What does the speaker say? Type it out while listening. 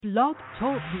Blog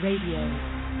Talk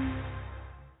Radio.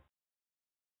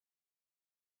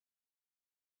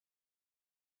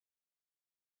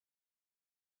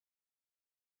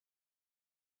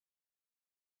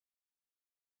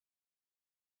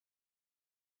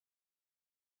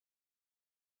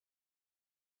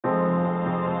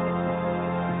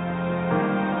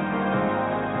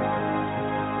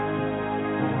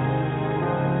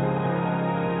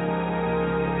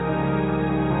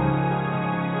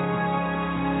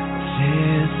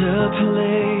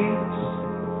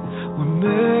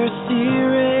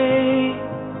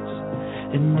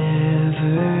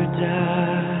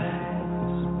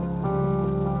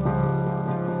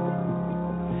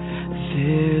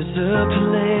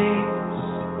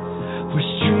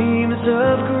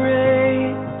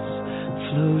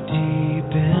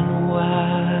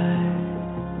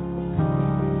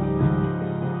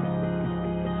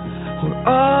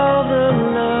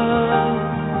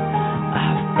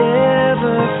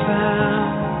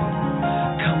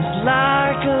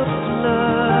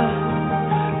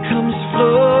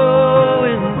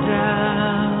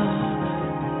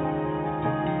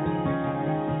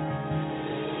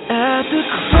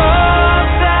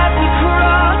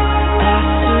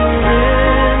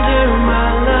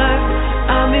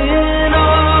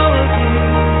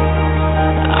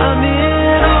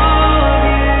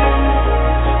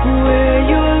 Where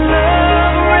your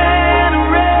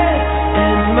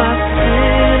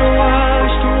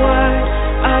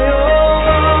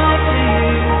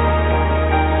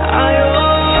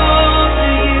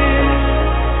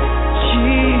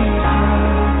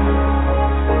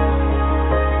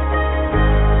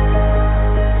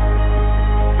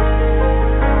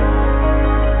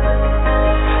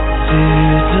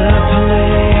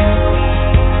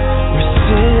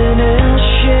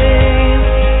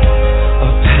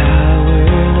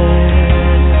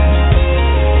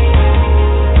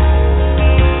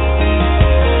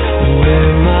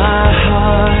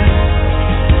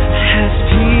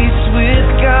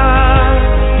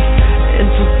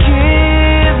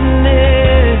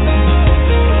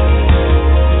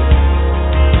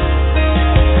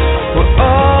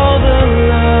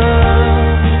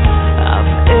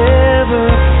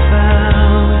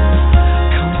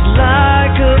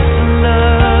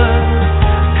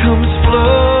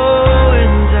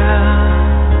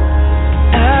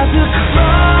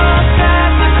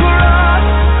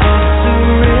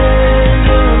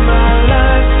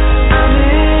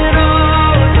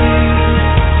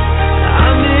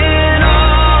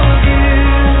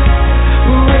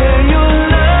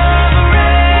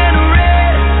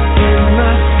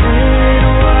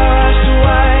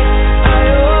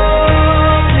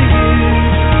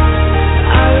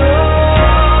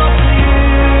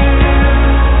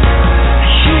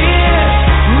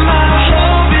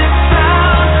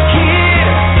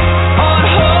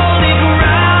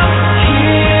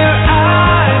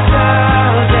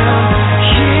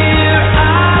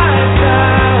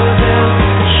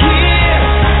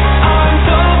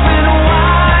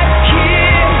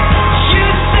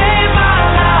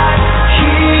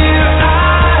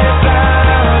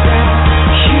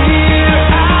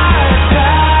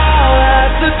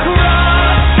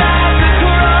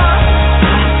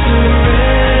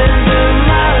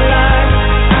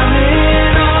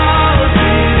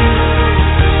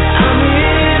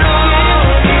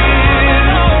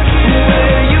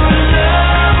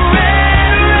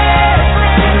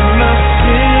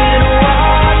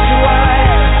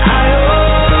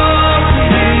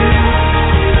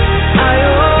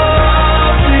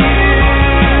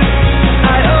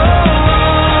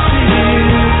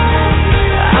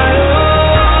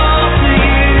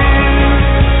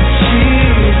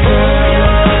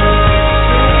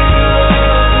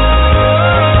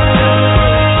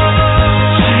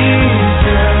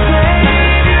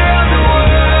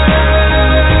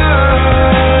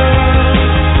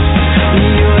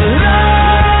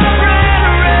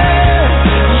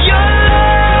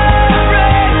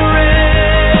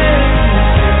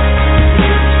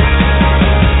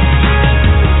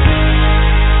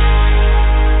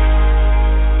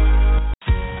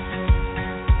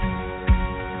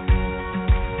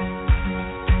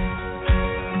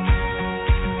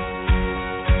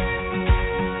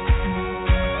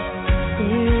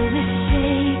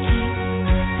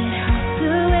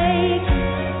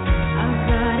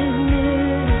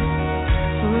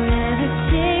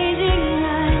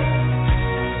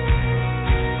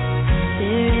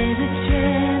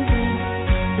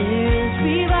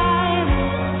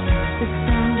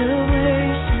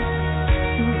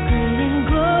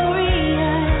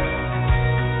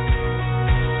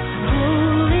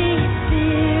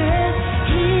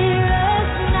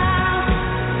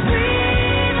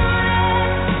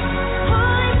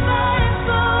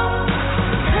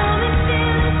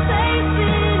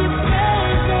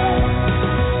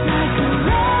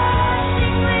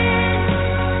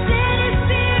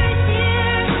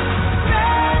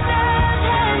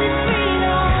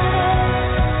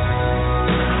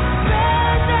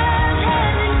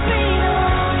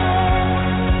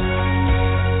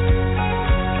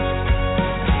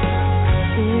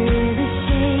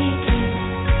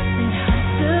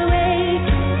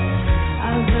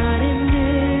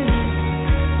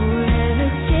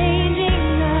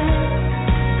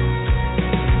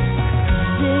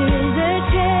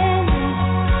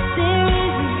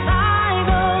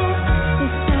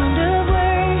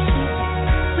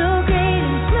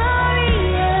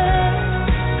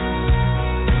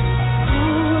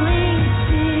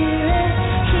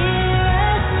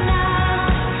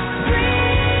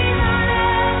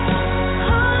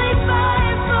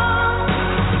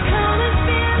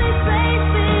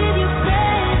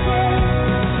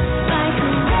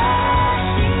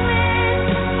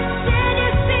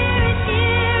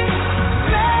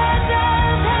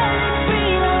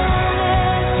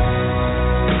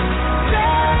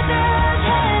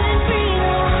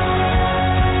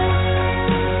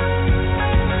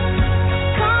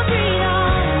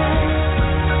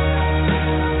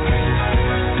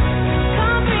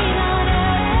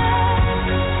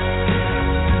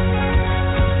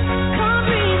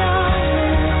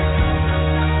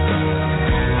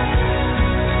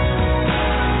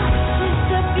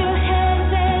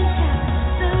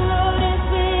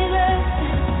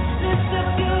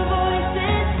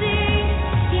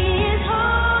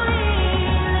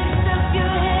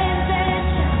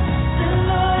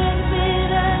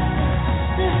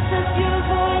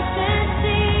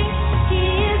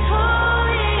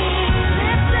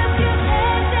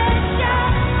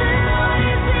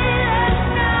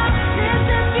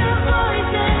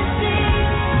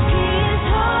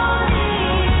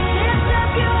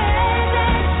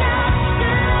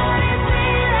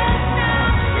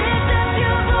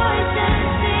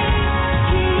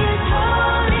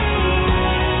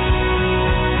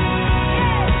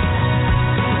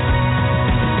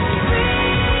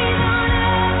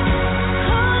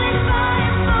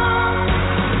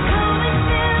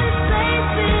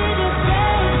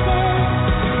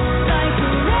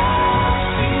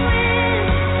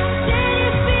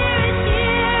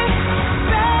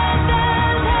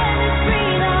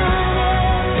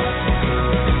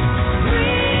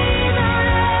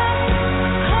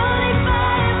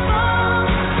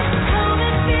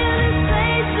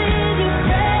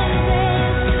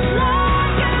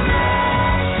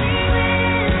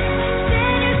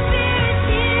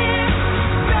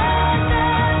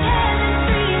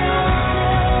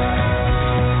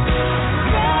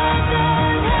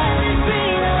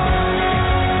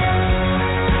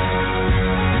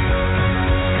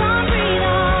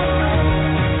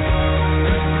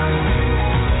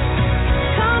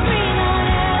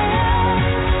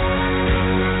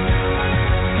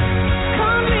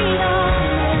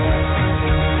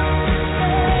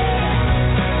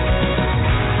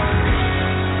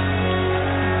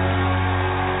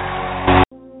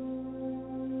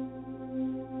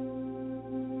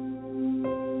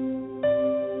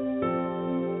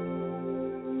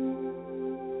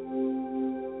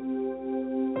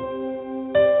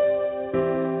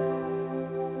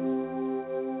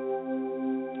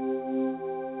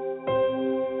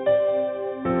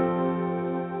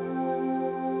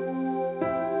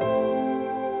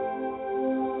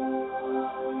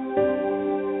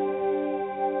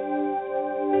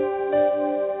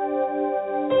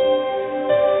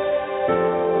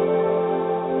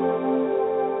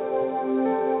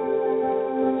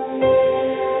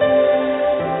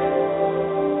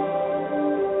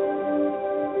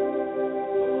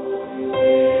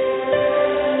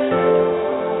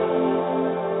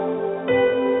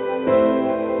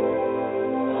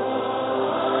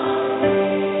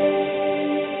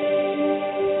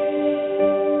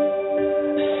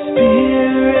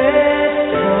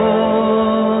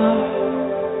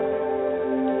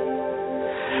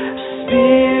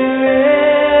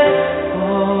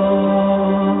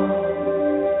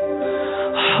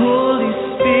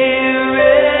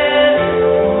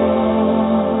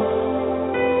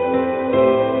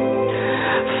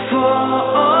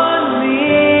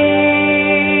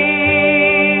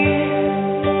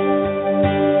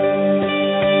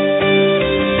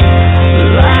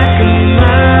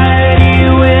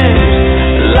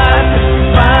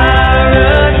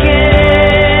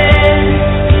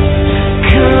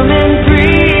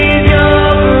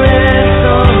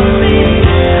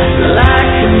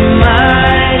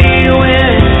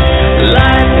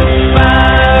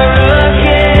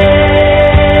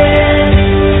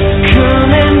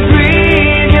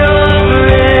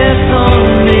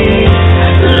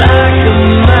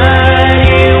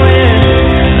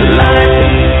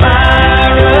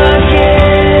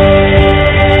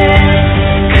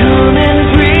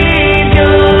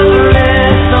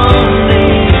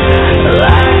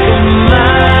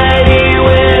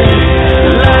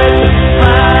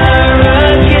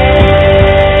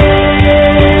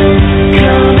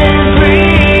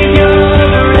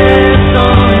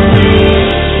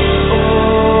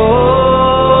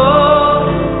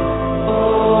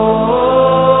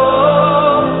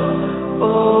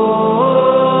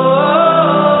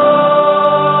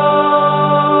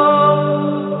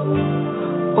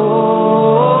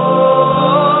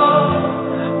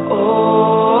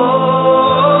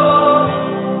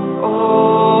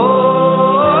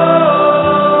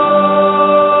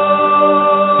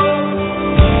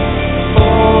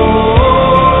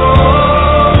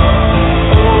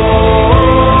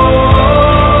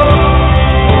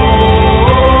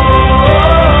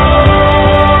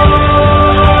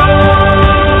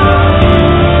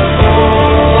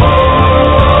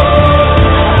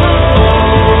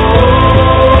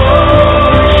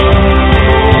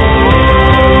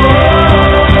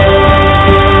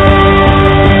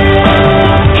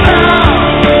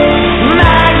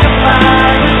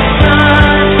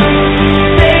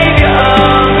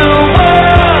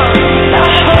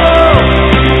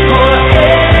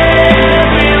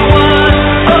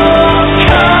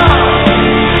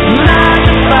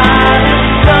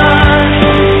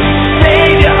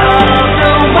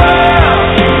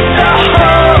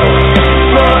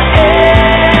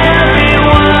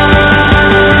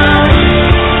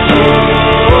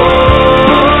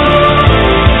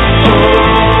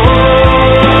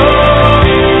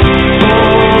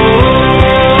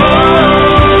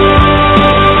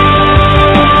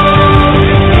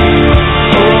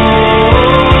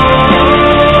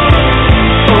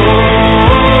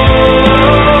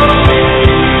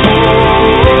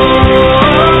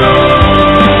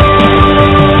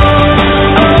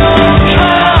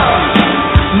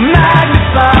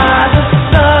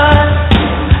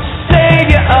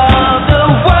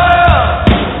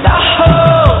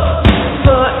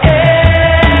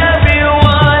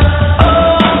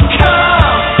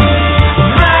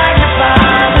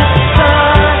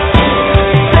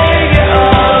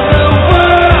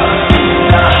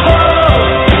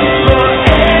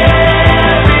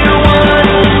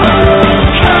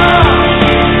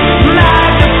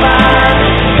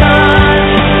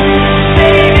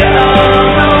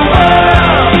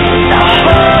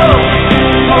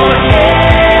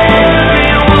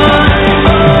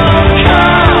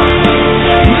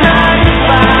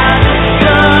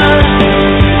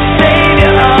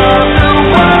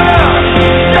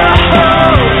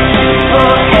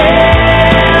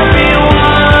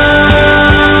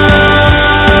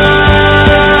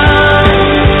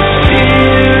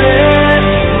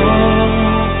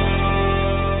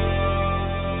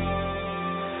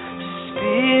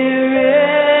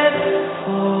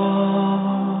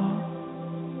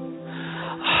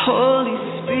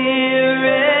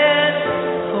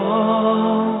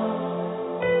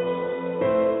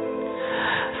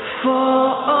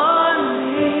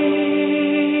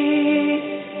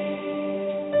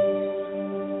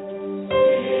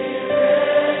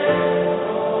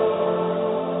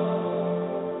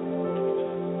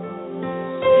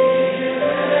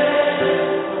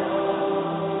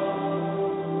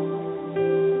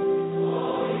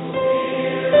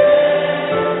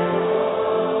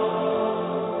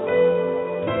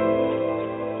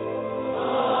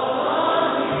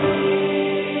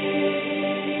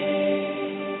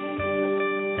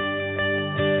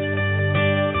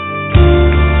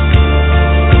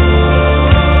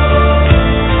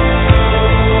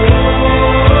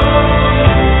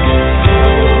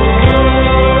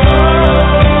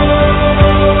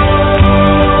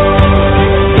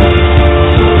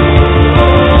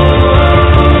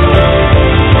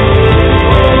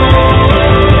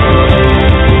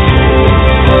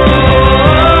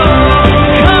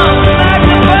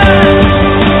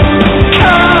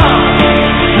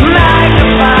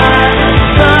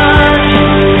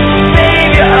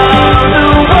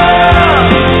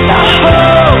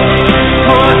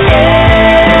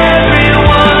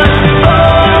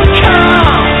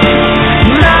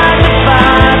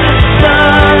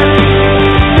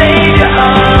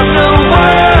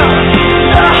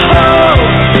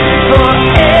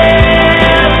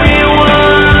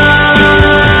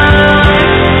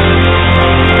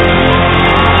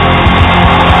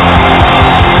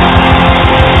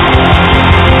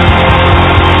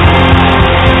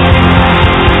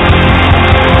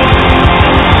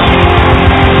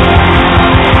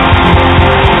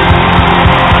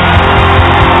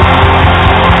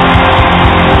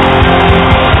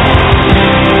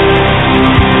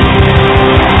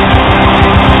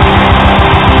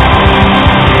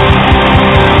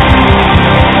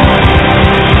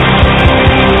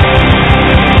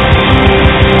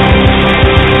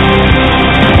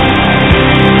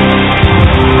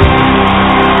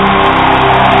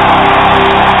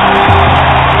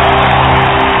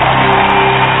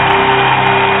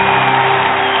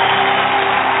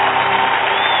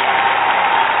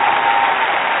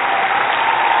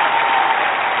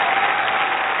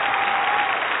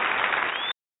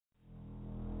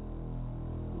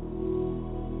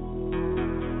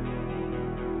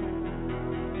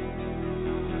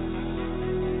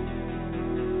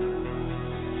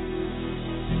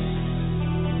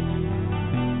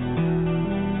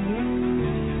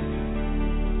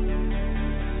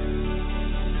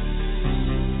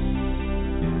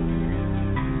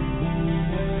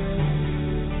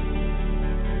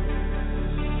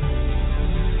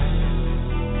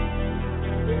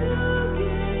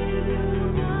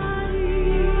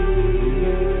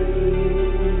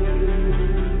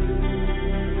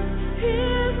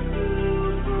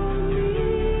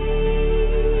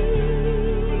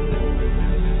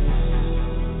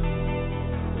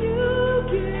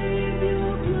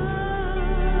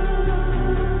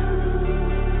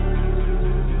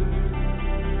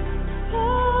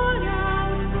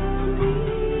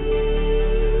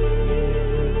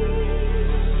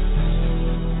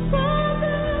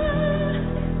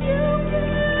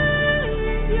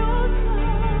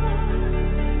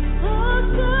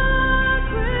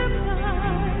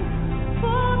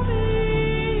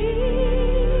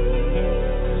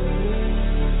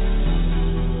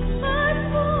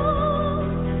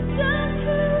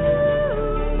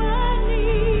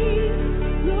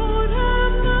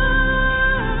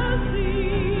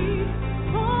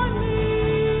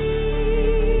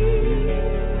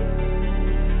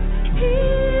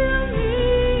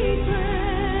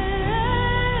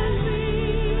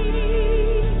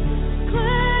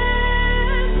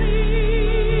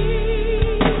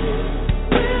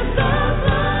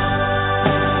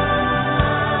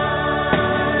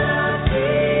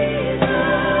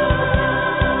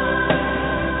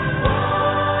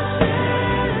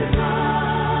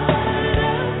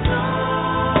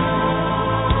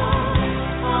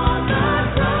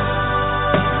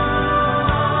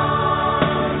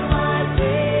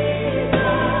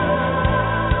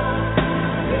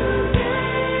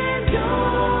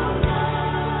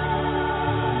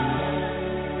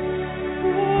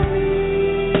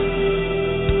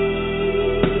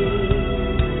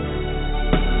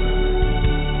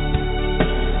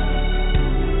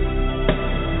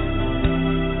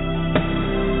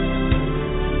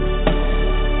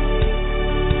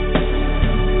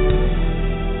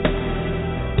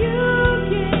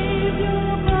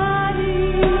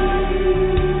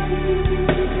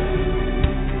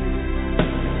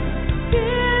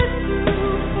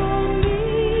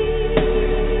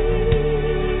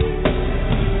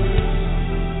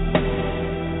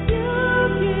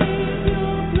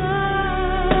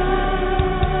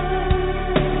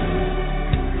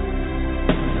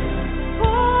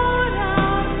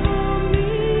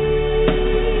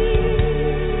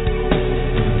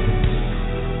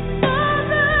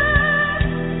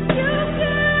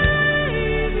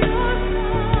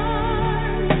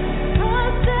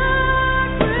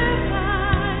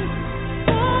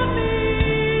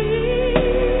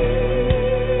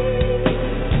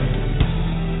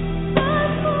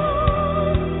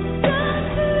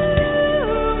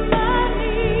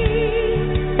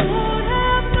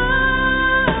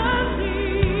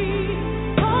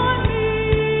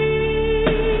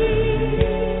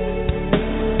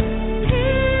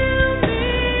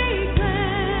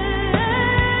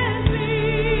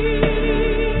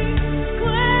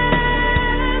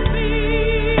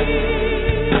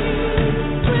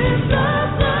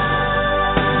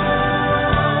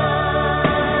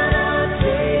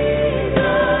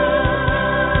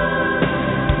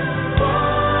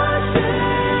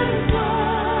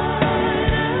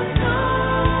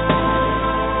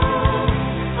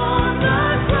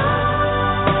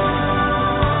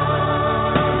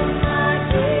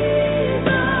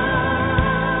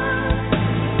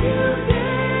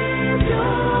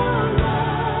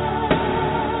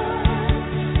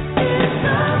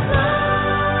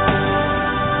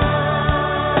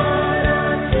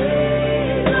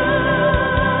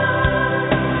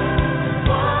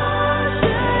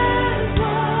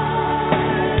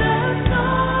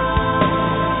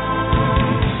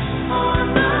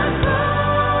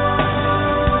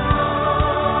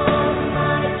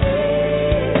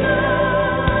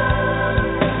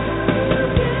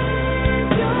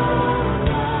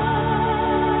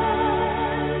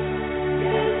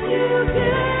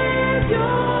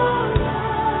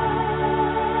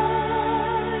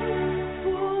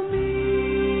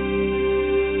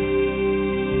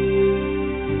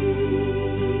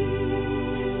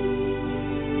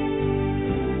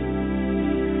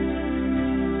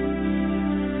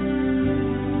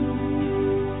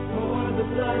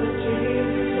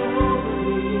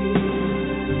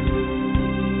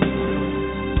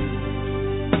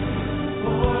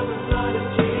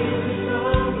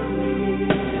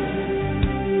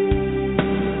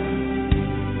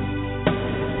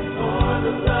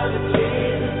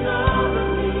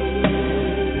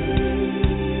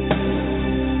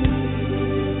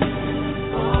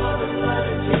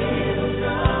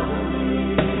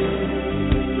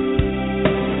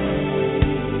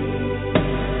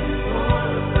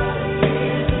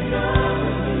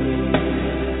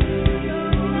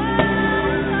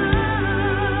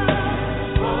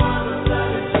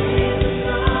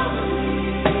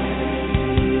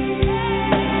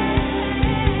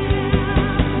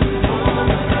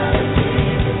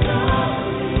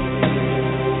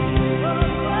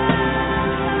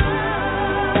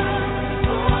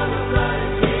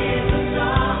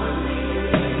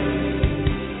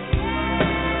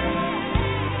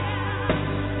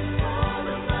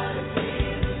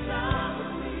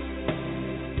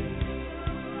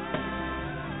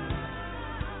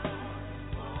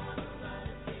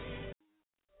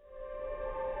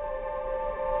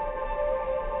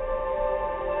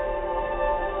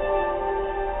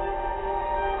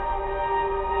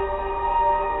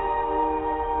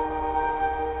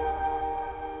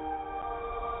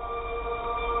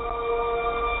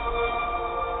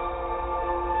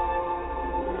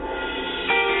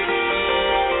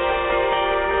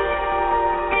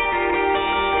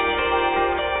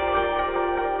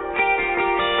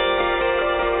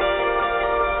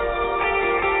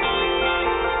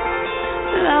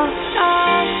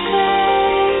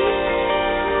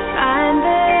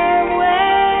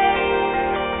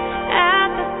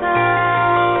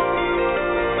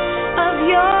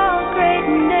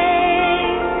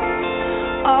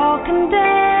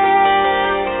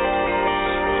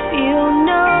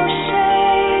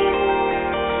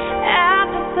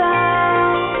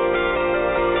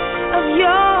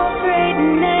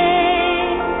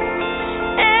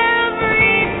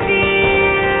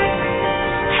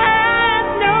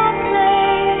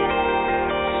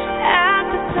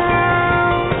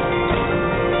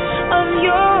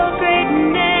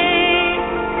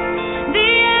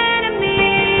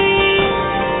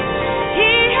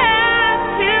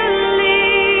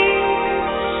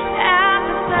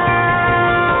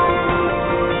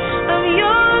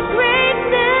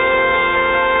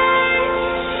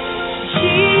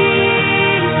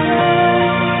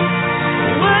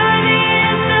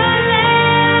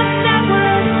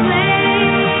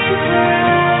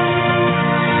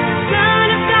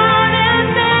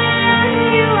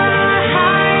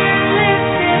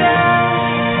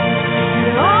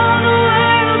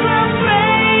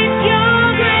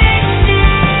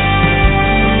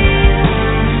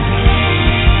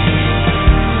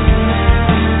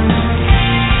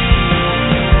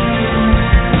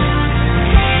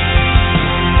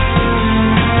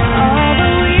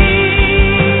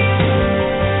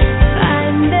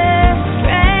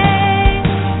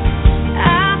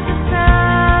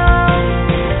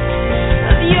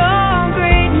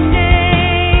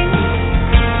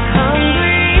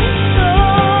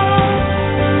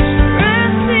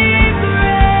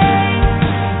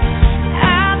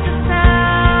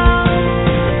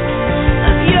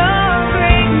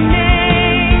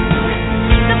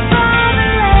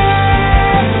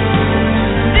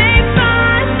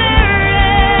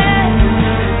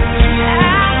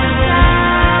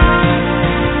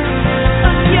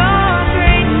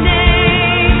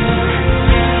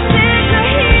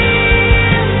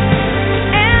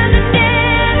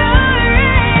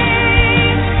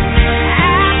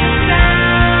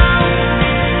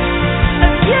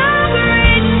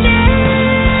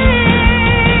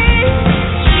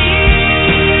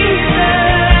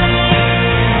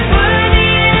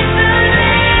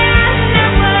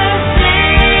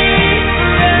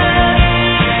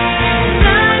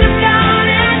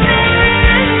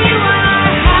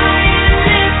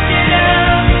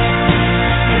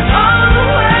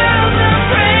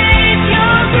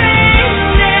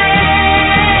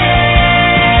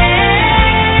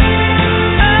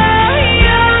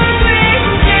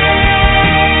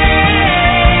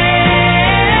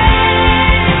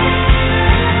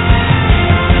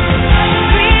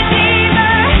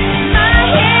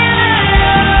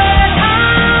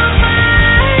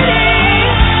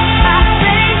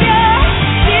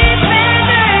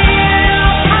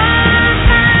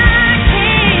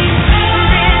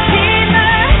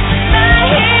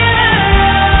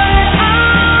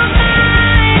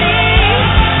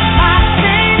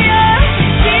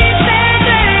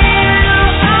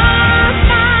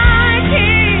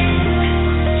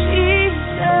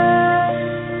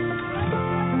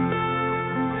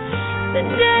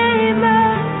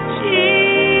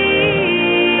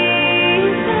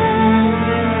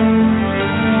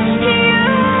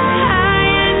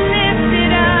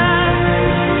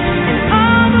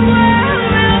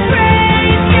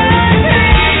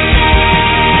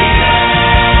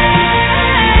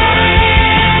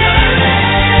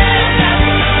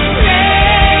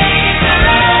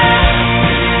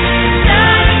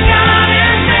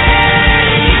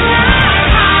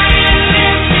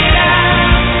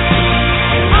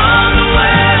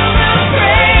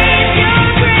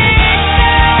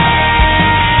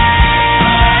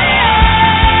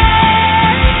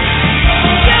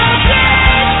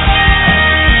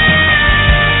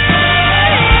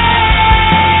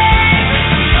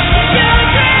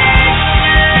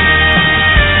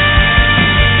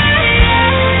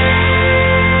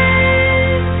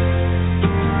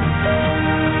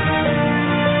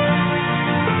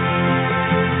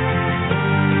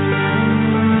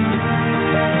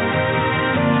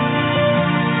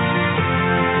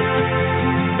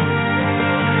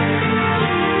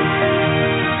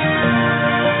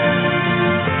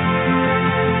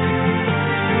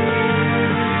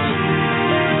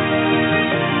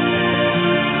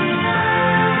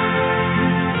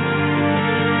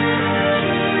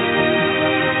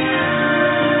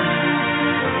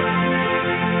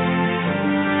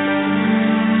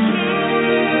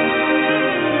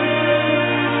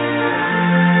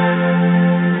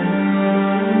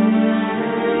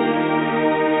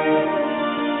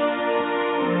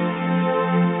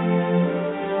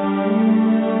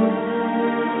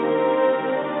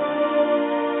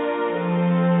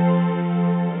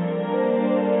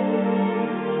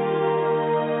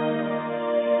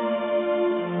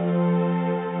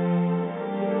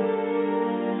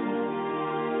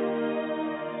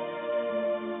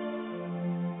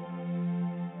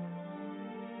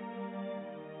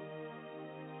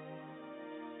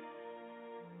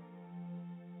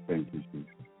Thank you, Jesus.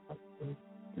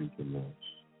 Thank you, Lord.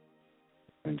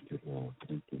 Thank you, Lord.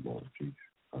 Thank you, Lord Jesus.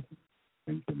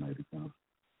 Thank you, mighty God.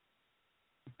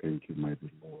 Thank you,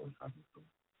 mighty Lord.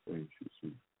 Praise you,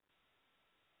 Jesus.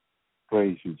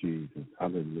 Praise you, Jesus.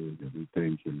 Hallelujah. We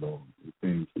thank you, Lord. We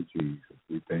thank you, Jesus.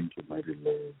 We thank you, mighty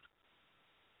Lord.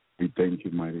 We thank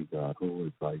you, mighty God. Who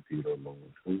is like thee, the Lord?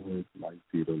 Who is like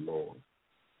thee, the Lord?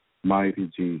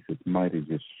 Mighty Jesus, mighty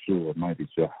Yeshua, mighty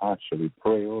Jehoshua. We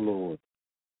pray, oh Lord,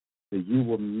 that you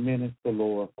will minister,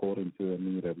 Lord, according to the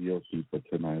need of your people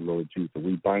tonight, Lord Jesus.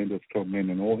 We bind the strong men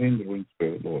and all hindering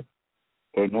spirit, Lord,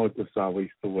 from north to south,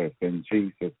 east to west, in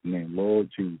Jesus' name, Lord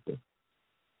Jesus.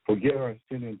 Forgive our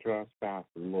sin and trespasses,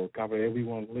 Lord. Cover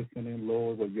everyone listening,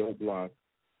 Lord, with your blood.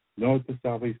 North to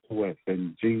south, east to west,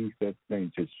 in Jesus'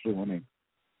 name, Yeshua name.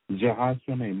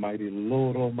 Jehoshua name, mighty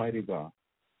Lord, almighty God.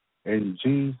 In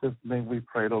Jesus' name we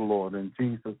pray, the Lord. In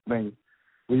Jesus' name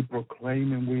we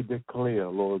proclaim and we declare,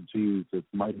 Lord Jesus,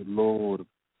 mighty Lord,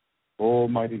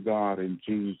 almighty God, in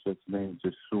Jesus' name,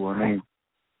 Yeshua name.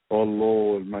 Oh,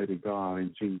 Lord, mighty God,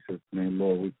 in Jesus' name,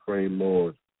 Lord, we pray,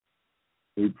 Lord.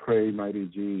 We pray, mighty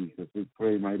Jesus. We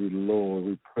pray, mighty Lord.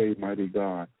 We pray, mighty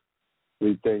God.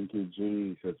 We thank you,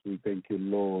 Jesus. We thank you,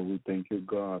 Lord. We thank you,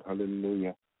 God.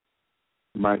 Hallelujah.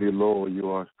 Mighty Lord, you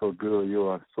are so good. You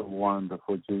are so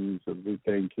wonderful, Jesus. We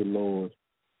thank you, Lord.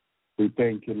 We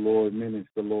thank you, Lord.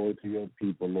 Minister, Lord, to your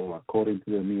people, Lord, according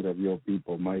to the need of your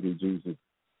people, mighty Jesus.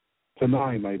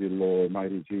 Tonight, mighty Lord,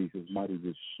 mighty Jesus, mighty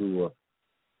Yeshua,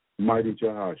 mighty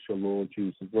Jehoshua, Lord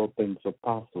Jesus. All things are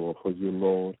possible for you,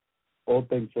 Lord. All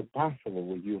things are possible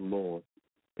with you, Lord,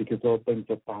 because all things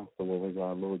are possible with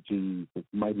our Lord Jesus,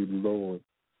 mighty Lord.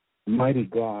 Mighty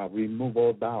God, remove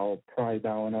all doubt, pride,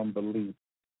 doubt, and unbelief.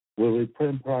 We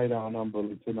repent pride, doubt, and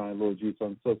unbelief tonight, Lord Jesus.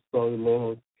 I'm so sorry,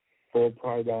 Lord, for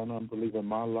pride, doubt, and unbelief in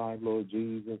my life, Lord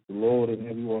Jesus. Lord, and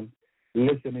everyone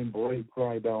listening, break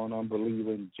pride, doubt, and unbelief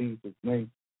in Jesus'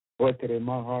 name. Break it in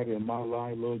my heart, in my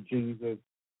life, Lord Jesus.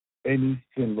 Any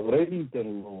sin, Lord,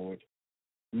 anything, Lord.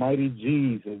 Mighty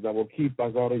Jesus, that will keep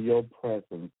us out of your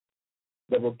presence.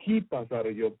 That will keep us out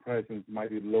of your presence,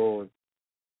 mighty Lord.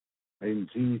 In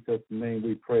Jesus' name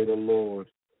we pray, the Lord.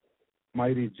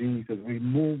 Mighty Jesus,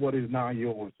 remove what is not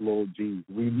yours, Lord Jesus.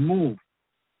 Remove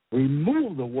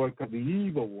the work of the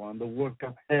evil one, the work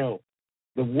of hell,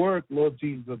 the work, Lord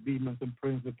Jesus, of demons and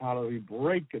principality.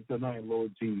 Break it tonight,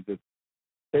 Lord Jesus.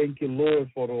 Thank you, Lord,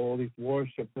 for all this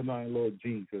worship tonight, Lord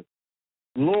Jesus.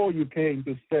 Lord, you came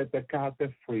to set the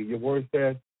captive free. Your word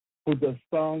says, who the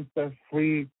Son sets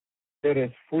free, it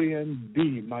is free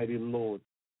indeed, mighty Lord.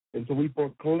 And so we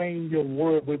proclaim your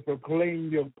word, we proclaim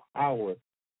your power,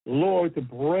 Lord, to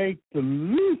break, to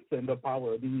loosen the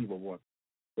power of the evil one.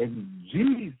 In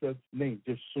Jesus' name,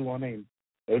 Yeshua name.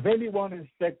 If anyone is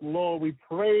sick, Lord, we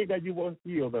pray that you will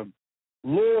heal them.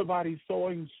 Lord, body, soul,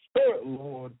 and spirit,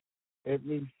 Lord, it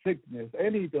means sickness.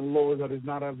 Anything, Lord, that is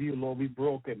not of you, Lord, be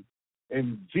broken.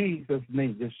 In Jesus'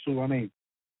 name, Yeshua name.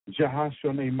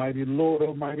 Jehoshua name, mighty Lord,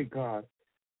 almighty God.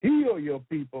 Heal your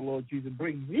people, Lord Jesus.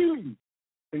 Bring healing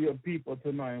to your people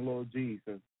tonight, Lord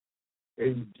Jesus.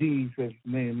 In Jesus'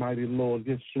 name, mighty Lord,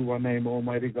 Yeshua name,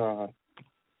 almighty God.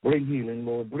 Bring healing,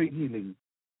 Lord, bring healing.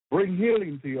 Bring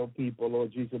healing to your people,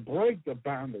 Lord Jesus. Break the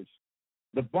bondage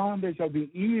of the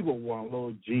evil one,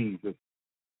 Lord Jesus.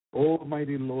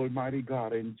 Almighty Lord, mighty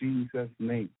God, in Jesus'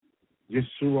 name.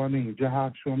 Yeshua name,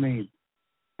 Jehoshua name.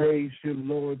 Praise you,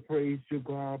 Lord, praise you,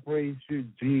 God, praise you,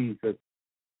 Jesus.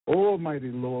 Almighty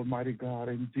Lord, mighty God,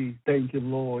 and Jesus. Thank you,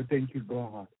 Lord, thank you,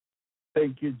 God.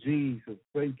 Thank you, Jesus.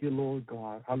 Thank you, Lord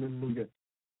God. Hallelujah.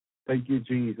 Thank you,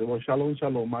 Jesus. Well, shalom,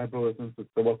 shalom, my brothers and sisters.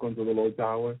 Welcome to the Lord's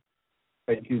hour.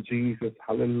 Thank you, Jesus.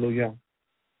 Hallelujah.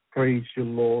 Praise you,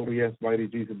 Lord. Yes, mighty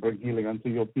Jesus, bring healing unto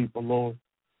your people, Lord.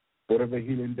 Whatever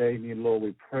healing they need, Lord,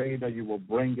 we pray that you will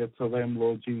bring it to them,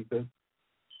 Lord Jesus.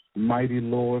 Mighty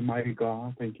Lord, mighty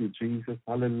God. Thank you, Jesus.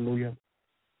 Hallelujah.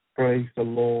 Praise the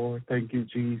Lord. Thank you,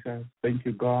 Jesus. Thank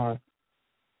you, God.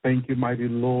 Thank you, mighty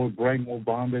Lord. Bring all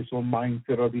bondage or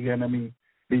mindset of the enemy.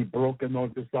 Be broken,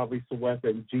 Lord, the salvation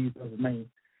weapon in Jesus' name.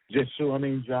 Yeshua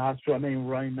name, Joshua name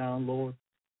right now, Lord.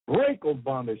 Break all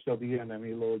bondage of the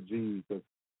enemy, Lord Jesus.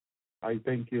 I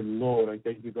thank you, Lord. I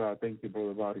thank you, God. Thank you,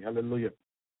 Brother Body. Hallelujah.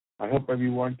 I hope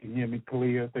everyone can hear me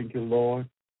clear. Thank you, Lord.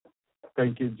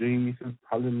 Thank you, Jesus.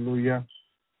 Hallelujah.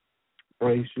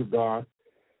 Praise you, God.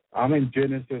 I'm in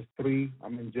Genesis 3.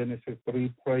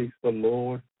 Praise the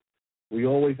Lord. We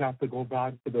always have to go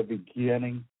back to the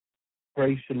beginning.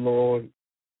 Praise the Lord.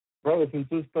 Brothers and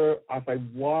sisters, as I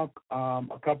walked a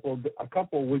couple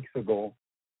of weeks ago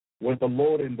with the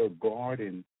Lord in the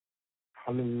garden,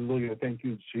 hallelujah, thank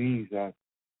you, Jesus.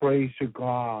 Praise you,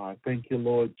 God. Thank you,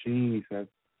 Lord Jesus.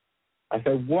 As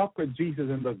I walked with Jesus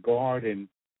in the garden,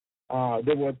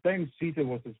 there were things Jesus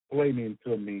was explaining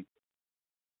to me.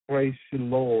 Praise the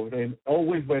Lord. And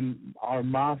always when our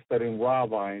Master and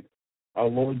Rabbi, our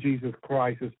Lord Jesus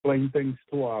Christ, explain things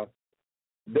to us,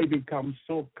 they become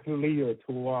so clear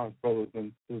to us, brothers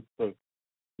and sisters.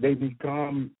 They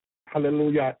become,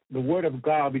 hallelujah, the Word of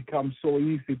God becomes so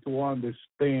easy to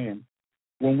understand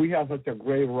when we have such a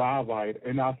great Rabbi.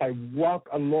 And as I walk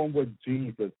along with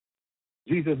Jesus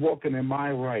walking in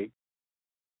my right,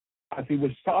 as he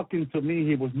was talking to me,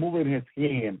 he was moving his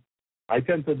hand. I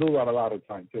tend to do that a lot of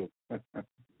times, too.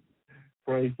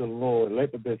 Praise the Lord.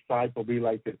 Let the disciple be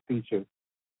like his teacher.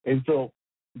 And so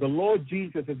the Lord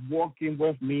Jesus is walking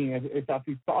with me as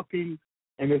he's talking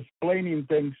and explaining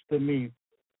things to me.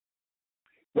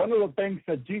 One of the things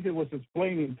that Jesus was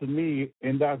explaining to me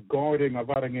in that garden of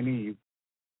Adam and Eve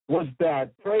was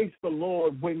that, praise the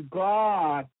Lord, when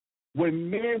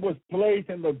man was placed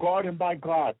in the garden by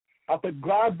God, after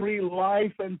God breathed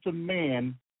life into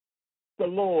man, the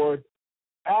Lord,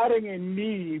 Adam and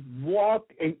Eve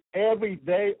walked in every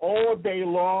day, all day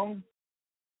long,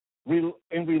 in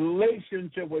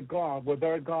relationship with God, with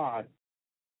their God.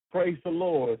 Praise the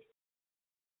Lord.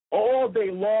 All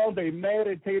day long, they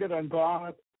meditated on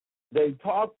God. They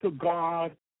talked to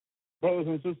God, brothers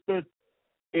and sisters,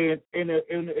 and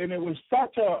it was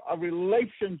such a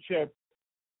relationship,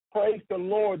 praise the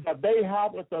Lord, that they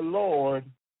had with the Lord,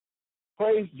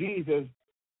 praise Jesus,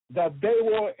 that they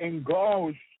were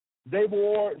engulfed, they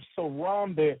were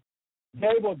surrounded,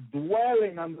 they were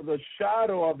dwelling under the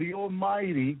shadow of the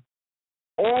Almighty,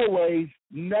 always,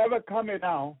 never coming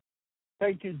out.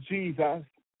 Thank you, Jesus.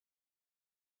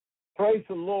 Praise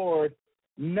the Lord.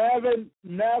 Never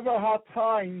had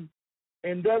time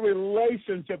in their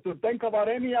relationship to think about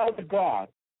any other God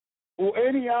or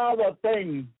any other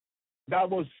thing that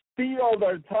will steal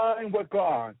their time with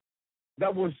God,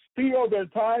 that will steal their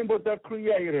time with their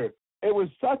Creator. It was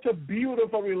such a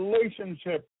beautiful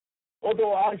relationship.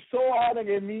 Although I saw Adam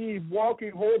and Eve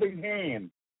walking, holding hands,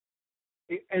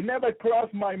 it never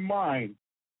crossed my mind.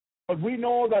 But we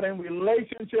know that in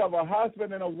relationship of a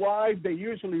husband and a wife, they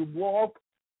usually walk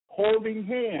holding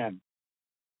hands.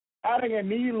 Adam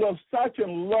and Eve looked such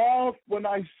in love when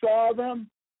I saw them.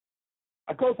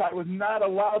 Of course, I was not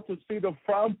allowed to see the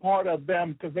front part of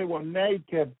them because they were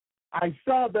naked. I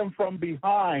saw them from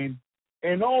behind.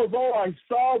 And although I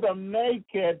saw them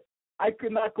naked, I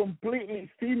could not completely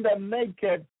see them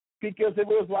naked because it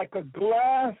was like a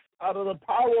glass out of the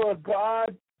power of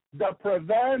God that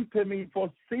prevented me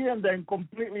from seeing them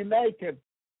completely naked.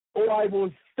 Or I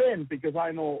will sin because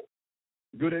I know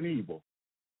good and evil.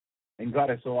 And God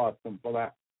is so awesome for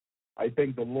that. I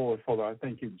thank the Lord for that.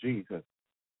 Thank you, Jesus.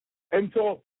 And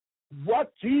so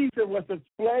what Jesus was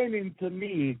explaining to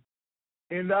me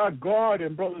in that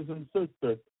garden, brothers and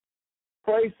sisters,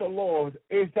 praise the Lord,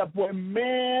 is that when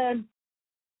man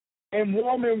and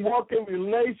woman walk in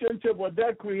relationship with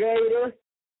their Creator,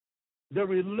 the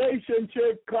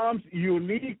relationship comes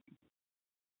unique.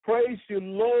 Praise you,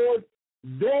 Lord.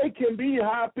 They can be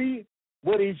happy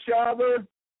with each other,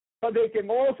 but they can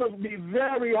also be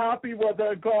very happy with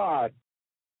their God.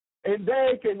 And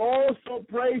they can also,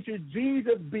 praise you,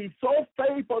 Jesus, be so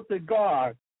faithful to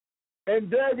God and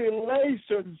their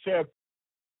relationship,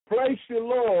 praise you,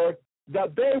 Lord,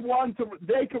 that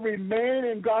they can remain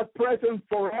in God's presence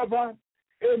forever.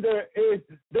 And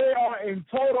they are in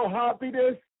total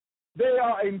happiness. They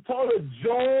are in total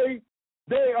joy.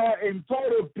 They are in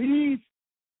total peace.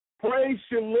 Praise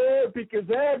you, Lord, because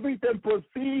everything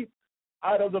proceeds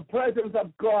out of the presence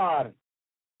of God.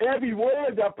 Every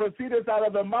word that proceeds out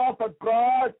of the mouth of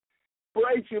God,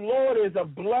 praise you, Lord, is a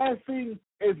blessing,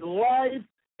 is life,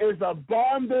 is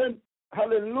abundant.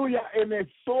 Hallelujah. And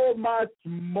it's so much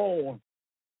more.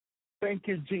 Thank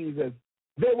you, Jesus.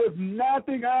 There was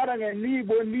nothing Adam and Eve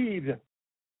would need.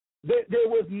 There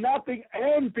was nothing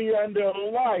empty in their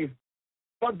life,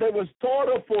 but there was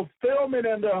total fulfillment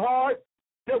in their heart.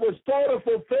 There was total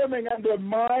fulfillment in their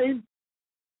mind.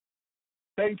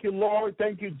 Thank you, Lord.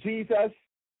 Thank you, Jesus.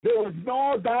 There was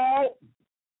no doubt.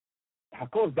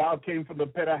 Of course, doubt came from the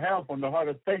pit of hell, from the heart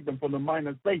of Satan, from the mind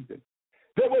of Satan.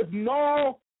 There was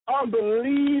no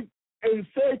unbelief in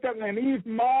Satan and Eve's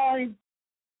mind.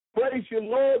 Praise you,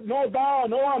 Lord. No doubt,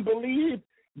 no unbelief.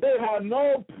 They had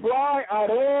no pride at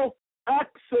all.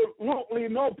 Absolutely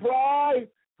no pride,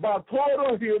 but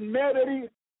total humility,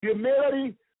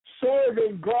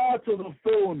 serving God to the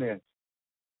fullness.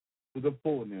 To the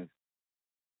fullness.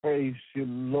 Praise you,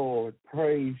 Lord.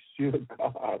 Praise you,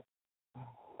 God.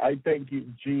 I thank you,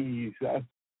 Jesus.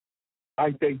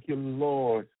 I thank you,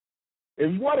 Lord.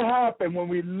 And what happened when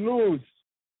we lose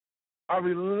a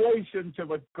relationship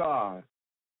with God.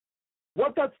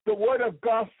 What does the Word of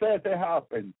God say to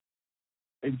happen?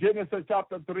 In Genesis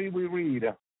chapter 3, we read,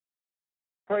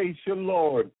 praise you,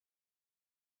 Lord.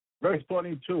 Verse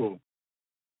 22.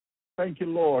 Thank you,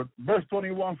 Lord. Verse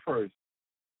 21 first.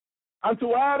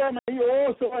 Unto Adam he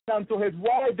also and unto his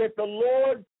wife that the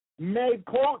Lord made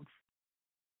coats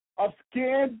of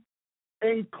skin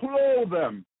and clothed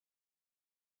them.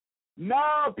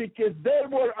 Now, because they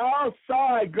were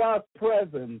outside God's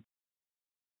presence,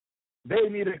 they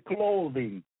needed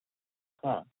clothing.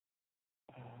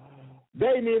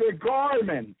 They needed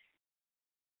garments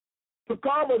to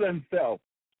cover themselves.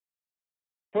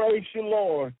 Praise you,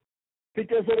 Lord.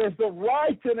 Because it is the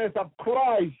righteousness of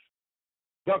Christ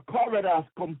that covered us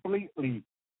completely.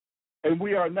 And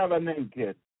we are never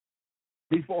naked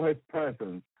before his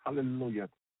presence. Hallelujah.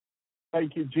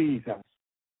 Thank you, Jesus.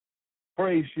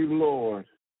 Praise you, Lord.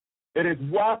 It is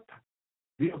what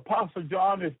the Apostle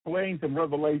John explains in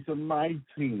Revelation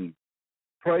 19.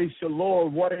 Praise the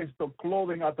Lord. What is the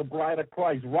clothing of the bride of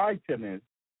Christ? Righteousness.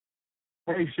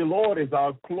 Praise the Lord is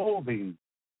our clothing.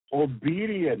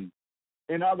 Obedience.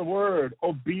 In other words,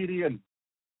 obedience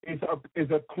is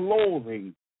a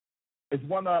clothing. It's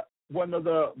one of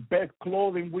the best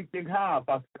clothing we can have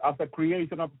as a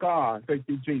creation of God. Thank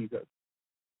you, Jesus.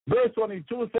 Verse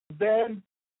 22 says, then,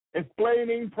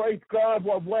 explaining, praise God,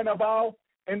 what went about,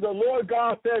 and the Lord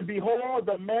God said, behold,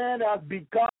 the man has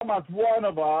become as one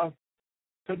of us,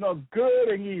 to know good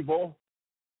and evil.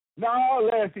 Now,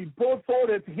 lest he put forth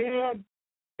his hand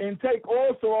and take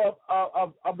also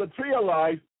of the tree of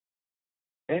life,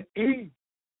 and eat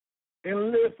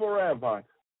and live forever.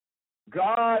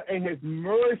 God, in his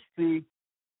mercy,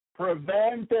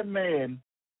 prevented man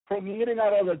from eating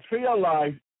out of the tree of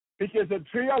life, because the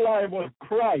tree of life was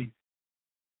Christ.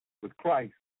 With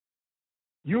Christ.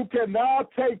 You cannot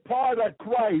take part of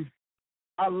Christ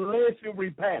unless you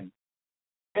repent.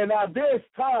 And at this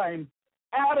time,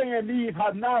 Adam and Eve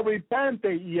had not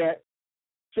repented yet,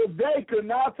 so they could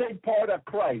not take part of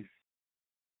Christ.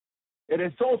 It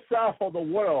is so sad for the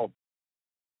world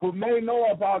who may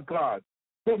know about God,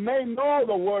 who may know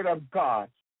the Word of God.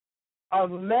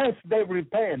 Unless they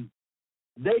repent,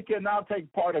 they cannot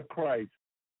take part of Christ.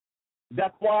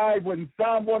 That's why when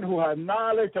someone who has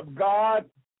knowledge of God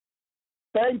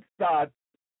thinks that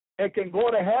it can go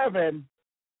to heaven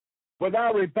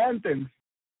without repentance,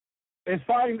 it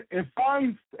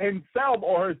finds himself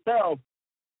or herself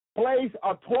placed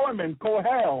a torment called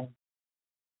hell.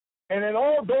 And then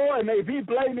although it may be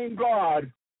blaming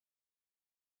God,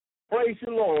 praise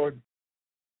the Lord,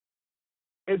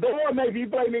 and though it may be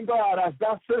blaming God, as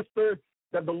that sister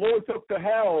that the Lord took to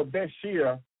hell this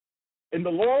year, and the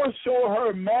Lord showed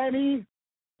her many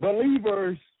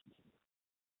believers,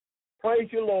 praise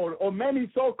the Lord, or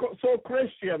many so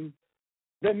Christian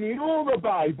that knew the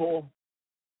Bible,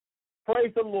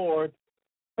 praise the Lord,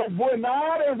 but were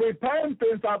not in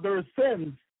repentance of their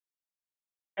sins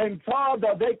and thought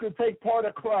that they could take part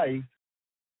of Christ.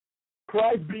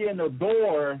 Christ being the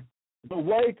door, the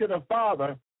way to the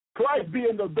Father, Christ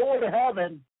being the door to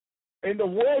heaven and the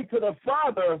way to the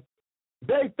Father,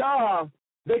 they thought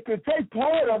they could take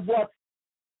part of what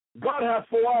God has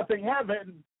for us in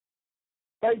heaven.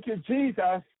 Thank you,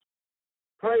 Jesus.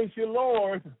 Praise you,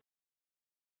 Lord.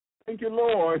 Thank you,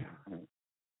 Lord.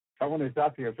 Someone is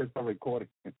asking if it's a recording.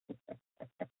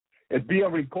 It's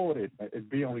being recorded. It's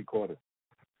being recorded.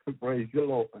 Praise you,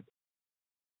 Lord.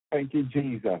 Thank you,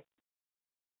 Jesus.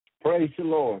 Praise you,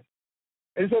 Lord.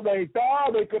 And so they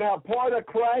thought they could have part of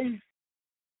Christ.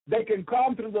 They can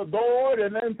come through the door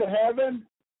and enter heaven.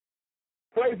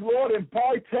 Praise the Lord,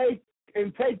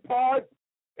 and take part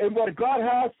in what God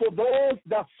has for those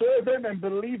that serve Him and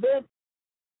believe Him.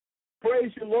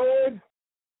 Praise the Lord.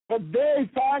 But they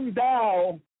find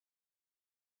out,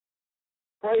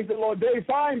 praise the Lord, they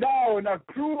find out in a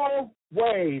cruel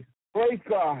way, praise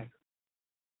God,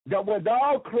 that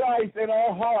without Christ in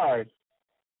our hearts,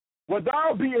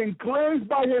 without being cleansed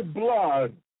by His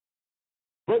blood,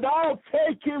 without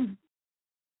taking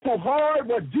to heart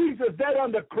what Jesus did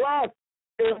on the cross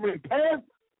and repent,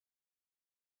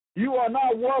 you are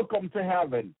not welcome to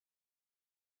heaven.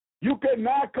 You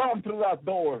cannot come through that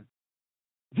door.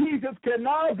 Jesus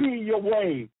cannot be your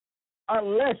way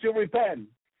unless you repent.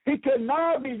 He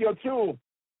cannot be your truth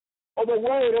or the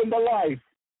way and the life.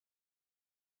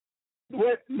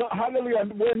 Hallelujah.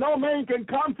 Where no man can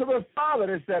come to the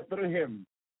Father except through Him.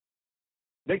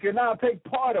 They cannot take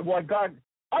part of what God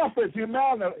offers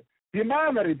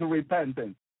humanity to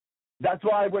repentance. That's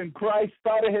why when Christ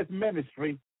started His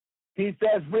ministry, He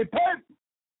says, repent,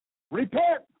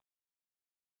 repent,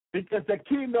 because the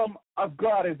kingdom of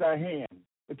God is at hand.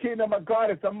 The kingdom of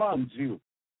God is amongst you.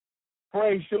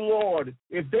 Praise the Lord.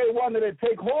 If they wanted to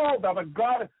take hold of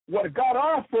what God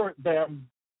offered them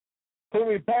to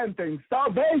repentance,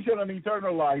 salvation and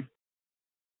eternal life,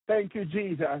 thank you,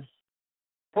 Jesus.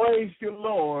 Praise you,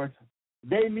 Lord.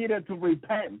 They needed to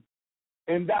repent.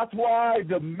 And that's why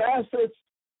the message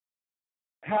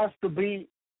has to be,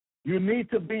 you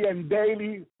need to be in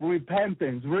daily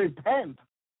repentance. Repent.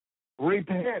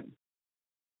 Repent.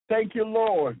 Thank you,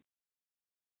 Lord,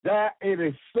 that it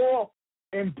is so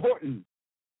important,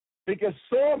 because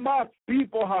so much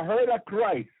people have heard of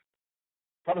Christ,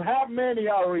 but how many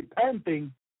are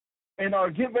repenting and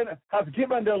have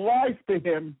given their life to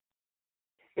Him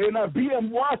and are being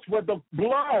washed with the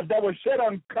blood that was shed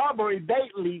on Calvary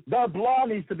daily? That blood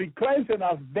needs to be cleansing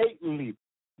us daily,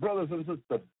 brothers and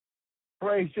sisters.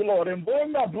 Praise you, Lord. And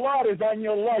when the blood is on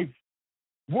your life,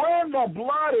 when the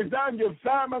blood is on your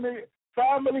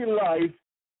family life,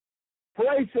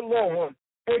 praise the Lord,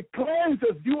 it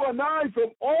cleanses you and I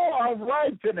from all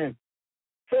unrighteousness,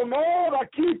 from all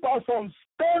that keep us from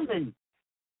standing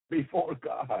before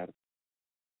God.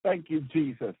 Thank you,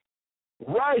 Jesus.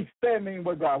 Right standing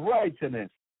with God, righteousness.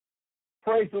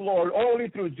 Praise the Lord, only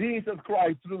through Jesus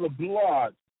Christ, through the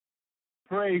blood.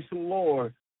 Praise the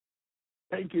Lord.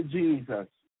 Thank you, Jesus.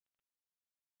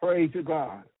 Praise to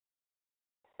God.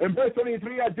 In verse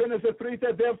 23 of Genesis 3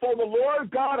 says, therefore the Lord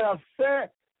God has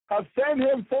sent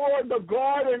him forward the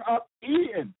garden of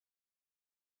Eden.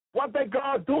 What did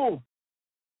God do?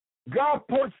 God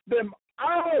pushed them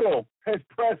out of His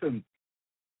presence.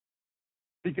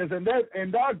 Because in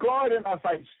that garden, as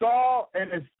I saw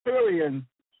and experienced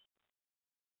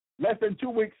less than 2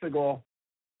 weeks ago,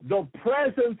 the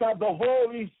presence of the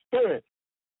Holy Spirit,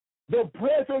 the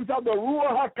presence of the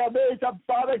Ruach HaKodesh of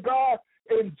Father God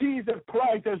in Jesus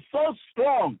Christ is so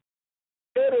strong.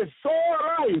 It is so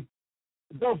right.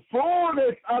 The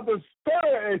fullness of the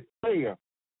Spirit is there.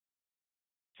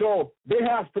 So they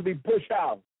have to be pushed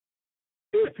out.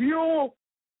 If you,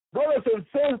 brothers and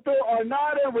sisters, are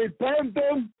not in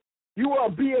repentance, you are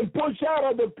being pushed out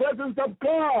of the presence of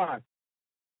God.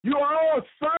 You are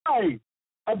outside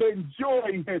of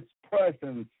enjoying His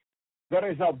presence that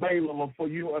is available for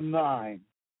you and I.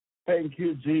 Thank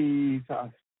you,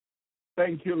 Jesus.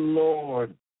 Thank you,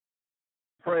 Lord.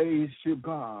 Praise you,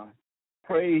 God.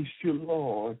 Praise you,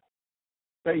 Lord.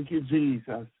 Thank you,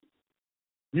 Jesus.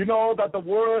 You know that the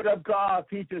Word of God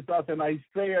teaches us in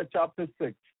Isaiah chapter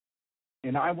 6.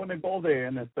 And I want to go there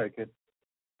in a second.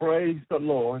 Praise the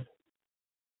Lord.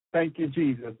 Thank you,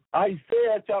 Jesus.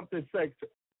 Isaiah chapter 6.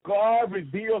 God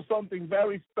reveals something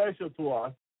very special to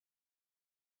us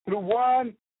through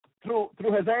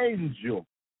His angel.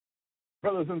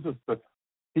 Brothers and sisters.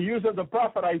 He uses the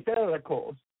prophet Isaiah, of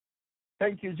course.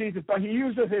 Thank you, Jesus. But He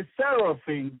uses His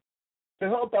seraphim to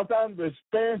help us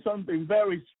understand something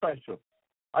very special.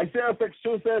 Isaiah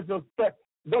 6:2 says,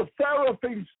 the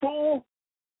seraphim stood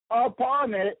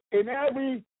upon it, and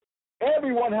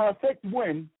everyone has 6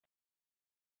 wings.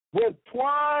 With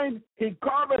twine He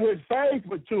covered His face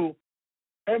with 2,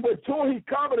 and with 2 He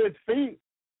covered His feet.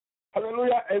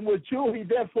 Hallelujah. And with 2 He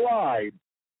did fly.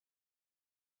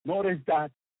 Notice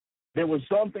that there was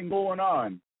something going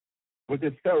on with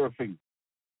the seraphim.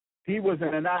 He was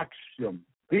in an action.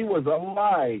 He was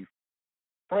alive.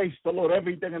 Praise the Lord.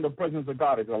 Everything in the presence of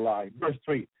God is alive. Verse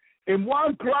 3. And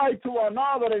one cried to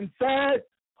another and said,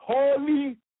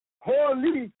 holy,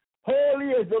 holy, holy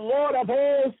is the Lord of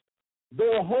hosts.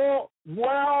 The whole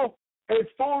world is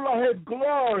full of His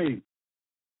glory.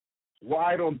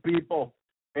 Why don't people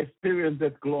experience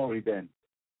this glory then?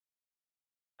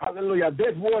 Hallelujah.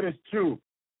 This word is true.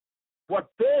 What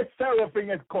this seraphim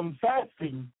is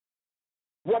confessing,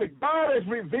 what God is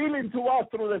revealing to us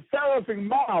through the seraphim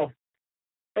mouth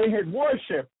in His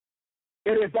worship,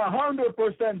 it is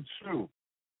 100% true.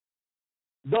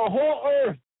 The whole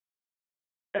earth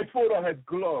is full of His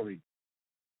glory.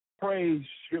 Praise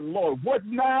you, Lord. Was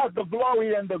not the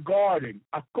glory in the garden?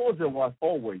 Of course it was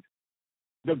always.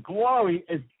 The glory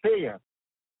is there.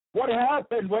 What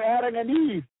happened with Adam and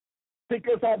Eve?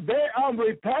 Because of their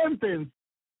unrepentance,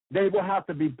 they will have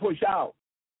to be pushed out.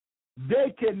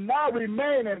 They cannot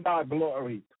remain in that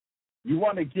glory. You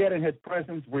want to get in His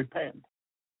presence, repent.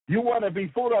 You want to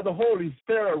be full of the Holy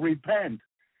Spirit, repent.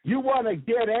 You want to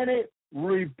get in it,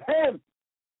 repent.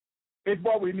 It's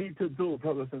what we need to do,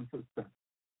 brothers and sisters.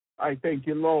 I thank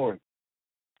you, Lord.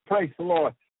 Praise the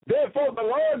Lord. Therefore, the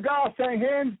Lord God sent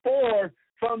him forth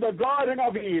from the Garden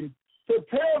of Eden to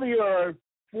tell the earth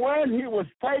when He was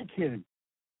taken.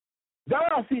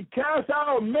 Thus He cast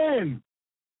out men.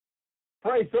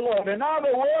 Praise the Lord. In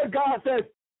other words, God says,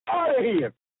 out of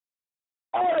here.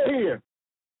 Out of here.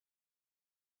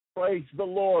 Praise the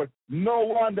Lord. No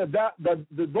one that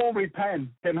don't repent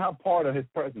can have part of his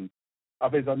presence,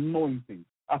 of his anointing,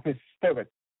 of his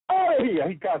spirit. Out of here,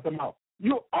 he casts them out.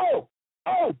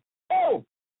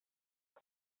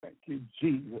 Thank you,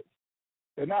 Jesus.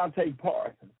 And now take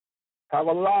part. Have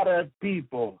a lot of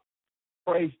people,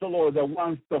 praise the Lord, that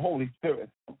wants the Holy Spirit,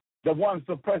 that wants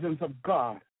the presence of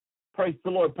God. Praise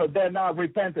the Lord, but they're not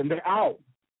repenting. They're out.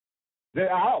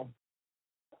 They're out.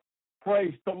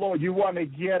 Praise the Lord. You want to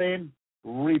get in?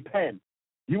 Repent.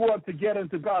 You want to get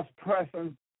into God's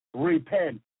presence?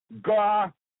 Repent.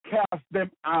 God cast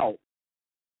them out.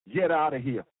 Get out of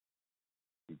here.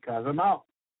 He cast them out.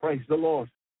 Praise the Lord.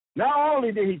 Not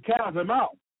only did he cast them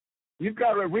out, you've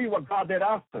got to read what God did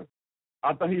after.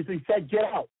 After he said, get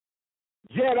out.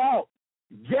 Get out.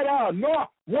 Get out.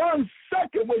 Not 1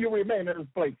 second will you remain in this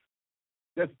place.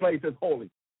 This place is holy.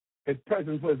 His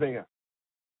presence was there.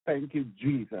 Thank you,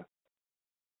 Jesus.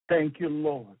 Thank you,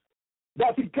 Lord.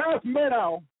 That he cast men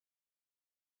out.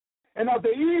 And of the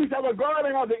east of the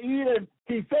garden of the Eden,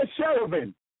 he said,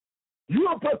 cherubim, you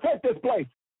will protect this place.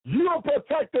 You will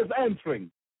protect this entering.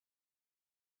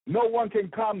 No one can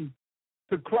come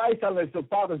to Christ unless the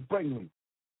Father's bringing them.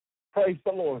 Praise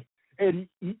the Lord. And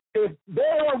if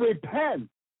they don't repent,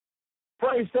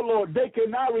 praise the Lord, they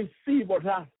cannot receive what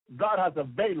God has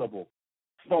available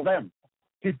for them.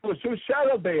 He puts your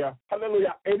shadow there,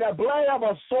 hallelujah, in the blade of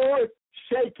a sword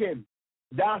shaking.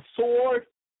 That sword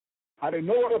had an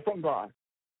order from God.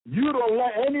 You don't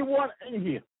let anyone in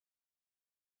here.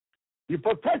 You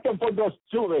protect them from those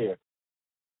two there.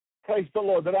 Praise the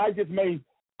Lord, that I just made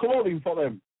clothing for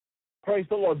them. Praise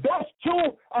the Lord. Those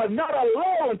two are not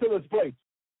allowed into this place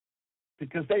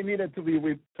because they needed to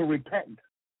repent.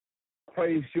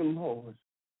 Praise you, Lord.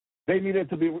 They needed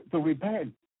to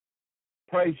repent.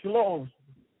 Praise you, Lord.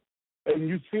 And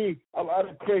you see a lot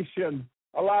of Christians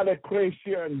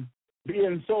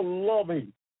being so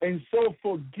loving and so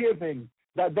forgiving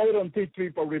that they don't teach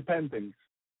people repentance.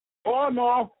 Oh,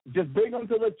 no, just bring them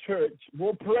to the church.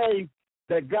 We'll pray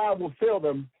that God will fill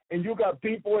them. And you got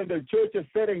people in the churches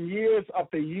sitting years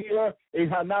after year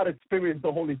and have not experienced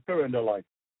the Holy Spirit in their life,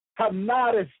 have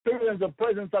not experienced the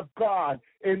presence of God,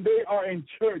 and they are in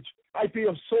church. I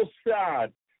feel so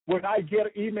sad when I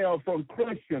get emails from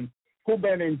Christians who've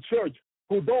been in church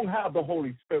who don't have the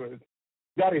Holy Spirit.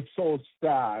 That is so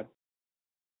sad.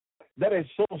 That is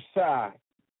so sad.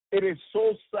 It is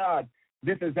so sad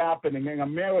this is happening in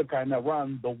America and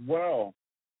around the world.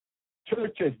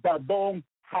 Churches that don't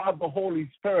have the Holy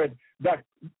Spirit, that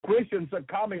Christians are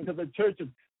coming to the churches,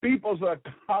 people are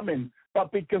coming,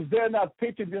 but because they're not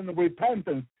teaching them the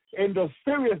repentance and the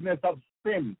seriousness of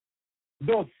sin,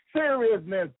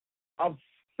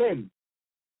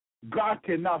 God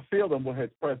cannot fill them with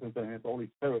his presence and his Holy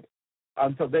Spirit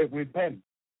until they repent.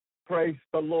 Praise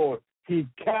the Lord. He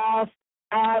cast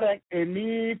Adam and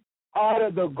Eve out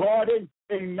of the garden,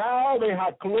 and now they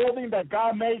have clothing that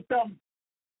God made them.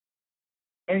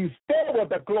 Instead of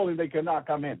the clothing, they cannot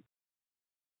come in.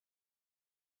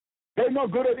 They knew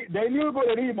good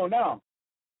and evil now.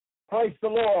 Praise the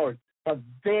Lord. But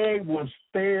they were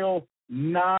still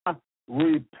not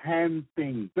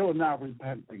repenting. Still not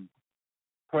repenting.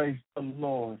 Praise the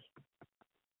Lord.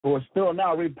 They were still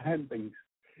not repenting.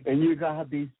 And you got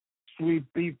these sweet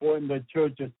people in the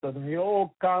churches that say,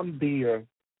 oh, come, dear.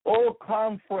 Oh,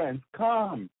 come, friends.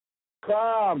 Come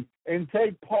and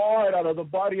take part out of the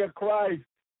body of Christ.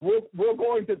 We're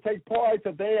going to take part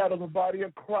today out of the body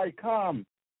of Christ. Come.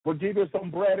 We'll give you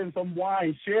some bread and some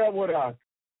wine. Share with us.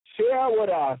 Share with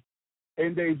us.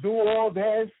 And they do all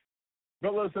this,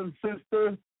 brothers and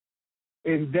sisters,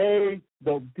 and they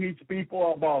don't teach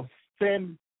people about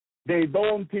sin. They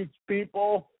don't teach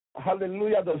people,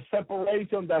 hallelujah, the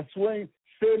separation that sin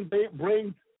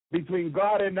brings between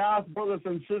God and us, brothers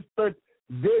and sisters.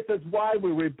 This is why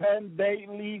we repent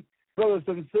daily, brothers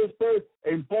and sisters.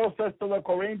 And Paul says to the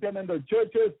Corinthians and the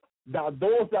churches that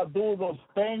those that do those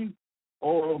things,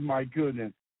 oh my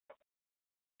goodness,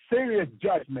 serious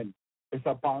judgment is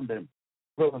upon them,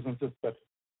 brothers and sisters.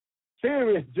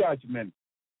 Serious judgment.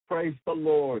 Praise the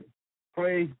Lord.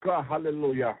 Praise God.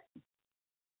 Hallelujah.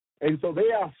 And so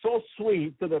they are so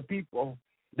sweet to the people.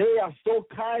 They are so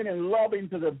kind and loving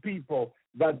to the people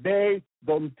that they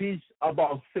don't teach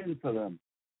about sin to them,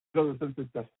 brothers and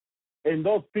sisters. And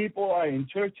those people are in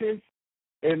churches,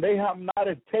 and they have not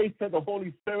tasted the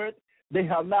Holy Spirit. They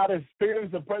have not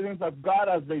experienced the presence of God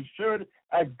as they should,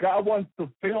 as God wants to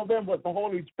fill them with the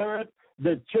Holy Spirit.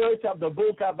 The church of the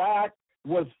book of Acts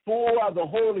was full of the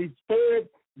Holy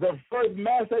Spirit. The first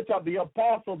message of the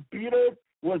Apostle Peter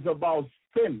was about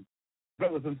sin,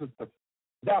 brothers and sisters.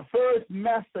 The first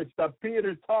message that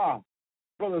Peter taught,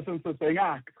 brothers and sisters, in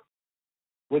Acts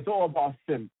was all about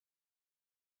sin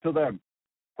to them.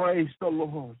 Praise the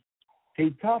Lord. He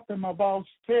taught them about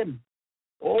sin.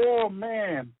 Oh,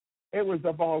 man, it was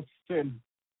about sin.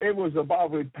 It was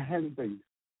about repenting.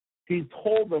 He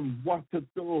told them what to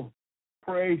do.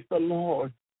 Praise the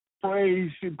Lord.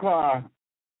 Praise you, God.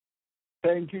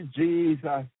 Thank you,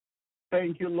 Jesus.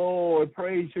 Thank you, Lord.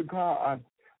 Praise you, God.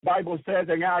 Bible says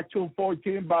in Acts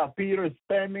 2:14 about Peter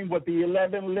standing with the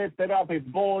 11 lifted up his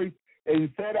voice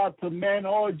and said unto men,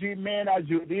 all ye men of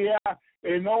Judea,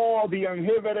 and all the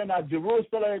inhabitant of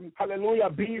Jerusalem, hallelujah,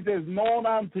 be this known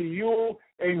unto you,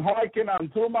 and hearken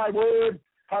unto my word.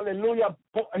 Hallelujah.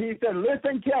 He said,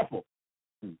 listen careful.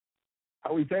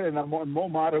 How we said it in a more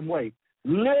modern way.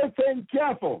 Listen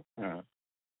careful.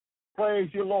 Praise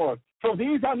you, Lord. So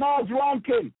these are not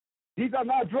drunken. These are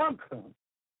not drunk,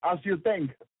 as you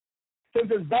think. Since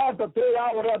it's dark the third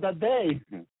hour of the day,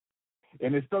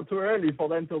 and it's still too early for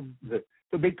them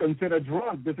to be considered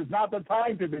drunk. This is not the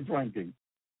time to be drinking.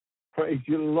 Praise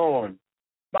you, Lord.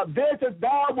 But this is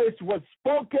that which was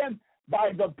spoken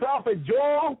by the prophet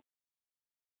Joel.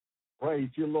 Praise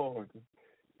you, Lord.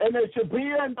 And it should be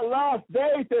in the last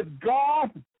days that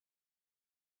God,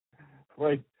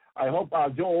 praise, I hope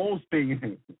Joel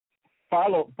Osteen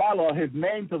follow his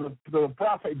name to the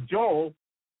prophet Joel.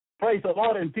 Praise the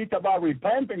Lord, and teach about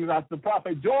repenting as the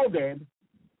prophet Joel did.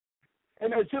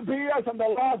 And it should be as in the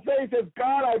last days that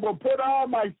God, I will put all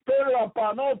my spirit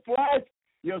upon all flesh.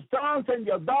 Your sons and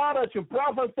your daughters shall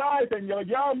prophesy, and your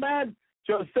young men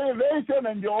shall see vision,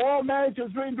 and your old men shall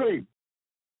dream dreams.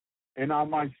 And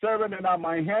on my servant and on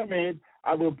my handmaid,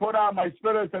 I will put out my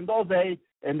spirits in those days,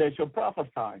 and they shall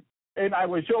prophesy. And I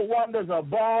will show wonders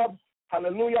above,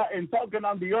 hallelujah, and talking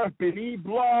on the earth beneath,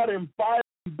 blood and fire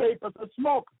and vapors of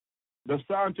smoke. The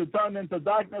sun shall turn into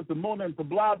darkness, the moon into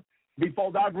blood,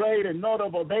 before that great and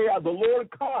notable day of the Lord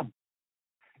come.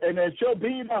 And it shall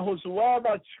be that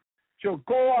whosoever shall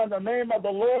call on the name of the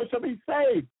Lord shall be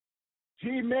saved.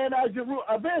 Ye men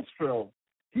of Israel,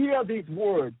 hear these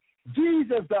words.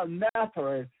 Jesus of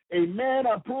Nazareth, a man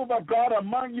approved of God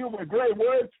among you with great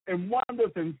works and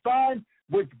wonders and signs,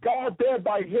 which God did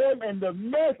by him in the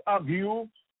midst of you,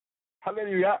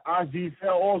 hallelujah, as ye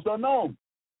shall also know.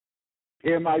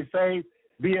 Him I say,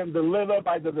 being delivered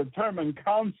by the determined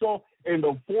counsel in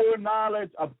the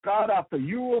foreknowledge of God after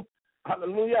you,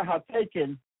 hallelujah, have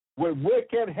taken with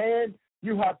wicked hand,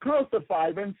 you have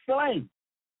crucified and slain,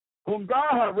 whom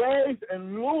God hath raised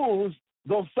and loosed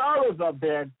those sorrows of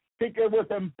death, thinking it was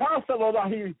impossible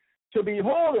that he should be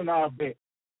holding of it.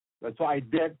 That's why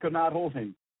death could not hold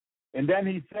him. And then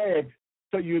he said,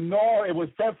 so you know it was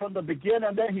said from the beginning,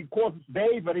 and then he quotes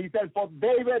David. He said, for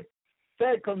David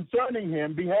said concerning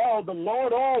him, behold, the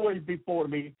Lord always before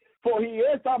me, for he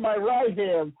is on my right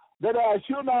hand, that I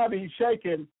should not be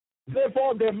shaken.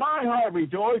 Therefore did my heart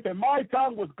rejoice, and my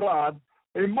tongue was glad,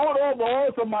 and moreover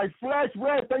also my flesh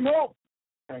rest in hope.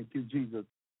 Thank you, Jesus.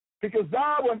 Because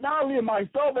thou wilt not leave my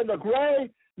soul in the grave,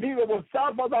 neither will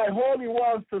suffer thy holy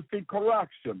ones to see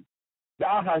corruption.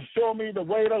 Thou hast shown me the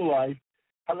way to life,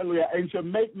 hallelujah, and shall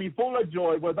make me full of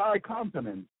joy with thy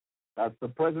countenance. That's the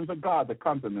presence of God, the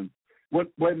countenance.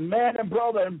 When man and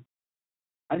brother,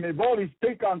 and they boldly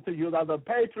speak unto you that the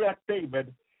patriarch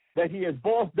David, that he is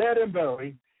both dead and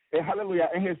buried, and hallelujah,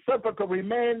 and his sepulchre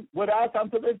remain with us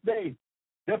unto this day.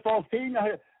 Therefore, seeing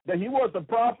that he was the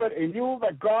prophet and knew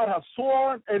that God has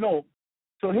sworn an oath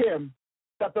to him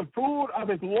that the fruit of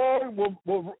his Lord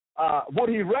would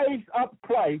he raise up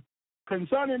Christ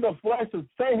concerning the flesh to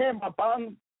set him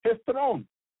upon his throne.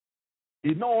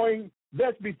 He knowing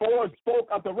this before spoke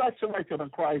of the resurrection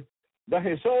of Christ, that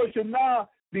his soul should not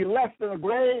be left in the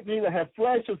grave, neither have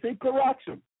flesh to see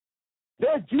corruption.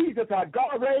 This Jesus had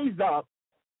God raised up,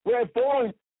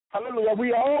 wherefore, hallelujah,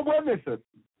 we are all witnesses.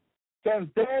 Since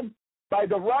then, by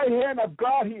the right hand of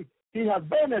God, he has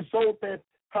been exalted,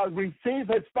 has received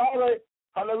his Father,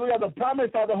 hallelujah, the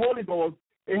promise of the Holy Ghost.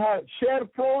 It has shed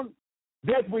forth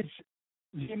this which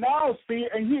you now see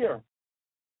and hear.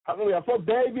 Hallelujah. For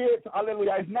David,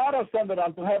 hallelujah, is not ascended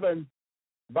unto heaven,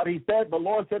 but he said, the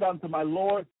Lord said unto my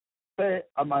Lord, stay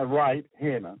at my right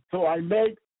hand. So I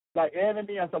make thy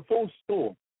enemy as a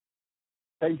footstool.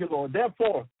 Thank you, Lord.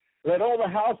 Therefore, let all the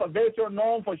house of Israel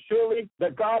know for surely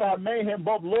that God hath made him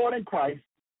both Lord and Christ.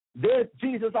 This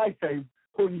Jesus I say,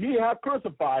 whom ye have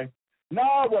crucified.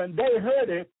 Now when they heard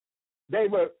it, they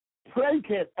were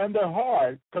pricked in their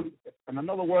heart. In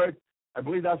other words, I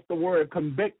believe that's the word,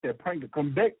 convicted,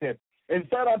 convicted. And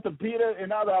said unto Peter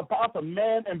and other apostles,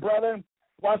 men and brethren,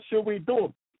 what should we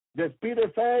do? Does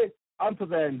Peter say unto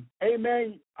them,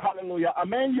 amen, hallelujah,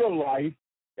 amen your life,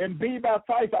 and be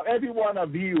baptized of every one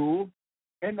of you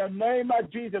in the name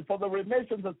of Jesus for the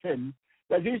remission of sin,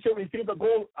 that you should receive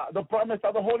the promise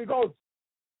of the Holy Ghost.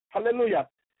 Hallelujah.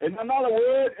 In another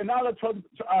word, another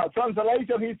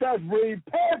translation, he says,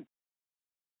 repent.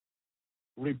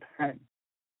 Repent.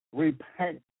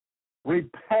 Repent.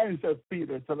 Repent, says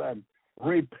Peter to them.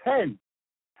 Repent.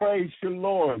 Praise you,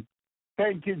 Lord.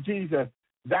 Thank you, Jesus.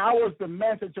 That was the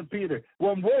message of Peter.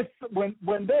 When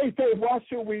they say, what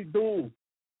should we do?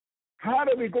 How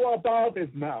do we go about this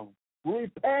now?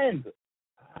 Repent.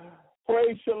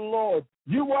 Praise the Lord.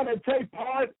 You want to take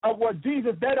part of what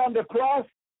Jesus did on the cross?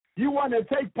 You want to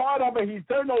take part of his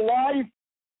eternal life?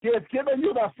 He has given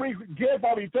you the free gift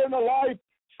of eternal life,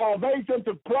 salvation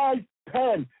to Christ.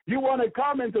 Repent. You want to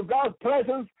come into God's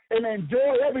presence and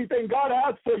enjoy everything God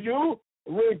has for you?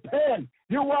 Repent.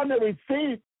 You want to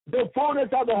receive the fullness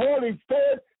of the Holy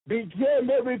Spirit? Begin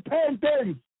with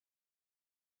repentance.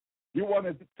 You want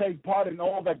to take part in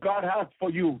all that God has for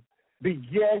you?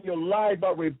 Begin your life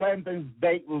of repentance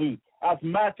daily, as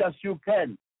much as you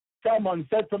can. Someone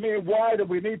said to me, why do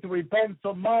we need to repent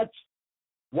so much?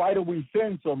 Why do we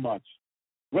sin so much?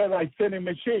 We're like sinning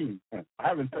machine. I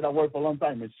haven't said that word for a long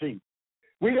time, machine.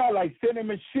 We are like sinning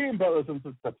machine, brothers and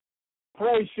sisters.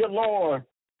 Praise your Lord.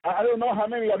 I don't know how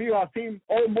many of you have seen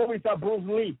old movies of Bruce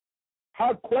Lee.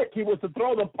 How quick he was to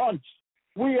throw the punch.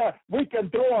 We can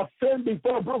throw a sin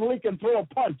before Bruce Lee can throw a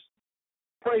punch.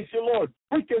 Praise your Lord.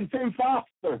 We can sin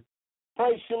faster.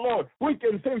 Praise your Lord. We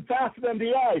can sin faster than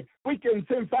the eye. We can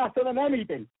sin faster than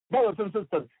anything. Brothers and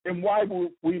sisters, and why will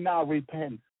we not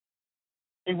repent?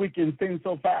 If we can sin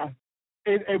so fast.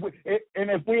 And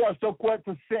if we are so quick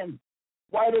to sin,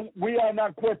 why do we are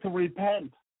not quick to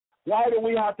repent? Why do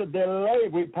we have to delay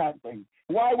repenting?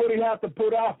 Why would we have to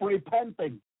put off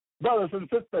repenting? Brothers and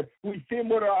sisters, we sin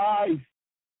with our eyes.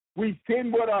 We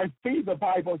sin with our feet, the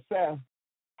Bible says.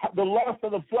 The lust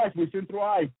of the flesh, we sin through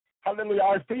eyes. Hallelujah.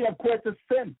 Our feet are quick to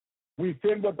sin. We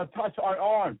sin with the touch of our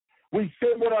arm. We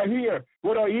sin with our ears,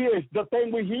 the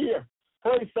thing we hear.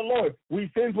 Praise the Lord.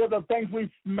 We sin with the things we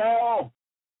smell.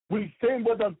 We sin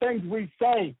with the things we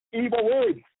say, evil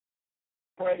words.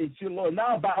 Praise you, Lord.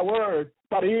 Not bad words,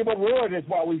 but evil word is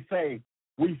what we say.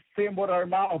 We sin with our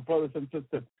mouth, brothers and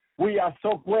sisters. We are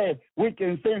so quick. We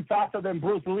can sin faster than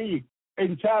Bruce Lee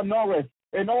and Chuck Norris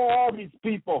and all these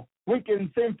people. We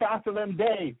can sin faster than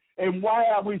they. And why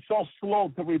are we so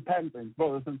slow to repentance,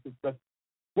 brothers and sisters?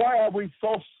 Why are we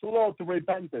so slow to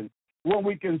repentance when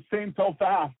we can sin so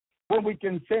fast, when we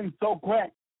can sin so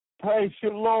quick? Praise you,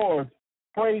 Lord.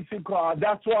 Praise you, God.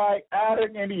 That's why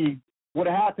Adam and Eve would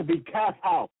have to be cast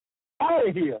out. Out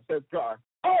of here, says God.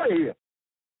 Out of here.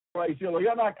 Praise you, Lord.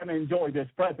 You're not going to enjoy this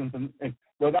presence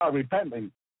without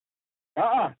repenting.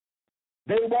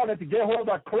 They wanted to get hold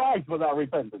of Christ without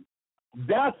repentance.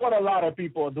 That's what a lot of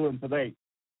people are doing today.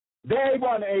 They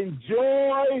want to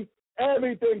enjoy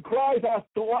everything Christ has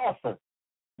to offer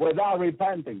without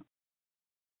repenting.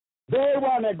 They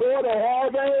want to go to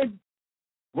heaven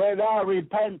without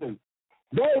repentance.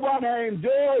 They want to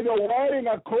enjoy the wedding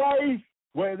of Christ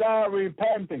without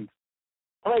repentance.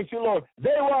 Praise the Lord.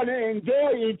 They want to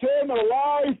enjoy eternal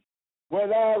life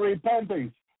without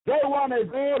repentance. They want to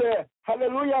go to,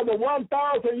 hallelujah, the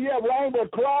 1,000-year reign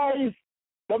with Christ,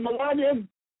 the millennium,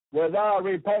 without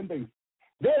repentance.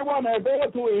 They want to go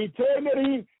to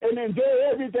eternity and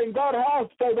enjoy everything God has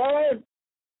for them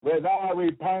without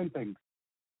repenting.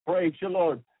 Praise the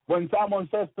Lord. When someone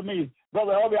says to me,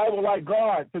 Brother Elvi, I would like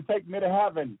God to take me to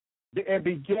heaven, it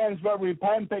begins with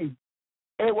repenting.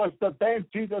 It was the thing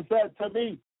Jesus said to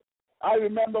me. I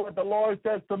remember what the Lord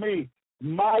says to me,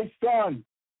 my son,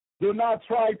 do not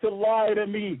try to lie to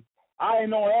me. I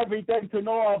know everything to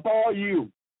know about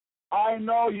you. I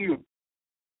know you.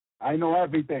 I know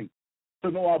everything to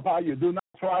know about you. Do not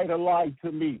try to lie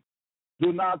to me.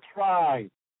 Do not try.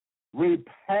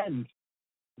 Repent.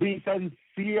 Be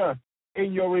sincere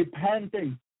in your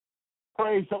repenting.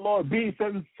 Praise the Lord. Be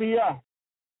sincere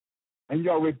in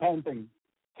your repenting.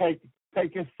 Take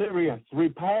it serious.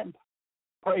 Repent.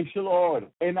 Praise the Lord.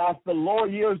 And as the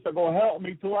Lord years ago helped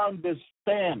me to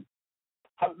understand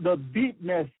the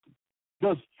deepness,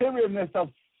 the seriousness of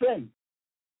sin,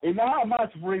 and how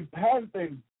much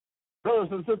repenting, brothers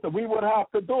and sisters, we would have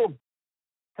to do.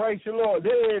 Praise the Lord.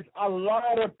 There is a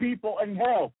lot of people in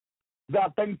hell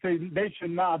that think they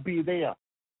should not be there.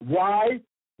 Why?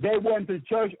 They went to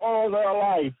church all their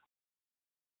life.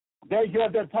 They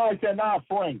give their tithes and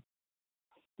offering.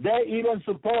 They even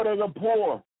supported the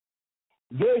poor.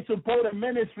 They supported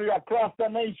ministry across the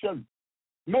nation,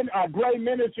 a great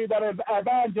ministry that is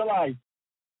evangelized.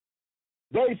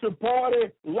 They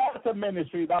supported lots of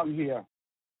ministry down here.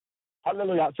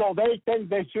 Hallelujah. So they think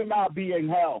they should not be in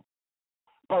hell.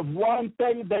 Because one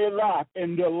thing they lack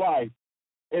in their life,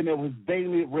 and it was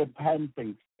daily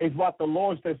repentance. It's what the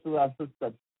Lord says to our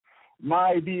sisters.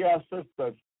 My dear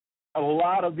sisters, a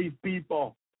lot of these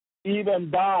people,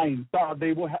 even dying, thought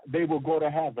they will go to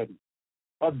heaven.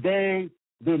 But they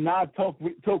do not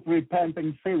took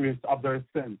repenting serious of their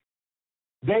sins.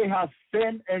 They have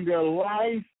sin in their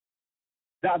life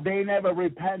that they never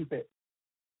repented.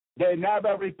 They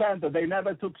never repented. They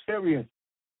never took serious.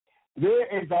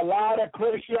 There is a lot of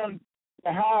Christians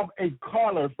that have a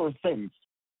color for sins.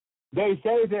 They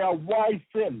say they are white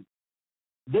sin.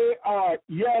 They are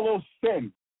yellow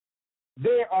sin.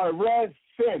 They are red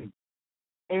sin.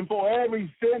 And for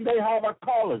every sin, they have a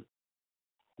color.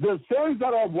 The sins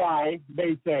that are white,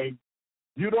 they say,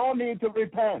 you don't need to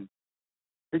repent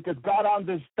because God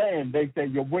understands, they say,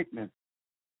 your weakness.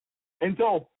 And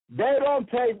so they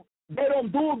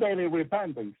don't do daily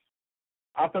repentance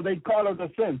after they color the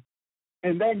sins.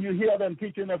 And then you hear them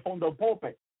teaching it from the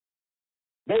pulpit.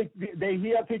 They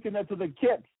hear teaching it to the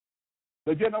kids,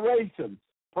 the generations.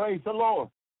 Praise the Lord.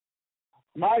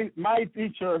 My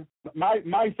teacher,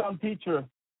 my son teacher,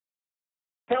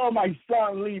 tell my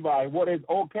son Levi what is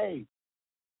okay.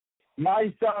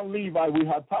 My son Levi, we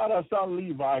have taught our son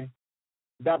Levi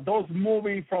that those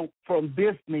movies from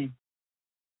Disney,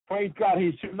 praise God,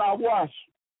 he should not watch.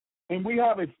 And we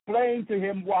have explained to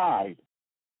him why.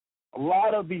 A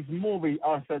lot of these movies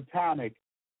are satanic.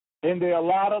 And there are a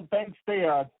lot of things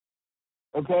there,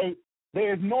 okay?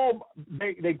 There is no,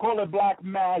 they call it black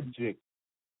magic.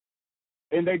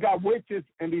 And they got witches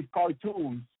in these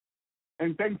cartoons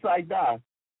and things like that.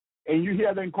 And you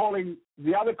hear them calling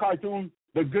the other cartoon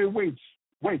the good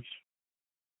witch.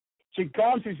 She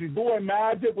comes and she's doing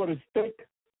magic with a stick.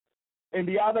 In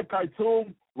the other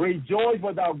cartoon, rejoice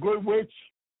with our good witch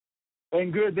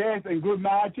and good dance and good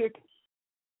magic.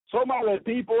 Some of the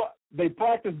people, they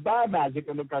practice bad magic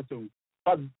in the cartoon.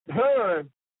 But her,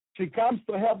 she comes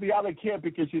to help the other kid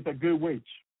because she's a good witch.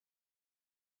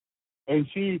 And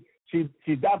she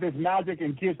does this magic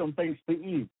and gives them things to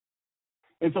eat.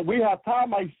 And so we have taught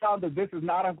my son that this is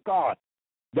not of God,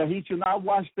 that he should not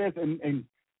watch this and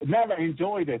never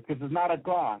enjoy this because it's not of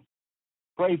God.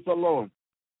 Praise the Lord.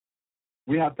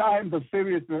 We have taught him the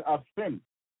seriousness of sin.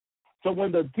 So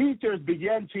when the teachers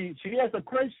began, she is a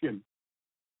Christian.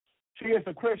 She is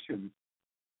a Christian.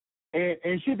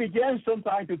 And she began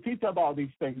sometimes to teach about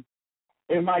these things.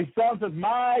 And my son says,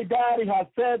 my daddy has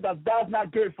said that that's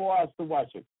not good for us to watch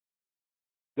it.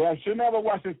 That I should never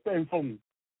watch this thing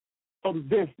from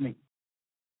Disney.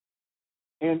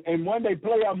 And when they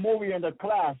play a movie in the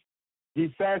class,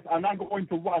 he says, I'm not going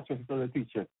to watch it to the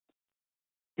teacher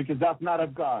because that's not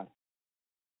of God.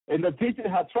 And the teacher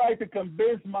had tried to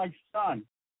convince my son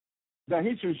that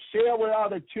he should share with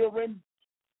other children,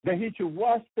 that he should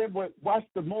watch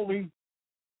the movie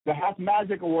that has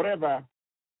magic or whatever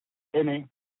in it.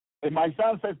 And my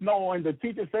son says no, and the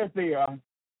teacher says they are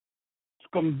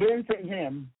convincing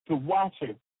him to watch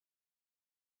it.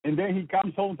 And then he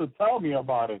comes home to tell me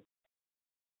about it.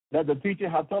 That the teacher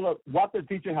had told him what the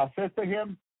teacher had said to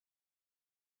him,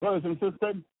 brothers and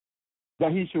sisters,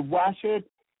 that he should watch it,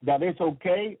 that it's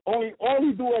okay.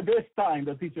 Only do it this time,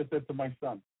 the teacher said to my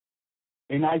son.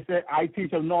 And I said, I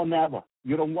teach him, no, never.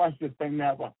 You don't watch this thing,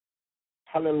 never.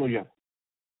 Hallelujah.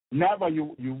 Never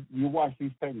you watch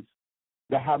these things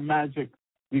that have magic,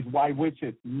 these white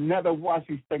witches. Never watch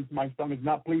these things, my son. It's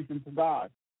not pleasing to God.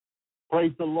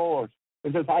 Praise the Lord.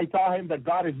 It says, I tell him that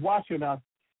God is watching us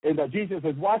and that Jesus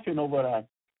is watching over us.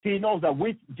 He knows that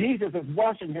Jesus is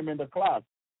watching him in the class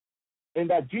and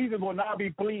that Jesus will not be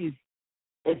pleased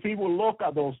if he will look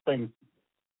at those things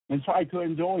and try to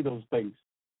enjoy those things.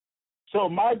 So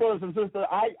my brothers and sisters,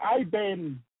 I've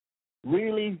been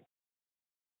really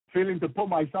feeling to put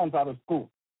my sons out of school.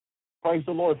 Praise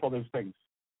the Lord for those things.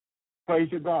 Praise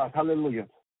you, God. Hallelujah.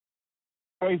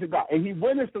 Praise you, God. And he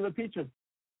witnessed to the teacher.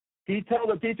 He told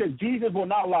the teacher, Jesus will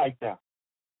not like that.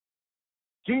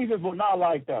 Jesus will not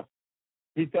like that.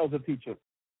 He tells the teacher.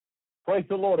 Praise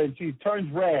the Lord. And she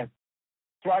turns red,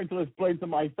 trying to explain to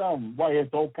my son why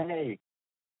it's okay.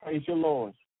 Praise your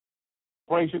Lord.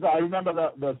 Praise you, God. I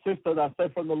remember the sister that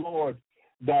said from the Lord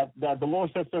that the Lord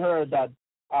says to her that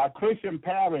Christian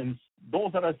parents,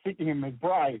 those that are seeking him as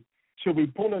bride, should be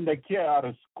pulling their kid out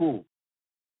of school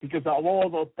because of all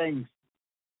those things.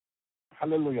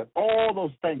 Hallelujah. All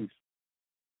those things.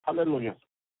 Hallelujah.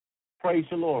 Praise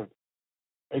the Lord.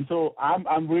 And so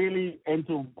I'm really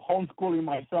into homeschooling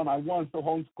my son. I want to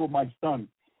homeschool my son.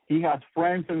 He has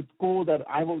friends in school that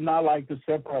I would not like to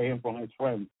separate him from his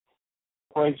friends.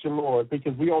 Praise the Lord.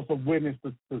 Because we also witness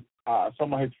to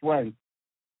some of his friends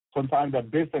sometimes that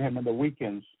visit him on the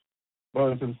weekends.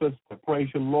 brothers and sisters. Praise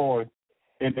the Lord.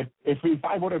 And if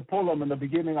I would have pulled them in the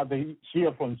beginning of the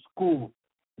year from school,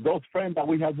 those friends that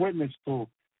we have witnessed to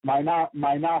might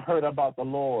not heard about the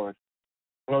Lord,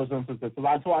 brothers and sisters. So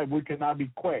that's why we cannot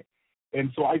be quick.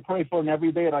 And so I pray for him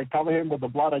every day, and I cover him with the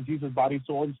blood of Jesus, body,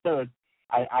 soul, and spirit.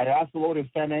 I ask the Lord to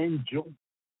send an angel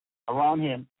around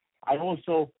him. I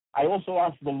also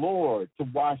ask the Lord to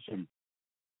wash him.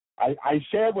 I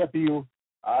shared with you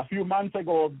a few months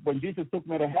ago when Jesus took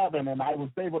me to heaven, and I was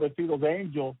able to see those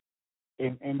angels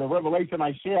in the revelation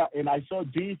I shared, and I saw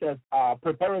Jesus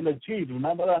preparing the cheese.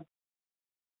 Remember that?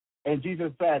 And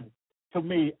Jesus said to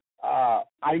me,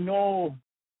 I know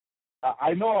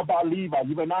about Levi.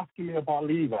 You've been asking me about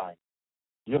Levi,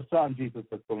 your son, Jesus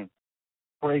said to me.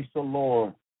 Praise the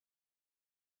Lord.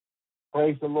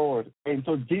 Praise the Lord. And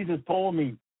so Jesus told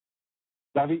me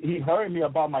that he heard me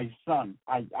about my son.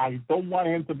 I don't want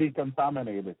him to be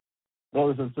contaminated,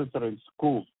 brothers and sisters, in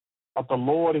school. But the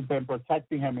Lord has been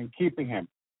protecting him and keeping him.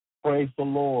 Praise the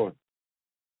Lord.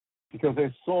 Because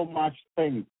there's so much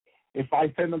things. If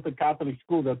I send them to Catholic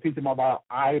school, they'll teach them about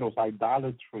idols,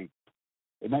 idolatry.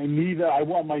 And I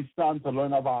want my son to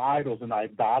learn about idols and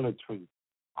idolatry.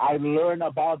 I learned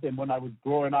about them when I was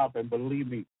growing up, and believe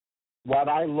me, what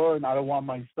I learned, I don't want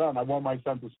my son. I want my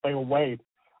son to stay away.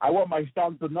 I want my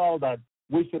son to know that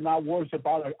we should not worship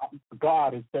other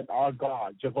God instead our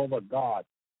God, Jehovah God.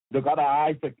 The God of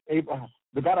Isaac, Abraham,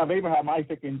 the God of Abraham,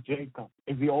 Isaac, and Jacob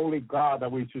is the only God that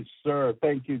we should serve.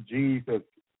 Thank you, Jesus.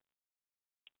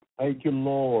 Thank you,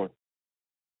 Lord.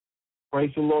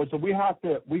 Praise the Lord. So we have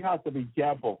to be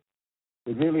careful.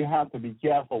 We really have to be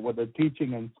careful with the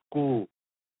teaching in school,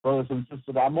 brothers and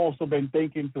sisters. I've also been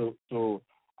thinking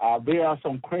there are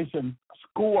some Christian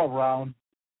school around.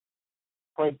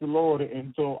 Praise the Lord.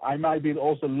 And so I might be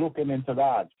also looking into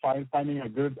that, finding a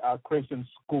good Christian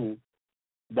school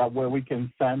that where we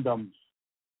can send them.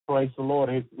 Praise the Lord.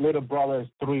 His little brother is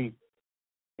 3.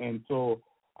 And so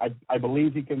I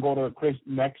believe he can go to a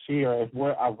Christian next year if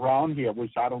we're around here,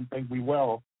 which I don't think we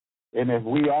will. And if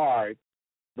we are,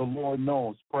 the Lord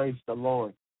knows. Praise the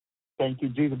Lord. Thank you,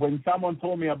 Jesus. When someone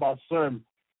told me about CERN,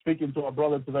 speaking to a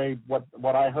brother today,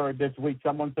 what I heard this week,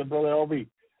 someone said, Brother Elvi,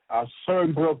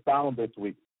 CERN broke down this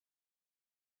week.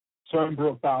 CERN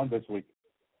broke down this week.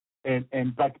 And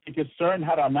because CERN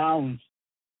had announced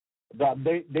that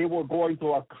they were going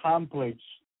to accomplish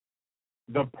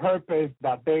the purpose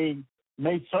that they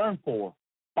made CERN for,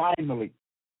 finally.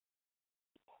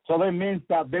 So that means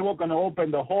that they were going to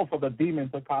open the hole for the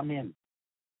demons to come in.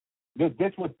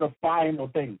 This was the final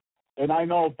thing. And I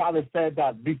know Father said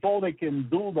that before they can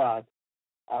do that,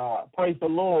 praise the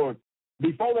Lord,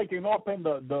 before they can open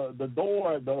the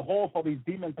door, the hole for these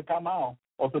demons to come out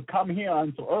or to come here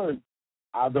onto earth,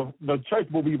 the church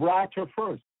will be raptured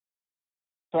first.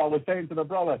 So I was saying to the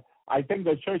brother, I think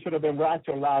the church should have been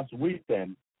raptured last week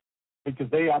then, because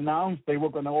they announced they were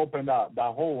going to open the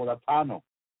hole, the tunnel,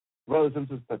 brothers and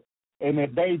sisters. And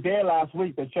if they did last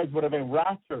week, the church would have been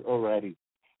raptured already.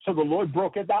 So the Lord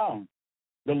broke it down.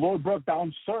 The Lord broke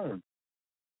down CERN,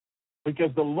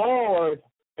 because the Lord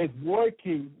is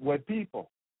working with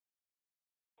people.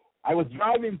 I was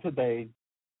driving today,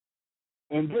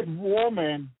 and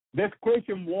this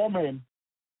Christian woman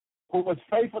who was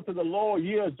faithful to the Lord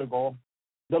years ago,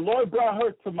 the Lord brought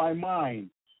her to my mind.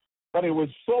 But it was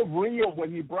so real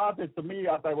when he brought it to me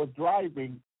as I was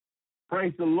driving.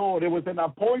 Praise the Lord. It was an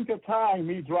appointed time,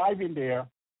 me driving there.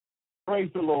 Praise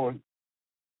the Lord.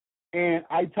 And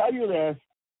I tell you this,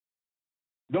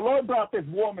 the Lord brought this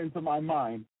woman to my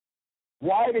mind.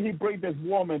 Why did he bring this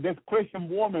woman, this Christian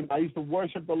woman? I used to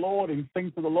worship the Lord and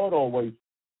sing to the Lord always.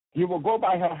 You will go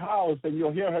by her house and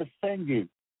you'll hear her singing.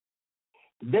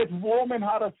 This woman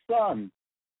had a son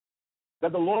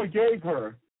that the Lord gave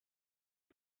her.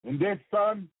 And this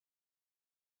son,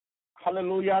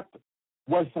 hallelujah,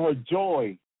 was her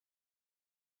joy.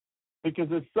 Because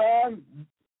the son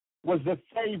was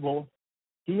disabled.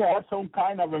 He had some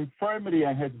kind of infirmity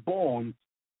in his bones.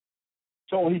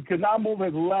 So he could not move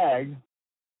his leg.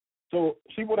 So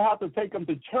she would have to take him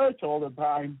to church all the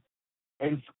time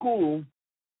and school.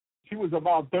 She was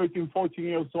about 13, 14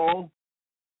 years old.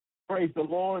 Praise the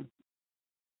Lord.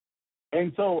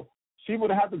 And so she would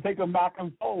have to take him back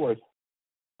and forward.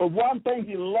 But one thing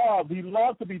he loved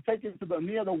to be taken to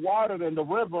near the water and the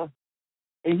river.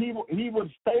 And he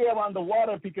would stay around the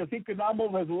water because he could not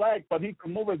move his leg, but he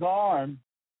could move his arm.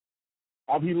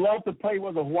 He loved to play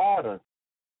with the water.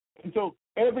 And so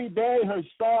every day her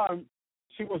son,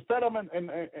 she would set him in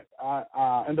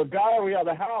the gallery of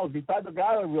the house, beside the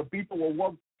gallery where people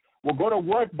will go to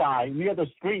work by, near the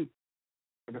street.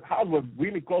 The house was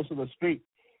really close to the street.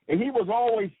 And he was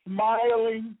always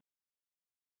smiling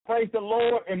praise the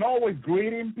Lord, and always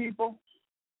greeting people.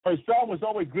 Her son was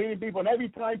always greeting people, and every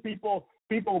time people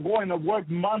were going to work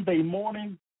Monday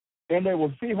morning, and they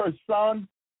will see her son,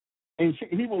 and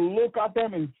he will look at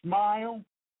them and smile,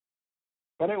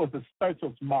 but it was a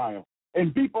special smile.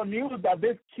 And people knew that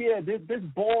this kid, this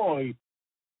boy,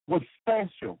 was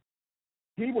special.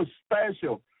 He was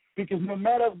special because no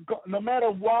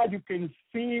matter what, you can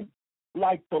see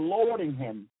like the Lord in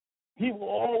him. He will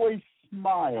always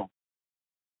smile.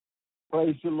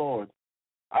 Praise the Lord.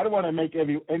 I don't want to make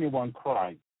anyone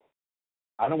cry.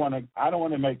 I don't want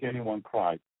to make anyone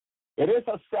cry. It is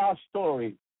a sad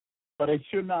story, but it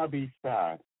should not be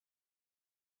sad.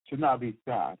 Should not be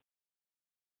sad.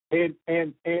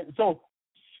 And so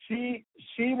she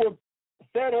would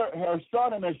set her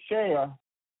son in a chair,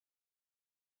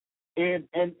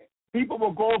 and people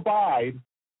will go by,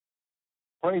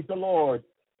 praise the Lord,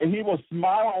 and he will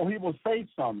smile or he will say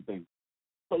something.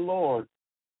 The Lord.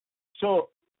 So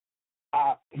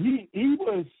he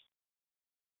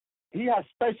has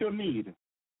special need.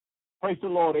 Praise the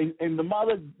Lord. And the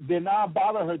mother did not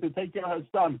bother her to take care of her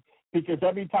son, because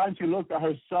every time she looked at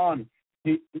her son,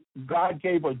 God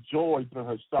gave her joy through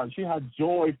her son. She had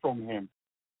joy from him.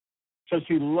 So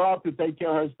she loved to take care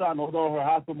of her son, although her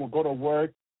husband would go to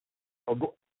work.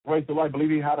 Praise the Lord, I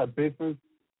believe he had a business.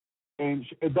 And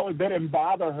it didn't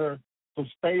bother her to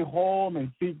stay home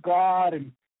and seek God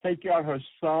and take care of her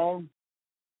son.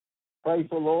 Praise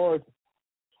the Lord.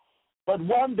 But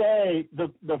one day, the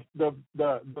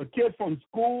kid from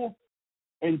school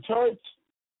and church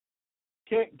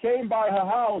came by her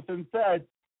house and said,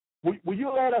 will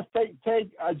you let us take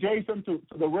Jason to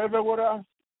the river with us?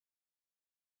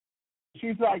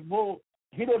 She's like, well,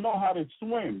 he don't know how to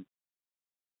swim.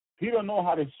 He don't know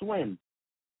how to swim.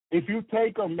 If you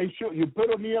take him, make sure you put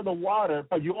him near the water,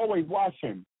 but you always watch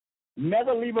him.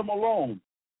 Never leave him alone.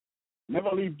 Never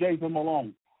leave Jason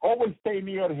alone. Always stay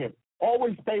near him.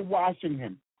 Always stay watching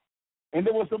him. And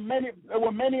there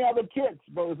were many other kids,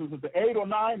 brothers and sisters, 8 or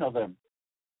 9 of them.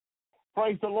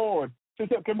 Praise the Lord. She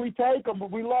said, can we take him?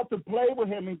 We love to play with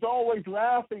him. He's always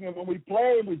laughing, and when we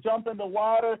play and we jump in the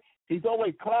water, he's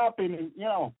always clapping, and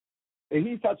and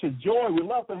he's such a joy. We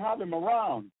love to have him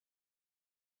around.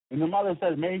 And the mother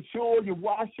says, make sure you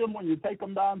wash him when you take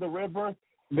him down the river.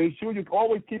 Make sure you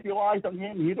always keep your eyes on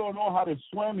him. He don't know how to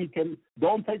swim.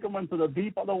 Don't take him into the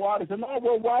deep of the water. Say, no,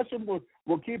 we'll watch him.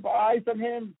 We'll keep our eyes on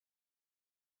him.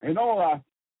 And all that.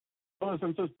 Brothers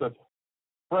and sisters,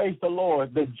 praise the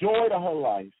Lord. The joy of her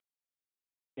life.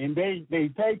 And they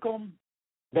take him.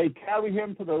 They carry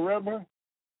him to the river.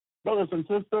 Brothers and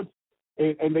sisters,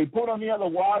 and they put him near the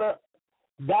water.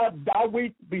 That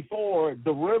week before,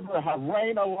 the river had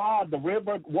rained a lot. The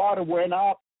river water went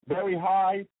up very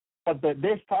high, but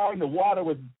this time the water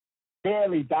was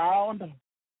barely down,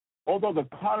 although the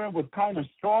current was kind of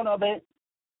strong of it.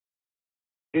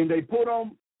 And they put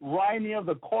them right near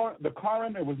the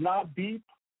current. It was not deep.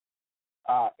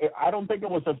 I don't think it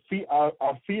was a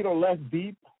feet or less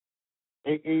deep.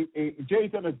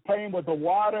 Jason is playing with the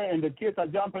water, and the kids are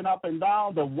jumping up and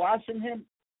down. They're watching him.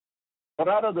 But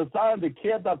out of the time, the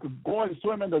kids that could go and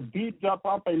swim in the deep, jump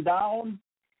up and down,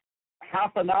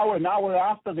 an hour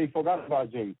after, they forgot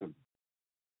about Jason.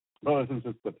 Brothers and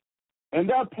sisters. And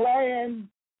they're playing.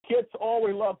 Kids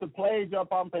always love to play,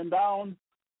 jump up and down.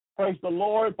 Praise the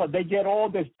Lord. But they get all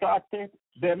distracted.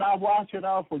 They're not watching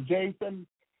out for Jason.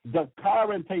 The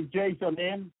current takes Jason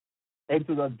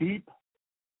into the deep.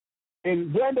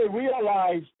 And when they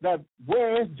realize that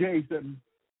where is Jason,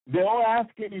 they're all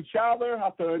asking each other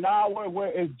after an hour,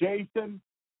 where is Jason?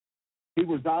 He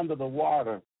was under the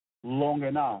water long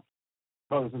enough,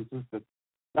 brothers and sisters.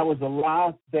 That was the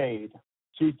last day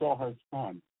she saw her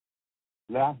son.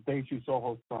 Last day she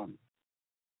saw her son.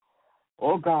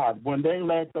 Oh, God, when they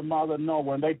let the mother know,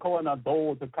 when they called on the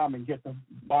door to come and get the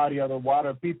body out of the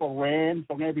water, people ran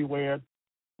from everywhere.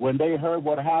 When they heard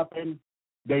what happened,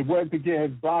 they went to get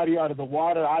his body out of the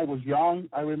water. I was young,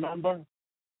 I remember.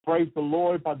 Praise the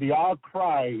Lord, but the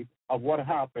outcry of what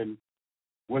happened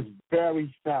was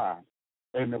very sad,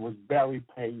 and it was very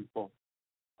painful.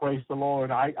 Praise the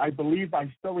Lord. I believe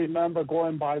I still remember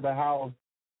going by the house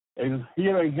and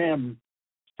hearing him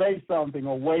say something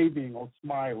or waving or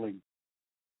smiling.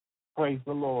 Praise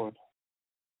the Lord.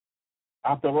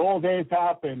 After all this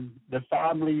happened, the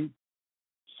family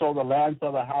sold the lands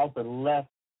of the house and left.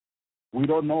 We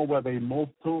don't know where they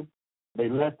moved to. They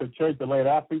left the church. They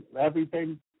left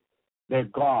everything. They're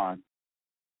gone.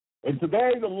 And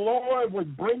today the Lord was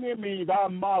bringing me that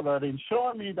mother and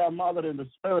showing me that mother in the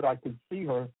spirit. I could see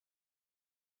her.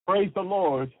 Praise the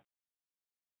Lord.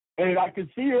 And I could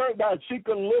see her that she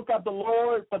could look at the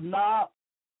Lord, but not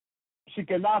she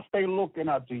cannot stay looking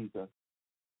at Jesus.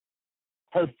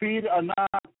 Her feet are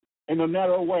not in a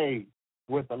narrow way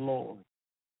with the Lord.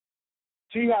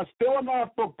 She has still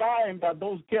not forgotten that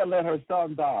those kids let her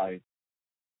son die.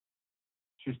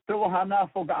 She still has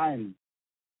not forgotten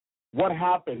what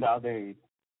happened that day.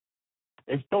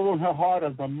 It's still in her heart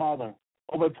as a mother.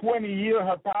 Over 20 years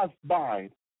have passed by,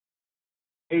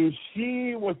 and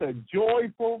she was a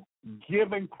joyful,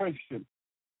 giving Christian.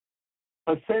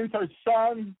 But since her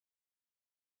son,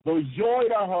 the joy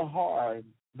in her heart,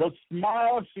 the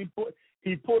smile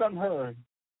he put on her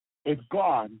is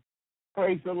gone.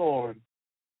 Praise the Lord.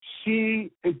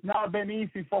 It's not been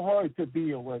easy for her to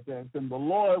deal with this. And the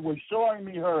Lord was showing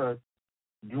me her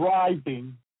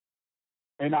driving.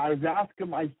 And I was asking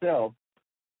myself,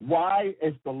 why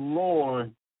is the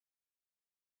Lord,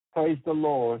 praise the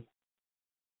Lord,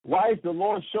 why is the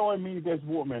Lord showing me this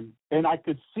woman? And I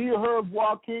could see her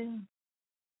walking,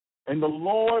 and the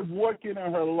Lord working in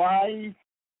her life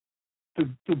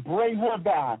to bring her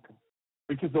back.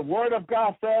 Because the Word of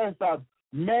God says that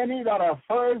many that are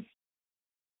first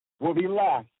will be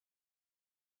last.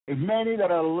 And many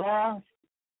that are last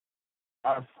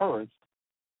are first,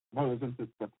 brothers and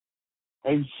sisters.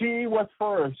 And she was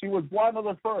first. She was one of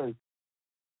the first.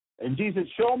 And Jesus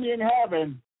showed me in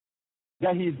heaven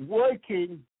that he's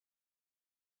working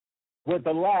with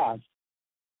the last.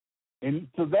 And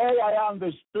today I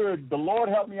understood, the Lord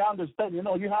helped me understand. You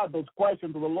know, you have those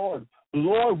questions to the Lord.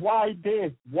 Lord, why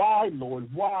this? Why, Lord?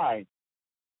 Why?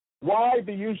 Why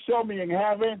do you show me in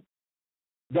heaven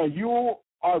that you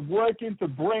are working to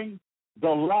bring the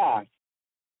last?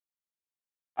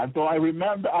 And so I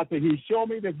remember after he showed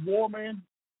me this woman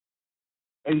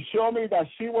and showed me that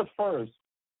she was first,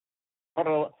 but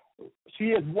she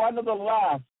is one of the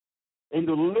last in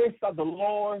the list of the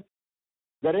Lord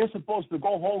that is supposed to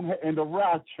go home in the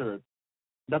rapture,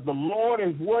 that the Lord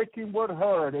is working with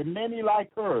her and many like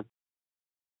her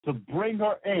to bring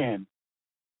her in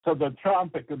so the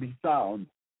trumpet could be sound.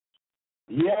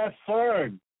 Yes,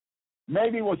 sir.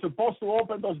 Maybe we're supposed to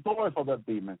open those doors for that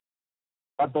demon.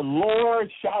 But the Lord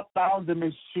shut down the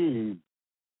machine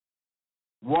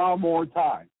one more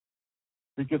time.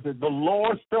 Because the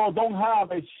Lord still don't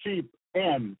have his sheep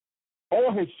in,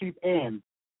 all his sheep in,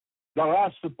 that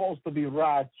are supposed to be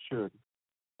raptured.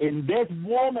 And this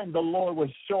woman the Lord was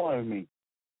showing me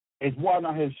is one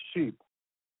of his sheep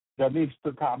that needs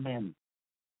to come in.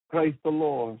 Praise the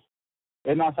Lord.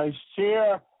 And as I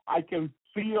share, I can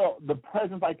feel the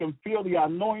presence. I can feel the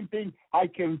anointing. I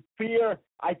can feel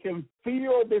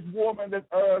this woman this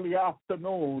early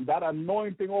afternoon, that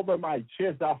anointing over my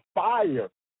chest, that fire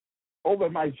over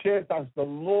my chest as the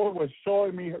Lord was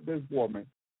showing me this woman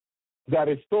that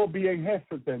is still being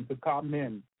hesitant to come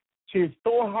in. She's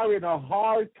still having a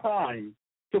hard time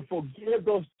to forgive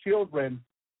those children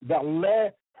that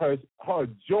let her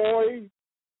joy,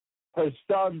 her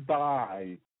son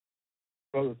die.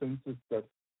 Brothers and sisters,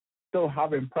 still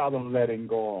having problem letting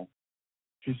go.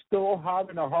 She's still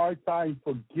having a hard time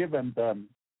forgiving them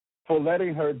for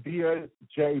letting her dear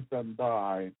Jason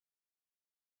die,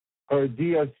 her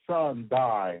dear son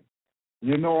die.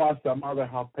 You know, as a mother,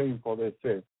 how painful this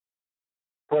is.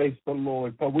 Praise the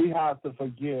Lord. But we have to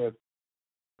forgive.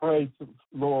 Praise the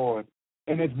Lord.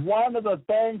 And it's one of the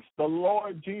things the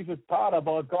Lord Jesus taught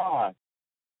about God.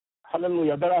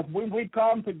 Hallelujah. That when we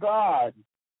come to God,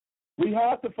 we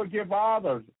have to forgive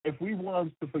others if we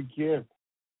want to forgive,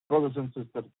 brothers and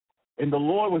sisters. And the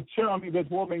Lord was showing me this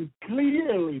woman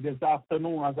clearly this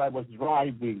afternoon as I was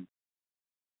driving.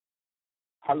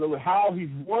 Hallelujah. How he's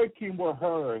working with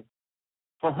her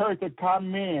for her to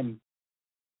come in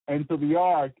into the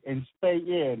ark and stay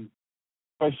in.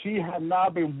 But she had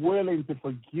not been willing to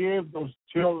forgive those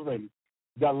children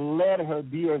that let her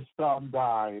dear son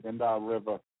die in that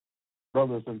river.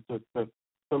 Brothers and sisters,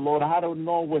 so Lord, I don't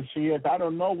know where she is. I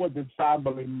don't know what this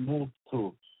family moved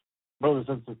to, brothers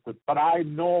and sisters. But I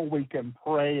know we can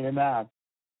pray and ask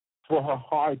for her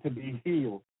heart to be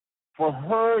healed, for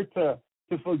her to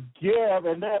forgive,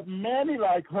 and there are many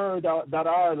like her that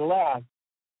are last,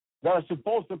 that are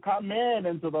supposed to come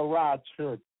into the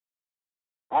rapture.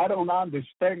 I don't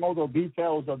understand all the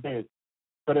details of this,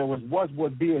 but it was what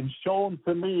was being shown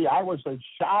to me. I was a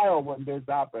child when this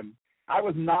happened. I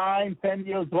was 9, 10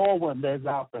 years old when this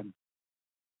happened.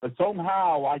 But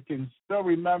somehow I can still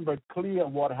remember clear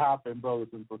what happened, brothers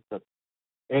and sisters.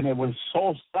 And it was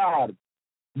so sad.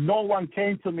 No one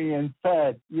came to me and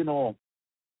said, you know,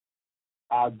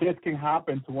 this can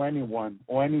happen to anyone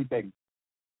or anything.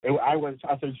 I was,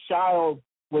 as a child,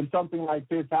 when something like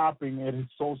this happened, it is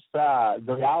so sad.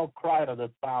 The outcry of the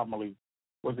family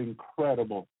was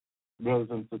incredible, brothers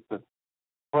and sisters.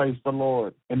 Praise the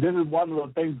Lord. And this is one of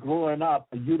the things growing up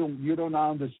that you don't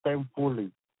understand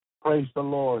fully. Praise the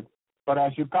Lord. But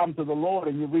as you come to the Lord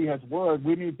and you read His Word,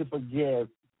 we need to forgive.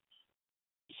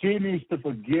 She needs to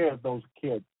forgive those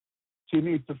kids. She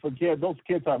needs to forgive. Those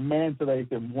kids are men today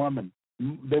and women.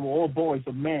 They were all boys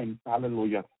and men.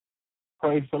 Hallelujah.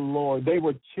 Praise the Lord. They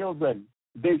were children.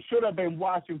 They should have been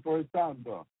watching for His son,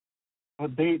 though.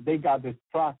 But they got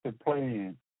distracted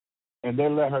playing, and they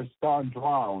let her son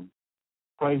drown.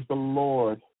 Praise the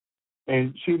Lord.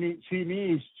 And she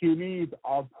needs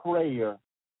our prayer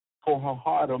for her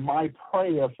heart, or my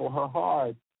prayer for her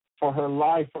heart, for her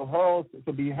life, for her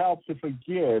to be helped to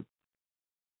forgive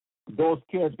those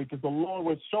kids, because the Lord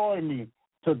was showing me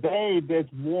today this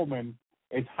woman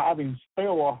is having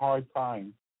still a hard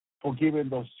time forgiving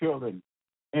those children.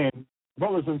 And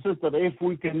brothers and sisters, if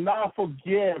we cannot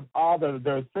forgive others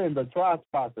their sin, the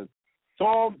trespasses,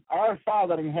 so our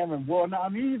Father in heaven will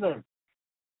not either.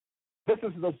 This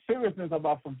is the seriousness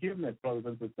about forgiveness, brothers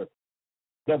and sisters,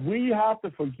 that we have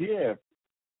to forgive.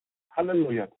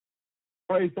 Hallelujah.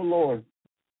 Praise the Lord.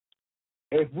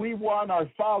 If we want our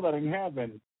Father in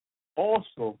heaven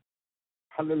also,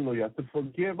 hallelujah, to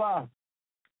forgive us.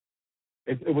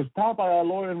 It was taught by our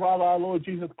Lord and Rabbi, our Lord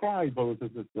Jesus Christ, brothers and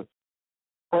sisters.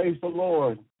 Praise the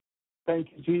Lord. Thank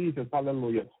you, Jesus.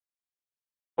 Hallelujah.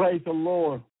 Praise the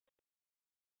Lord.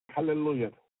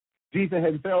 Hallelujah. Jesus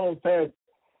himself said,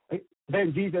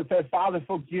 then Jesus said, Father,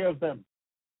 forgive them,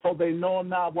 for they know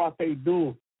not what they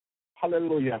do.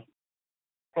 Hallelujah.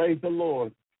 Praise the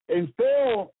Lord. And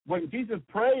still, when Jesus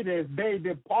prayed this, they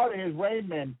departed his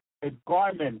raiment, his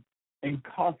garment, and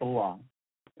cussed along.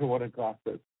 To what God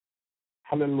says.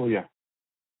 Hallelujah.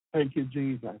 Thank you,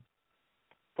 Jesus.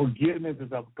 Forgiveness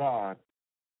is of God,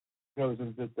 brothers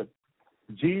and sisters.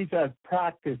 Jesus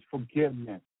practiced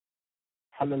forgiveness.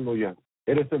 Hallelujah.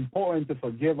 It is important to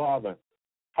forgive others.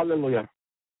 Hallelujah.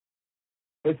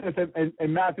 It says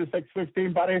in Matthew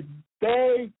 6:15, but if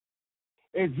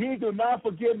ye do not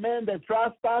forgive men their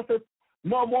trespasses,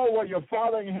 no more will your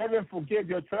Father in heaven forgive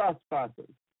your trespasses.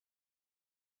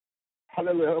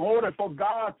 Hallelujah. In order for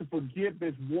God to forgive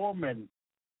this woman,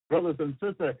 brothers and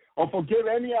sisters, or forgive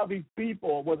any of these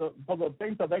people for the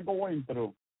things that they're going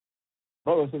through,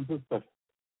 brothers and sisters,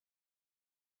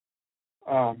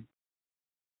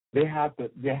 they have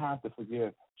to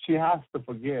forgive. She has to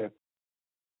forgive.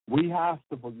 We have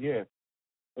to forgive.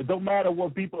 It don't matter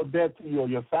what people did to you or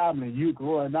your family, you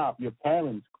growing up, your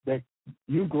parents,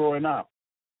 you growing up,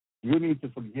 you need to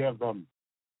forgive them.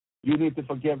 You need to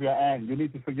forgive your aunt. You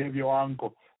need to forgive your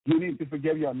uncle. You need to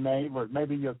forgive your neighbor,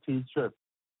 maybe your teacher.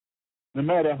 No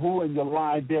matter who in your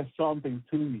life did something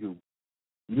to you,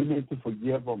 you need to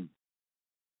forgive them.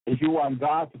 If you want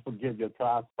God to forgive your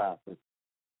trespasses,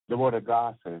 the Word of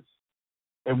God says.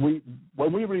 And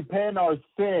when we repent our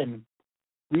sin,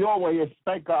 we always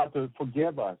expect God to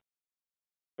forgive us.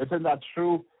 Isn't that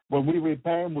true? When we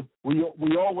repent, we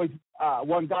always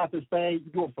want God to say,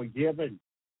 you're forgiven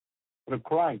through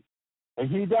Christ. And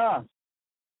He does.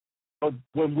 But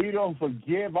when we don't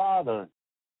forgive others,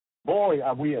 boy,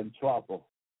 are we in trouble.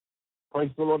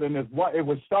 Praise the Lord. And it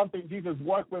was something Jesus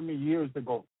worked with me years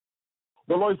ago.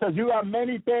 The Lord says, you have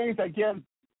many things against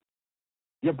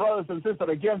your brothers and sisters,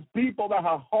 against people that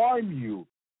have harmed you.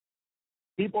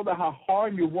 People that have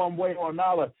harmed you one way or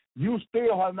another. You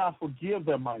still have not forgiven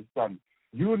them, my son.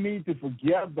 You need to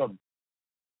forgive them.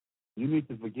 You need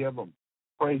to forgive them.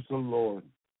 Praise the Lord.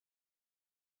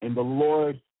 And the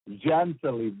Lord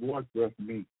gently worked with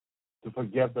me to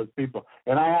forgive those people.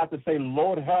 And I have to say,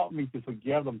 Lord, help me to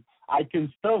forgive them. I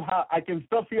can still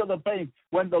feel the pain.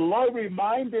 When the Lord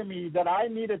reminded me that I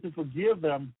needed to forgive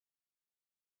them,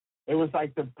 it was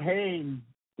like the pain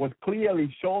was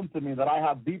clearly shown to me that I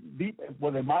have deep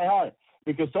within my heart.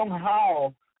 Because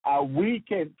somehow we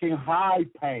can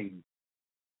hide pain.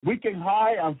 We can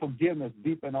hide unforgiveness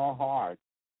deep in our heart.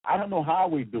 I don't know how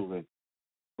we do this,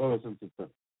 brothers and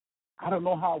sisters. I don't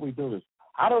know how we do this.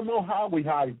 I don't know how we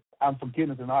hide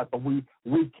unforgiveness in our heart, but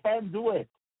we can do it.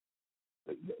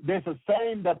 There's a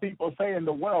saying that people say in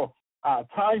the world,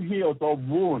 time heals all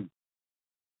wounds.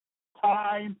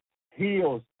 Time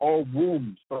heals all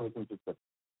wounds, brothers and sisters.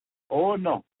 Oh,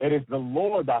 no. It is the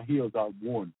Lord that heals our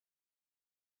wounds.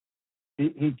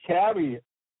 He carried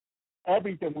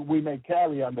everything we may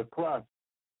carry on the cross,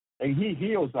 and He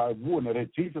heals our wound. It is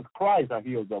Jesus Christ that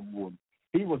heals our wound.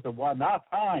 He was the one, not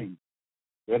time.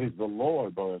 That is the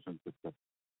Lord, brothers and sisters.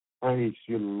 Praise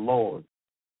you, Lord.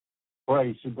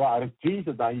 Praise you, God. It's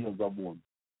Jesus that heals our wound.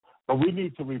 But we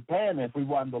need to repent if we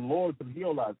want the Lord to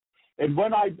heal us. And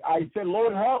when I said,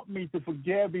 Lord, help me to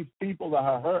forgive these people that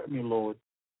have hurt me, Lord.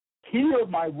 Heal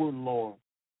my wound, Lord.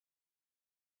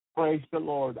 Praise the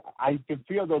Lord. I could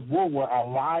feel those wounds were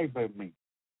alive in me.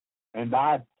 And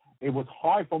that it was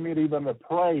hard for me to even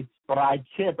pray, but I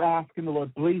kept asking the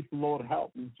Lord, please, Lord,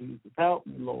 help me, Jesus. Help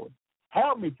me, Lord.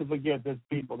 Help me to forgive these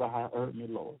people that have hurt me,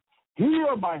 Lord.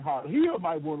 Heal my heart. Heal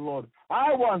my wound, Lord.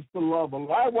 I want to love them.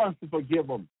 I want to forgive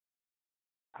them.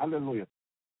 Hallelujah.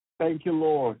 Thank you,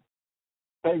 Lord.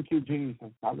 Thank you, Jesus.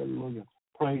 Hallelujah.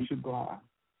 Praise you, God.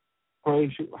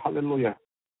 Praise you. Hallelujah.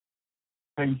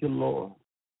 Thank you, Lord.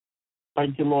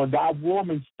 Thank you, Lord. That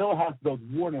woman still has those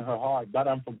wounds in her heart, that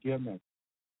unforgiveness.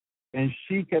 And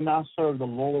she cannot serve the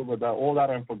Lord with all that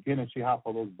unforgiveness she has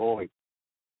for those boys.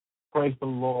 Praise the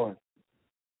Lord.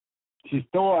 She's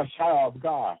still a child of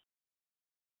God.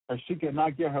 And she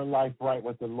cannot get her life right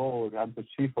with the Lord until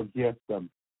she forgives them.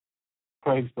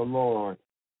 Praise the Lord.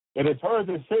 It is her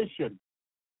decision.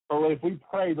 So if we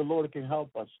pray, the Lord can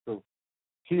help us too.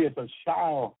 She is a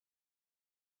child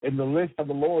in the list of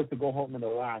the Lord to go home in the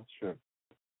rapture.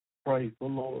 Praise the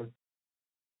Lord.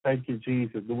 Thank you,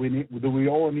 Jesus. Do we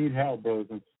all need help, brothers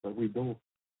and sisters? We do.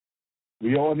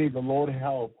 We all need the Lord's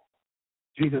help.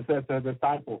 Jesus said to the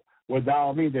disciple,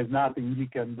 without me, there's nothing you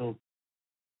can do.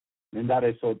 And that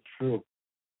is so true.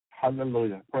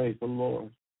 Hallelujah. Praise the Lord.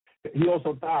 He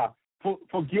also taught,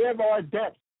 forgive our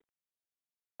debts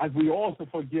as we also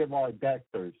forgive our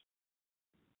debtors.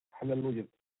 Hallelujah.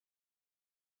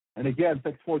 And again,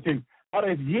 6:14. But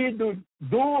if ye do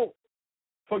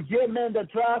forgive men the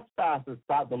trespasses,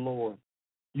 thought the Lord,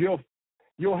 your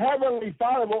heavenly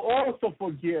Father will also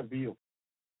forgive you.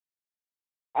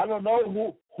 I don't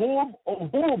know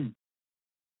whom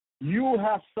you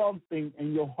have something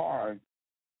in your heart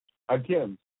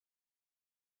against.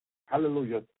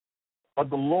 Hallelujah. But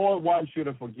the Lord wants you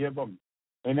to forgive them.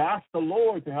 And ask the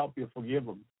Lord to help you forgive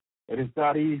them. It is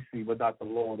not easy without the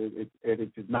Lord. It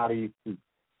is not easy.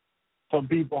 Some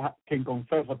people can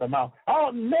confess with their mouth,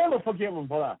 I'll never forgive them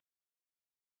for that.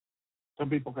 Some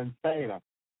people can say that.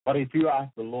 But if you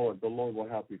ask the Lord will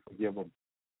help you forgive them.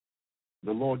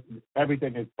 The Lord,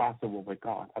 everything is possible with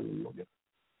God. Hallelujah.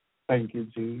 Thank you,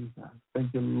 Jesus.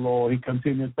 Thank you, Lord. He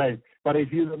continues saying, but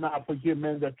if you do not forgive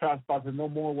men their trespasses, no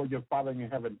more will your Father in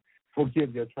heaven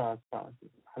forgive your trespasses.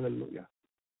 Hallelujah.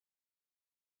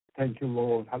 Thank you,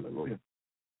 Lord. Hallelujah.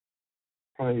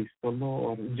 Praise the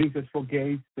Lord. Jesus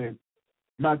forgave sin.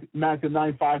 Matthew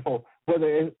 9:5.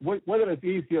 Whether it's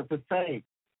easier to say,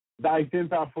 thy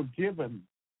sins are forgiven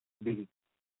thee,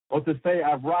 or to say,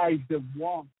 arise and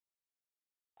walk.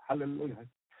 Hallelujah.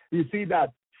 You see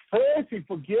that first he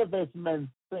forgave this man's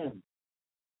sin,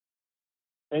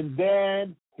 and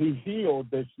then he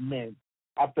healed this man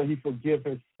after he forgave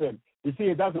his sin. You see,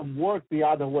 it doesn't work the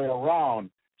other way around.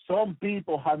 Some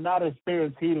people have not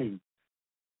experienced healing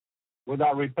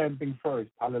without repenting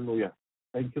first. Hallelujah.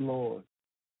 Thank you, Lord.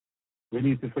 We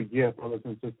need to forgive, brothers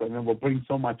and sisters, and it will bring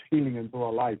so much healing into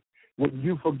our life. When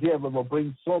you forgive, it will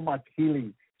bring so much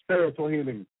healing, spiritual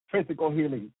healing, physical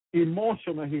healing,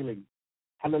 emotional healing.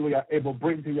 Hallelujah. It will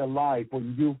bring to your life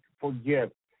when you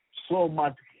forgive. So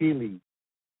much healing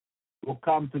will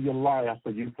come to your life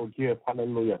after you forgive.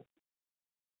 Hallelujah.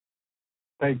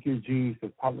 Thank you,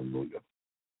 Jesus. Hallelujah.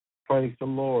 Praise the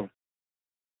Lord.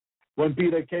 When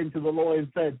Peter came to the Lord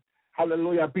and said,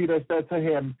 hallelujah, Peter said to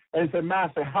him and said,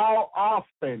 Master, how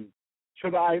often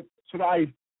should I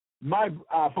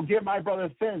forgive my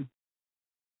brother's sins?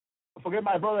 Forgive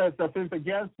my brother's sins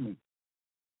against me.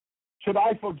 Should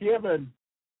I forgive him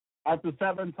up to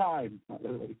 7 times?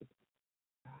 Hallelujah.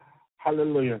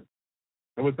 Hallelujah.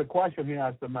 It was the question he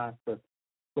asked the Master,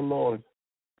 the Lord.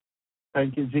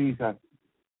 Thank you, Jesus.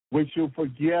 We should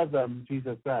forgive them,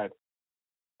 Jesus said.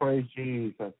 Praise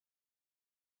Jesus.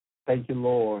 Thank you,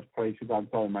 Lord. Praise you, God. I'm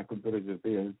sorry, my computer is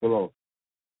here. It's below.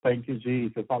 Thank you,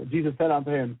 Jesus. Jesus said unto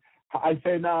him, I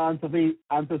say now unto thee,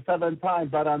 unto 7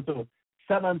 times, but unto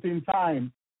 17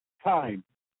 times.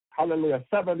 Hallelujah.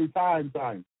 70 times.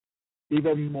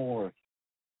 Even more.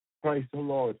 Praise the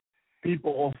Lord.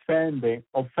 People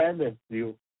offended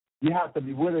you. You have to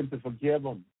be willing to forgive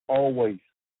them always,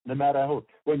 no matter who.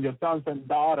 When your sons and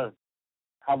daughters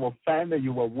have offended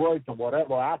you with words or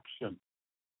whatever action,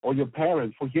 or your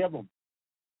parents, forgive them.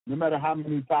 No matter how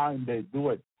many times they do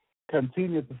it,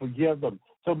 continue to forgive them.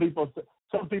 Some people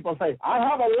say, I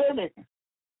have a limit.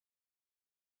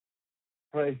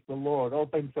 Praise the Lord. All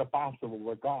things are possible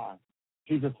with God.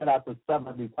 Jesus said after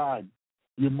 70 times,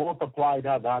 you multiply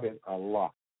that is a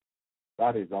lot.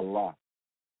 That is a lot.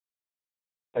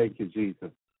 Thank you, Jesus.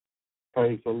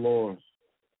 Praise the Lord.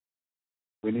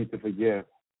 We need to forgive.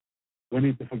 We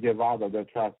need to forgive others their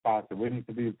trespasses. We need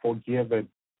to be forgiven.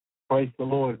 Praise the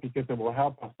Lord, because it will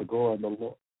help us to grow in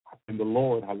the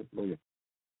Lord. Hallelujah.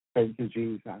 Thank you,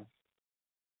 Jesus.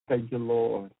 Thank you,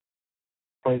 Lord.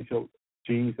 Praise you,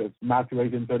 Jesus. Matthew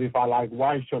 18:35.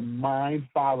 Likewise, your mind,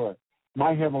 Father,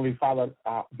 my heavenly Father,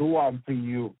 do unto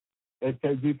you. It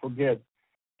says, you forget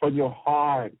from your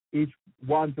heart each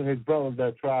one to his brother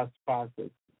their trespasses.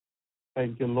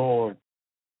 Thank you, Lord.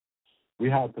 We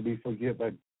have to be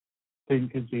forgiven.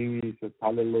 Thank you, Jesus.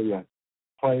 Hallelujah.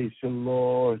 Praise you,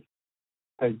 Lord.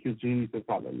 Thank you, Jesus.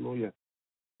 Hallelujah.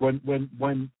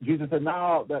 When Jesus said,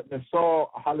 now that they saw,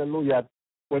 hallelujah,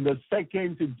 when the sick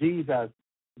came to Jesus,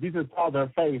 Jesus saw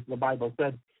their faith, the Bible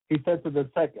said. He said to the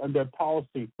sick and their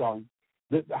palsy son,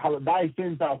 thy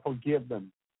sins are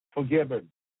forgiven.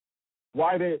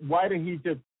 Why did he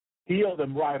just heal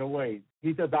them right away?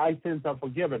 He said, thy sins are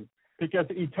forgiven. Because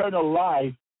eternal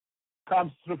life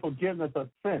comes through forgiveness of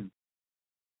sin.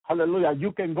 Hallelujah.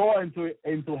 You can go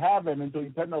into heaven, into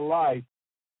eternal life,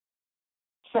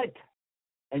 sick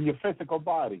in your physical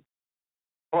body.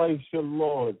 Praise your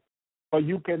Lord. But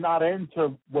you cannot enter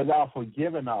without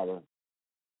forgiving others.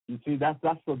 You see, that's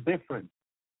the difference.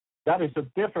 That is the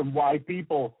difference why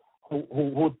people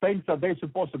who think that they're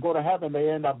supposed to go to heaven, they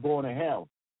end up going to hell.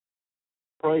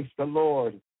 Praise the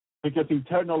Lord. Because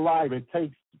eternal life, it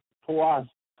takes for us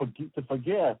to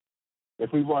forgive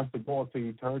if we want to go to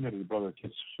eternity, brothers.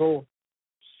 It's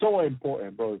so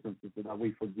important, brothers and sisters, that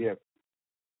we forgive.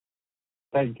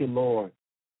 Thank you, Lord.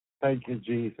 Thank you,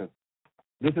 Jesus.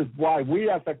 This is why we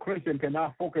as a Christian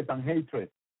cannot focus on hatred.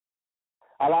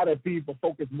 A lot of people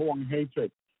focus more on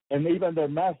hatred. And even their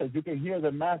message, you can hear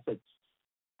the message,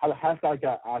 has like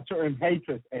a certain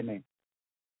hatred in it.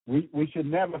 We should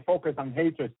never focus on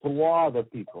hatred toward other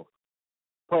people.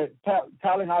 But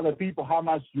telling other people how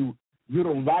much you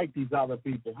don't like these other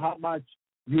people, how much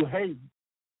you hate.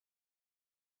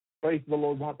 Praise the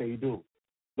Lord, what they do.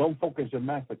 Don't focus your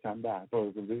message on that.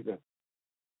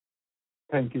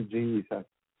 Thank you, Jesus.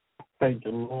 Thank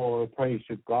you, Lord. Praise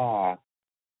you, God.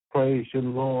 Praise you,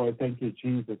 Lord. Thank you,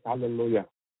 Jesus. Hallelujah.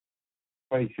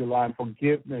 Praise you, Lord.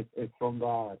 Forgiveness is from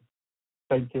God.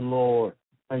 Thank you, Lord.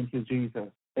 Thank you, Jesus.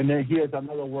 And then here's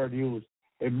another word used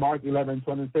in Mark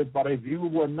 11:26. But if you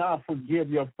will not forgive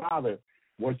your Father,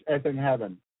 which is in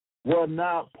heaven, will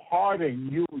not pardon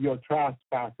you your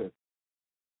trespasses.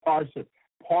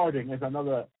 Pardon is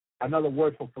another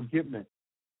word for forgiveness.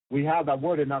 We have that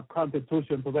word in our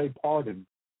Constitution today, pardon.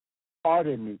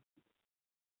 Pardon me.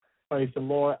 Praise the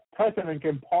Lord. President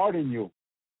can pardon you.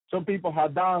 Some people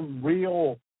have done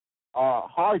real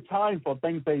hard time for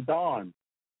things they've done.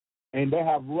 And they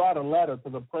have wrote a letter to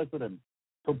the president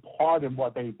to pardon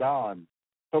what they've done.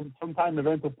 Sometimes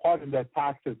even to pardon their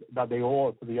taxes that they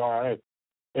owe to the IRS.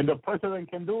 And the president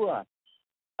can do that.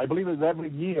 I believe it's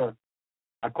every year,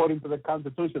 according to the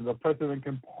Constitution, the president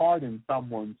can pardon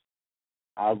someone's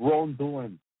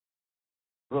wrongdoing.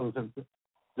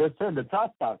 They're saying the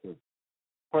trespasses.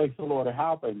 Praise the Lord, it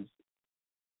happens.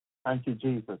 Thank you,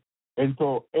 Jesus. And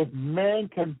so if man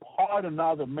can pardon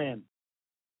other men,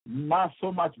 not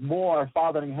so much more our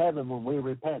Father in heaven when we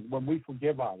repent, when we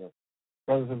forgive others.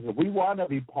 Brothers and sisters, we want to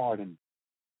be pardoned.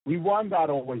 We want God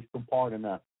always to pardon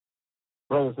us.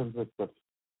 Brothers and sisters,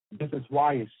 this is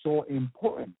why it's so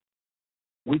important.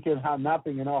 We can have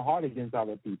nothing in our heart against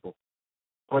other people.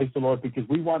 Praise the Lord, because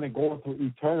we want to go to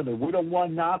eternity. We don't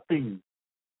want nothing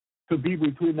to be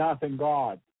between us and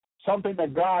God. Something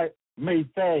that God may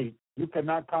say, you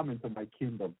cannot come into my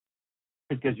kingdom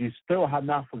because you still have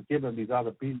not forgiven these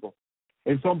other people.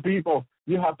 And some people,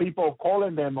 you have people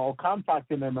calling them or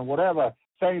contacting them or whatever,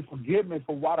 saying, forgive me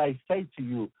for what I say to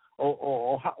you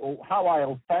or how I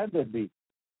offended thee.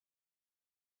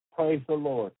 Praise the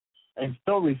Lord. And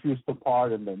still refuse to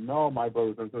pardon them. No, my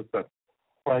brothers and sisters.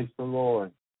 Praise the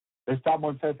Lord. If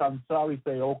someone says, I'm sorry,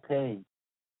 say, okay.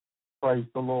 Praise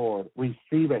the Lord.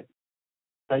 Receive it.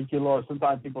 Thank you, Lord.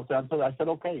 Sometimes people say, I'm sorry. I said,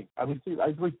 okay. I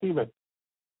receive it.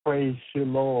 Praise you,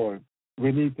 Lord.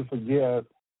 We need to forgive,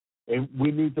 and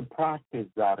we need to practice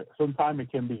that. Sometimes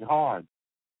it can be hard.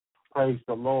 Praise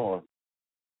the Lord.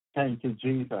 Thank you,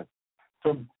 Jesus.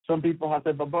 Some people have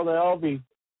said, but Brother Elvi,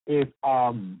 if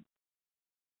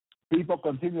people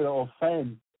continue to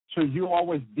offend, should you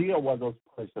always deal with those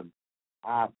persons?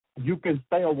 You can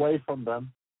stay away from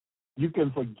them. You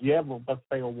can forgive them, but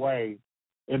stay away.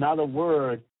 In other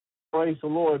words, praise the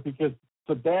Lord, because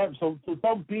to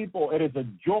some people, it is a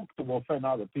joke to offend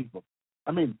other people.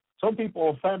 I mean, some people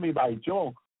offend me by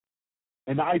joke,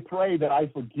 and I pray that I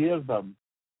forgive them.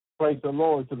 Praise the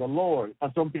Lord to the Lord.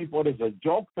 And some people, it is a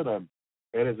joke to them.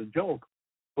 It is a joke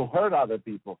to hurt other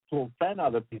people, to offend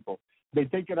other people. They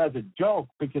take it as a joke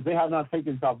because they have not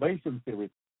taken salvation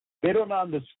serious. They don't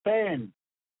understand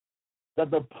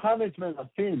that the punishment of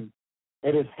sin,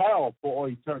 it is hell for all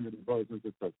eternity, brothers and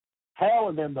sisters. hell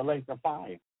and then the lake of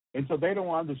fire. And so they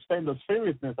don't understand the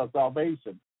seriousness of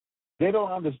salvation. They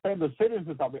don't understand the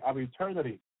seriousness of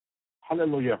eternity.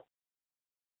 Hallelujah.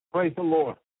 Praise the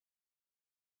Lord.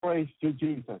 Praise to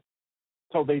Jesus.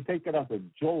 So they take it as a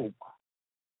joke.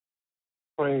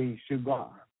 Praise to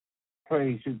God.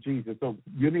 Praise to Jesus. So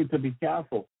you need to be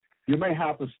careful. You may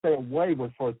have to stay away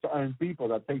for certain people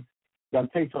that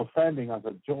takes offending as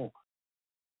a joke.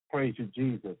 Praise to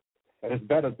Jesus. And it's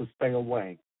better to stay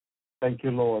away. Thank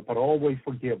you, Lord. But always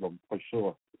forgive them, for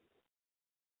sure.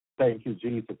 Thank you,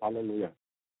 Jesus. Hallelujah.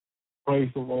 Praise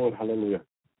the Lord. Hallelujah.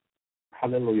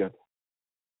 Hallelujah.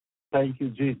 Thank you,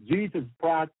 Jesus. Jesus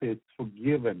practiced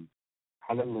forgiving.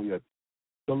 Hallelujah.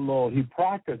 The Lord, he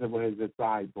practiced it with his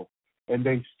disciples. And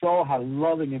they saw how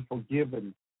loving and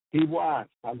forgiving he was.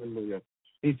 Hallelujah.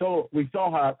 We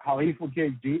saw how he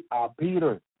forgave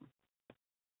Peter.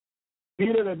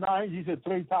 Peter denied Jesus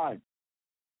 3 times.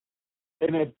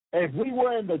 And if we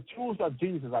were in the shoes of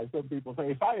Jesus, like some people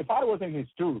say, if I was in his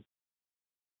shoes,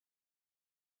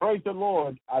 praise the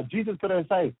Lord, Jesus could have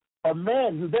said,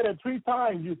 man, you did it 3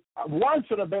 times. One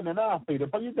should have been enough, Peter,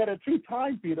 but you did it 3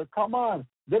 times, Peter. Come on.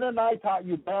 Didn't I taught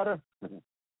you better?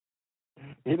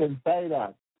 He didn't say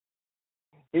that.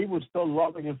 He was still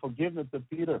loving and forgiving to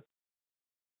Peter.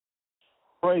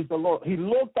 Praise the Lord. He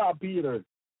looked at Peter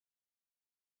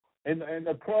and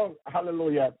the crowd,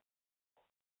 hallelujah.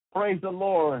 Praise the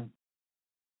Lord.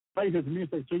 Played his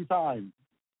music 3 times.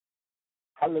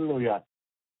 Hallelujah.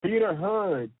 Peter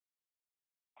heard.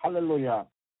 Hallelujah.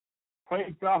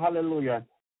 Praise God. Hallelujah.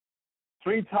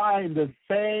 3 times the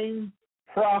same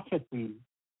prophecy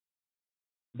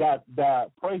that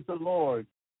praise the Lord.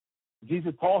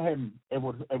 Jesus told him it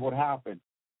would happen.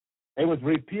 It was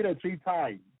repeated 3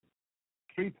 times.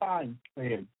 3 times,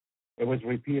 man. It was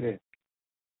repeated.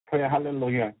 Pray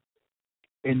hallelujah.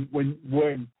 And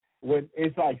when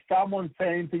it's like someone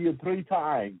saying to you 3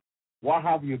 times, what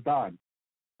have you done?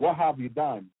 What have you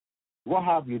done? What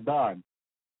have you done?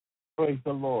 Praise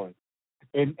the Lord.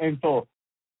 And so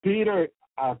Peter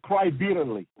cried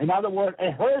bitterly. In other words,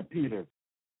 it hurt Peter.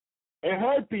 It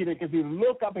hurt Peter because he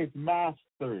looked up his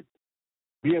master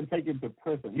being taken to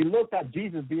prison. He looked at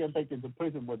Jesus being taken to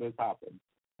prison when this happened.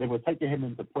 They were taking him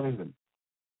into prison.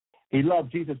 He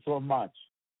loved Jesus so much.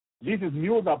 Jesus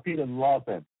knew that Peter loved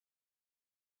him.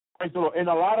 And so, and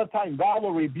a lot of times, God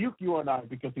will rebuke you and I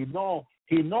because He knows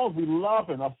we love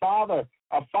Him. A father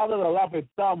that loves his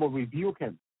son will rebuke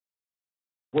him,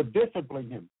 will discipline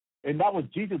him. And that was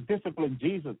Jesus disciplined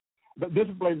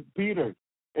Peter.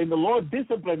 And the Lord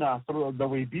disciplined us through the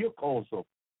rebuke also,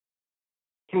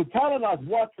 through telling us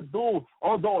what to do,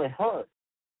 although it hurts.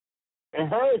 It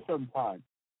hurts sometimes.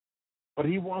 But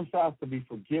He wants us to be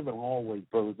forgiven always,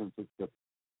 brothers and sisters.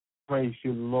 Praise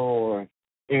you, Lord.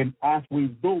 And as we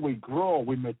do, we grow,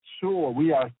 we mature,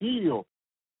 we are healed,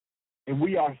 and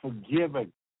we are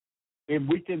forgiven. And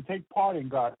we can take part in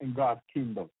God's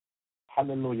kingdom.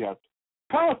 Hallelujah.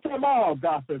 Cast them all,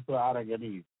 God says to Adam and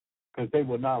Eve, because they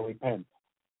will not repent.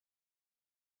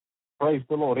 Praise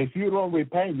the Lord. If you don't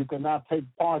repent, you cannot take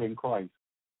part in Christ.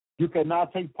 You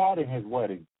cannot take part in His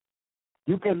wedding.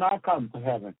 You cannot come to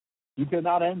heaven. You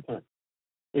cannot enter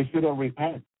if you don't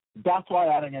repent. That's why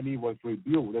Adam and Eve was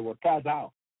rebuked. They were cast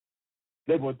out.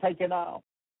 They were taken out.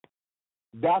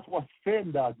 That's what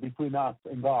sin does between us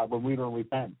and God when we don't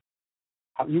repent.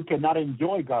 You cannot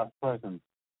enjoy God's presence.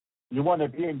 You want to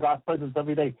be in God's presence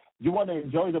every day. You want to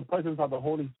enjoy the presence of the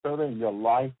Holy Spirit in your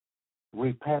life.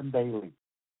 Repent daily.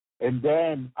 And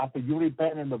then after you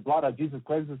repent and the blood of Jesus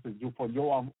cleanses you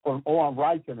from all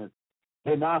unrighteousness,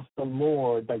 then ask the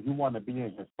Lord that you want to be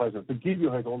in His presence, to give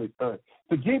you His Holy Spirit,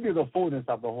 to give you the fullness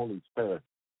of the Holy Spirit.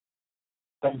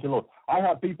 Thank you, Lord. I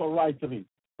have people write to me,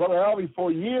 Brother Elvis,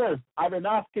 for years I've been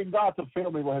asking God to fill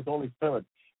me with His Holy Spirit.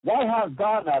 Why has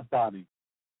God not done it?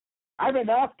 I've been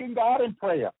asking God in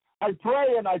prayer. I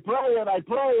pray and I pray and I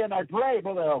pray and I pray,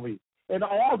 Brother Elvis. And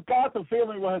I ask God to fill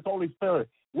me with His Holy Spirit.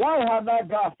 Why has not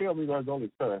God filled me with His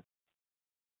Holy Spirit?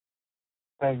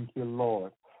 Thank you,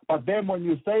 Lord. But then when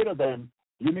you say to them,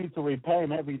 you need to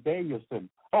repent every day you sin.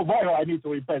 Oh, why do I need to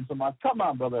repent so much? Come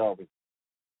on, Brother Elvis.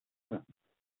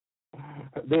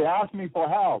 They ask me for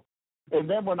help. And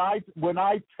then when I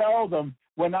tell them,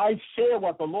 when I share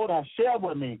what the Lord has shared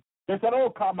with me, they said, oh,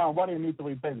 come on, why do you need to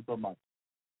repent so much?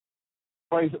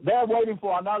 Praise. They're waiting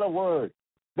for another word.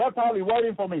 They're probably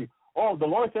waiting for me. Oh, the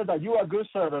Lord said that you are a good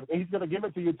servant, and He's going to give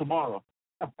it to you tomorrow.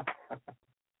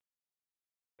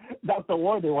 That's the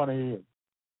word they want to hear.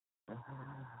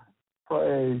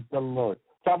 Praise the Lord.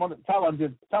 Someone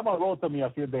wrote to me a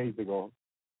few days ago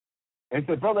and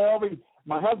said, Brother Elvis,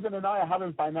 my husband and I are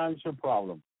having financial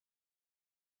problems.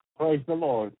 Praise the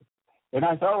Lord. And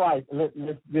I said, all right, let's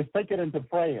take it into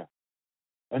prayer,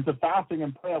 into fasting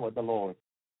and prayer with the Lord.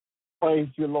 Praise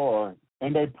you, Lord.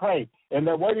 And they pray, and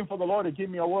they're waiting for the Lord to give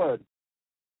me a word.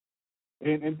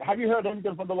 And have you heard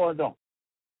anything from the Lord? No.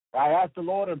 I asked the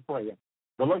Lord in prayer.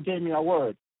 The Lord gave me a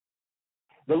word.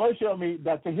 The Lord showed me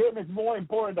that to him it's more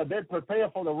important that they prepare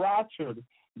for the rapture,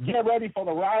 get ready for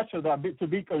the rapture, to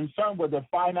be concerned with their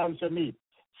financial needs.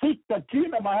 Seek the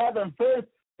kingdom of heaven first,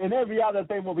 and every other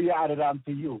thing will be added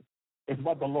unto you. It's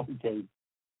what the Lord gave.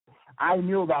 I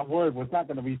knew that word was not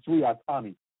going to be sweet as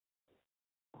honey.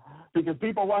 Because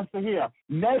people want to hear,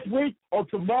 next week or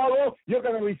tomorrow, you're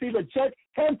going to receive a check,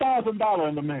 $10,000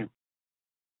 in the mail.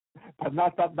 But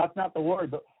that's not the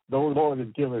word the Lord is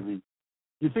giving me.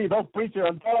 You see, those preachers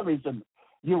on television,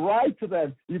 you write to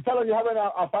them, you tell them you're having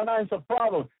a financial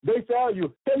problem. They tell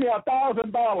you, send me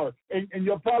 $1,000 and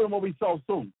your problem will be solved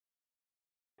soon.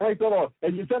 Praise the Lord.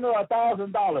 And you send her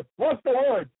 $1,000. What's the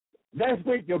word? Next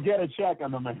week, you'll get a check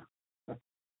in the mail.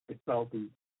 It's so easy.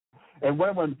 And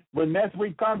when next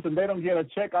week comes and they don't get a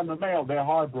check on the mail, they're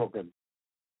heartbroken.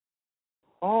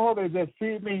 Oh, they just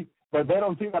see me, but they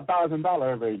don't see the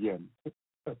 $1,000 ever again.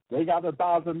 They got the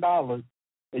 $1,000,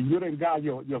 and you didn't got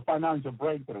your financial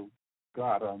breakthrough.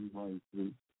 God have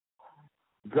mercy.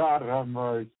 God have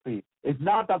mercy. It's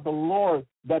not that the Lord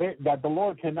that the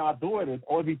Lord cannot do it. It's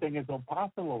everything is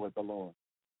impossible with the Lord.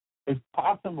 It's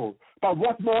possible. But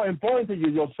what's more important to you,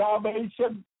 your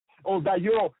salvation, or that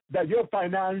you're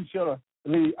financially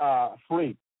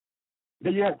free?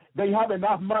 That you have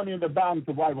enough money in the bank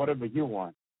to buy whatever you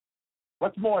want?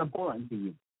 What's more important to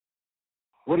you?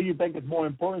 What do you think is more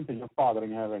important to your Father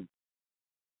in heaven?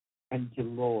 Thank you,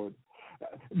 Lord.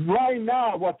 Right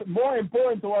now, what's more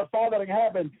important to our Father in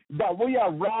heaven, that we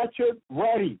are raptured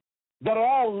ready, that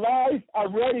our lives are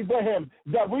ready for him,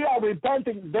 that we are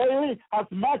repenting daily as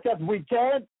much as we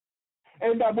can,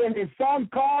 and that when his Son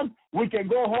comes, we can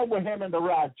go home with him in the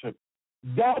rapture.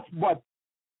 That's what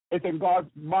is in God's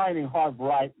mind and heart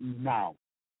right now.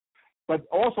 But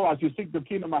also, as you seek the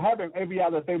kingdom of heaven, every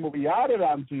other thing will be added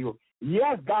unto you.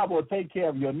 Yes, God will take care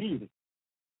of your needs,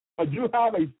 but you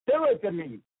have a spiritual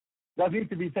need that needs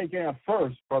to be taken care of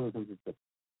first, brothers and sisters.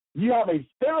 You have a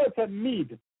spiritual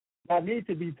need that needs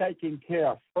to be taken care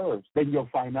of first than your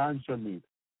financial need.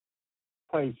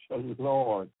 Praise the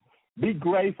Lord. Be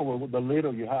grateful with the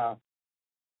little you have.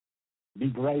 Be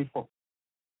grateful.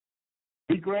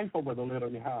 Be grateful with the little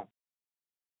you have.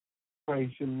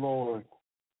 Praise you, Lord.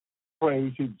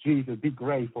 Praise you, Jesus. Be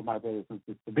grateful, my brothers and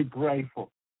sisters. Be grateful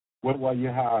with what you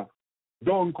have.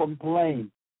 Don't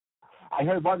complain. I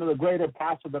heard one of the greatest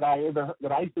pastors that I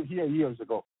used to hear years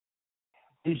ago.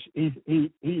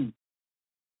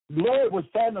 Lord was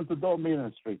sent him to do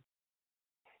ministry.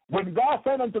 When God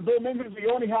sent him to do ministry, he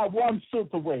only had one suit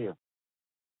to wear.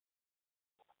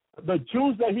 The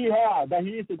shoes that he had, that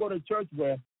he used to go to church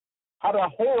with, had a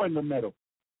hole in the middle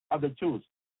of the shoes.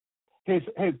 His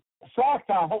socks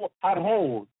had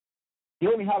holes. He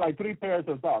only had like 3 pairs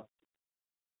of socks.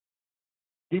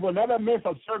 He would never miss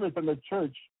a service in the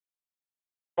church.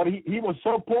 But he was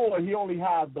so poor, he only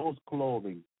had those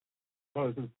clothing.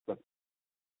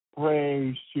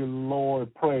 Praise you,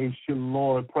 Lord. Praise you,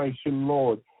 Lord. Praise you,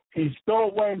 Lord. He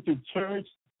still went to church,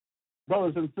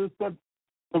 brothers and sisters,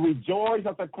 to rejoice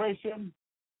as a Christian.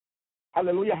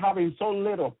 Hallelujah, having so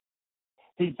little.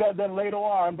 He said then later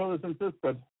on, brothers and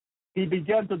sisters, he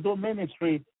began to do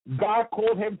ministry. God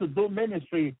called him to do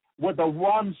ministry with the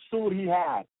one suit he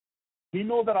had. He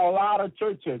knew that a lot of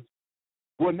churches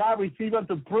would not receive him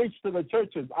to preach to the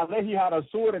churches unless he had a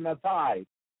suit and a tie.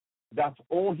 That's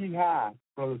all he had,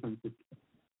 brothers and sisters.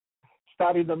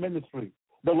 Starting the ministry.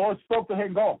 The Lord spoke to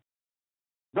him, go.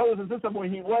 Brothers and sisters,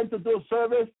 when he went to do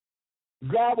service,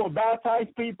 God will baptize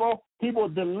people. He will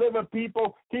deliver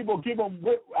people. He will give them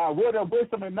word of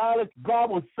wisdom and knowledge.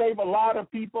 God will save a lot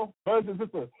of people. Brothers and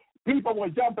sisters, people were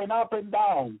jumping up and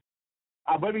down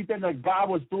of everything that God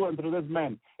was doing through this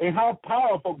man and how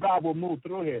powerful God will move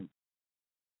through him.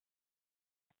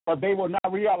 But they will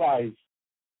not realize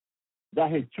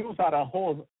that his shoes had a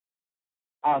hole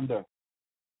under.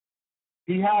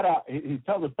 He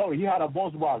tells the story, he had a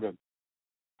Volkswagen.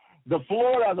 The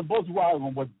floor of the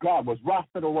Volkswagen was gone, was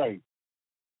rusted away.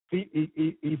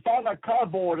 He found a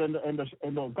cardboard in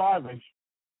the garbage,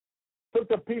 took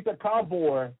the piece of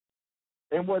cardboard,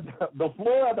 and where the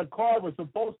floor of the car was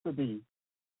supposed to be,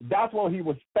 that's what he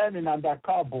was spending on that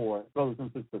cardboard, brothers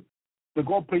and sisters, to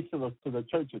go preach to the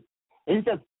churches. And he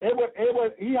says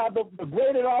he had the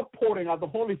greatest outpouring of the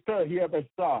Holy Spirit he ever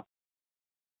saw,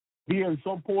 being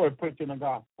so poor and preaching the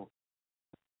gospel.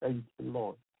 Thank you,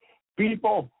 Lord. He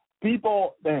saw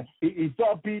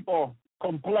people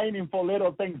complaining for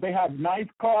little things. They have nice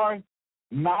cars,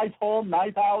 nice homes,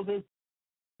 nice houses,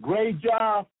 great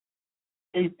jobs,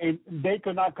 and they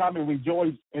could not come and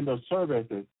rejoice in the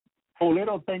services. For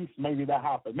little things, maybe that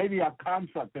happened. Maybe a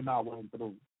contract did not went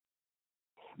through.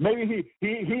 Maybe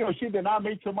he or she did not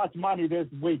make so much money this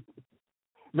week.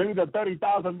 Maybe the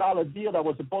 $30,000 deal that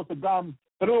was supposed to come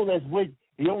through this week,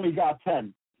 he only got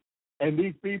 10. And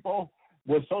these people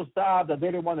were so sad that they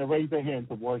didn't want to raise their hand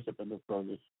to worship in the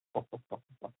service.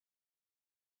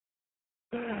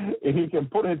 And he can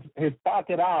put his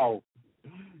pocket out,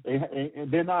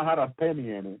 and they not had a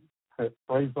penny in it.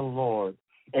 Praise the Lord.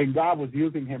 And God was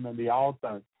using him in the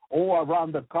altar all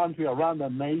around the country, around the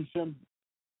nation.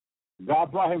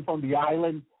 God brought him from the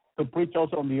island to preach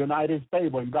also in the United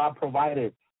States when God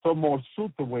provided some more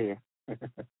suit to wear.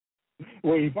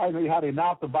 When he finally had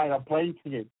enough to buy a plane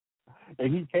ticket.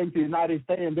 And he came to the United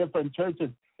States in different churches,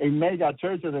 in mega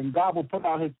churches, and God will put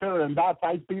out his spirit and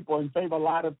baptize people and save a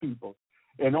lot of people.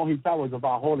 And all he thought was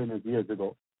about holiness years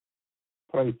ago.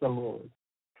 Praise the Lord.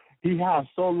 He has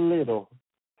so little,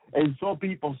 and so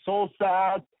people so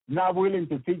sad, not willing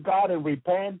to seek God and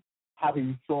repent,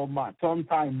 having so much.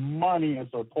 Sometimes money is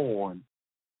a thorn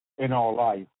in our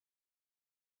life.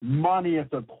 Money is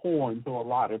a thorn to a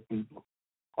lot of people.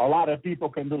 A lot of people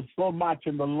can do so much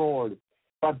in the Lord,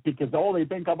 but because all they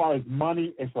think about is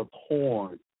money, it's a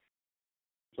thorn.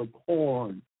 It's a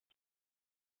thorn.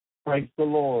 Praise the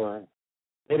Lord.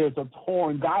 It is a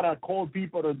thorn. God has called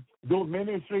people to do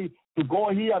ministry, to go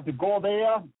here, to go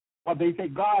there, but they say,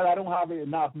 God, I don't have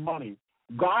enough money.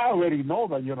 God already knows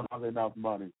that you don't have enough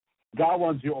money. God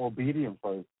wants your obedience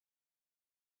first.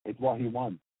 It's what he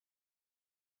wants.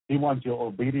 He wants your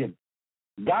obedience.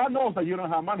 God knows that you don't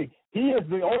have money. He is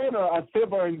the owner of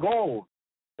silver and gold,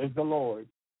 is the Lord.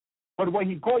 But when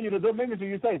he calls you to do ministry,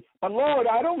 you say, but Lord,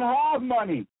 I don't have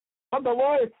money. But the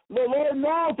Lord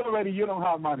knows already you don't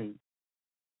have money.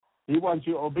 He wants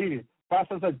your obedience.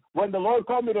 Pastor said, when the Lord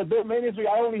called me to do ministry,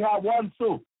 I only had one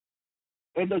suit.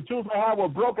 And the shoes I had were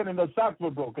broken and the socks were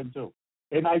broken too.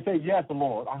 And I said, yes,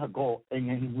 Lord, I'll go.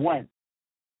 And he went.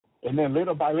 And then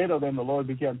little by little, then the Lord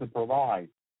began to provide.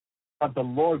 But the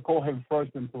Lord called him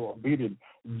first into obedience.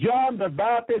 John the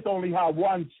Baptist only had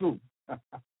one suit.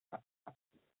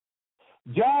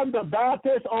 John the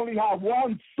Baptist only had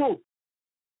one suit.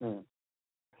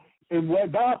 And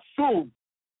with that suit,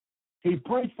 he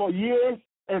preached for years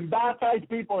and baptized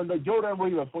people in the Jordan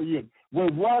River for years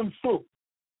with one suit.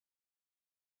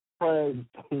 Praise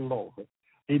the Lord.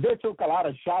 He did took a lot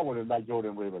of showers in that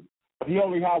Jordan River, but he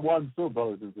only had one suit,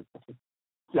 brothers and sisters.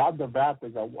 John the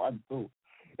Baptist had one suit.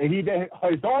 And he did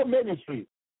his whole ministry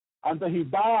until he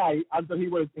died, until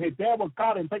his death was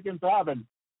caught and taken to heaven.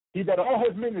 He did all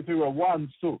his ministry with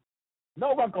one suit.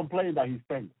 No one complained that he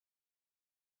stank.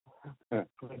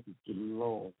 Praise the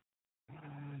Lord.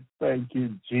 Thank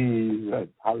you, Jesus.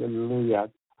 Hallelujah.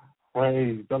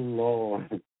 Praise the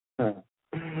Lord.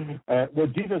 Was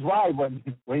Jesus right when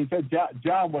he said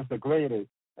John was the greatest?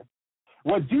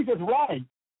 Was Jesus right?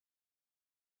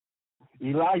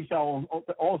 Elisha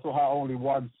also had only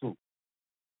one suit.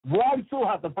 One suit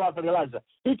had the prophet Elijah.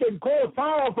 He can call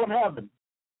fire from heaven.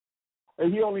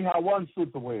 And he only had one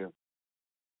suit to wear.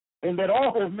 And then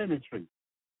all his ministry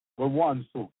with one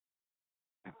suit.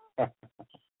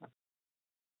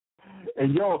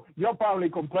 And you're probably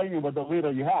complaining with the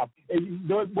little you have. And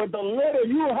with the little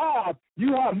you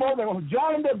have more than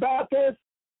John the Baptist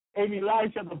and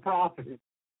Elisha the prophet.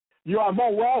 You are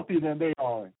more wealthy than they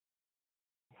are.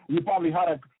 You probably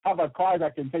have a car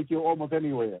that can take you almost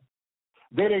anywhere.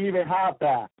 They didn't even have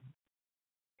that.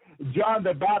 John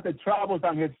the Baptist travels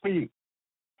on his feet.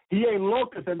 He ate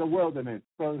locusts in the wilderness.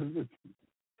 So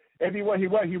everywhere he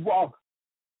went, he walked.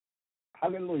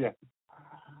 Hallelujah.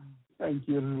 Thank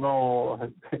you,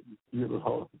 Lord. Thank you,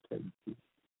 Lord. Thank you.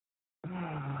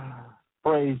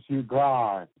 Praise you,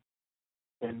 God.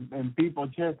 And people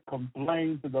just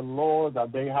complain to the Lord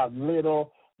that they have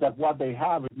little, that what they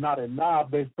have is not enough.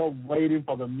 They're still waiting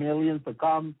for the millions to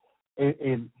come.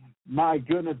 And my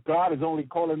goodness, God is only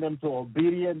calling them to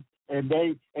obedience. And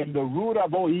the root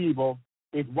of all evil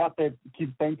is what they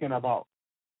keep thinking about.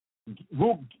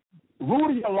 Root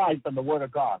your life in the Word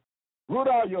of God. Root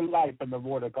all your life in the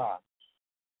Word of God.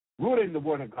 Root in the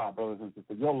Word of God, brothers and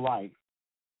sisters, your life.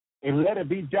 And let it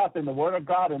be just in the Word of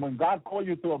God. And when God calls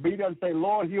you to obedience, say,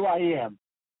 Lord, here I am.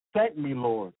 Take me,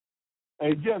 Lord.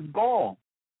 And just go.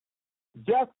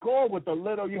 Just go with the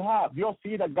little you have. You'll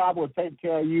see that God will take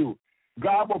care of you.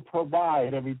 God will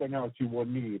provide everything else you will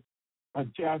need.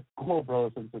 But just go,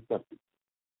 brothers and sisters.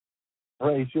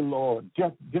 Praise you, Lord.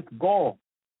 Just go.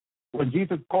 When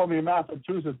Jesus called me in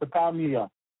Massachusetts to come here,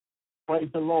 praise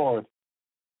the Lord,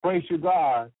 Praise you,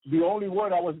 God. The only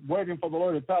word I was waiting for the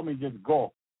Lord to tell me, just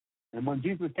go. And when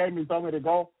Jesus came and told me to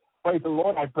go, praise the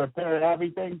Lord, I prepared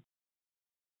everything,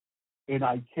 and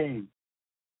I came.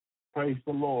 Praise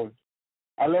the Lord.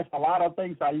 I left a lot of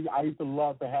things I used to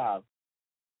love to have.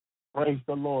 Praise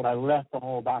the Lord. I left them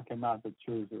all back in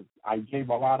Massachusetts. I gave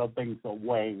a lot of things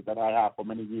away that I have for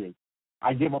many years.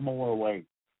 I give them all away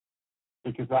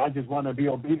because I just want to be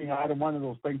obedient. I didn't want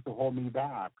those things to hold me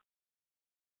back.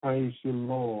 Praise you,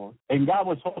 Lord. And God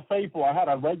was so faithful. I had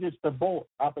a registered boat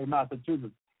up in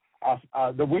Massachusetts.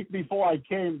 The week before I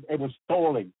came, it was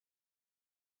stolen.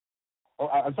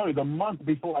 I'm sorry, the month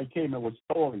before I came, it was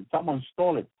stolen. Someone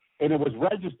stole it. And it was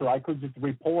registered. I could just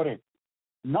report it.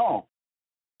 No,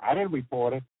 I didn't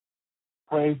report it.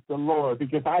 Praise the Lord.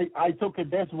 Because I took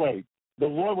it this way. The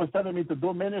Lord was telling me to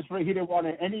do ministry. He didn't want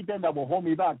anything that would hold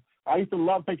me back. I used to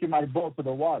love taking my boat to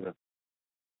the water.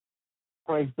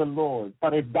 Praise the Lord.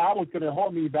 But if that was going to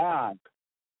hold me back,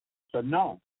 so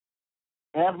no.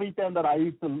 Everything that I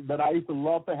used to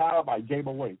love to have, I gave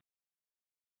away.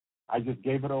 I just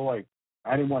gave it away.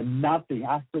 I didn't want nothing,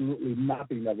 absolutely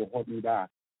nothing that would hold me back.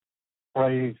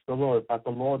 Praise the Lord. But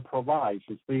the Lord provides,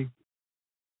 you see.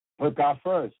 Put God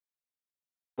first.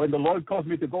 When the Lord calls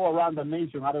me to go around the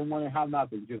nation, I don't want to have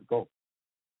nothing. Just go.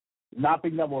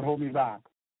 Nothing that will hold me back.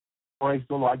 Praise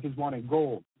the Lord. I just want to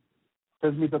go.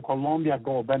 Sends me to Colombia,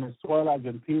 go. Venezuela,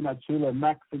 Argentina, Chile,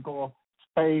 Mexico,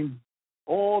 Spain,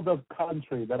 all the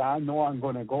country that I know I'm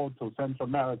going to go to, Central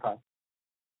America.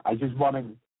 I just want to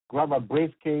grab a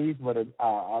briefcase with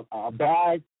a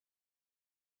bag,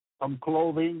 some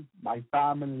clothing, my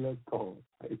family, let's go.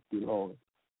 Praise the Lord.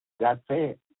 That's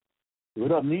it. We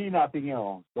don't need nothing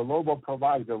else. The Lord will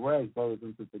provide the rest, brothers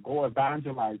and sisters. Go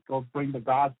evangelize. Go bring the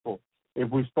gospel. If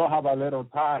we still have a little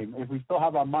time, if we still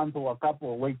have a month or a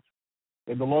couple of weeks,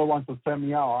 if the Lord wants to send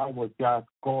me out, I will just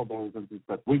go, brothers and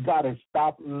sisters. We got to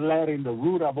stop letting the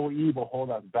root of all evil hold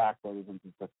us back, brothers and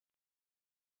sisters.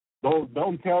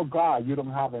 Don't tell God you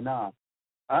don't have enough.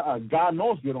 God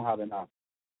knows you don't have enough.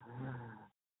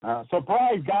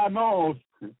 Surprise, God knows.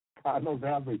 God knows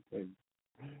everything.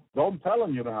 Don't tell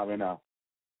him you don't have enough.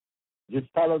 Just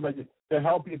tell him that to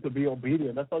help you to be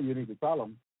obedient. That's all you need to tell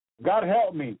him. God,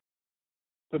 help me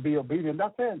to be obedient.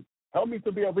 That's it. Help me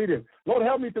to be obedient. Lord,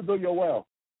 help me to do your will.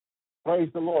 Praise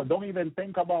the Lord. Don't even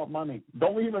think about money.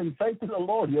 Don't even say to the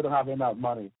Lord you don't have enough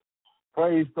money.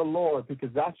 Praise the Lord, because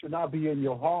that should not be in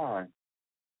your heart.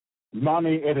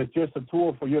 Money, it is just a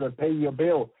tool for you to pay your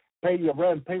bill, pay your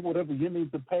rent, pay whatever you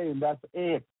need to pay, and that's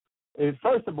it.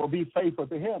 First of all, be faithful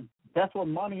to him. That's what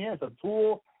money is, a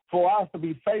tool for us to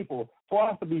be faithful, for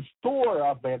us to be steward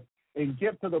of it and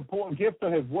give to the poor, give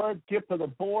to his word, give to the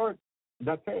poor.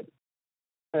 That's it.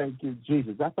 Thank you,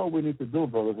 Jesus. That's all we need to do,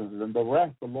 brothers and sisters. And the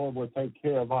rest, the Lord will take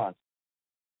care of us.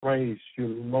 Praise you,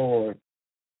 Lord.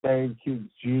 Thank you,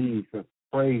 Jesus.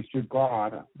 Praise you,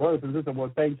 God. Brothers and sisters,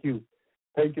 well, thank you.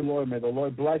 Thank you, Lord. May the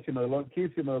Lord bless you. May the Lord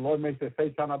keep you. May the Lord make his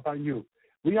face shine upon you.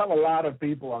 We have a lot of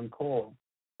people on call.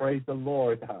 Praise the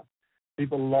Lord.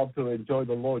 People love to enjoy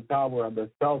the Lord Tower on their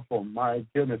cell phone. My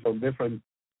goodness,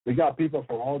 we got people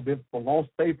from all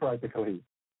states practically,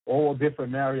 all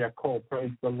different area called.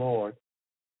 Praise the Lord.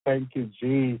 Thank you,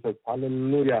 Jesus.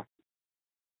 Hallelujah.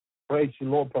 Praise you,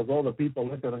 Lord, for all the people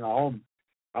listening at home.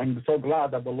 I'm so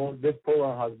glad that the Lord, this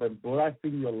program has been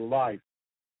blessing your life.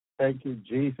 Thank you,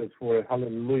 Jesus, for it.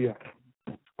 Hallelujah.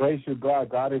 Praise you, God.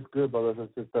 God is good, brothers and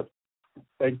sisters.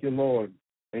 Thank you, Lord.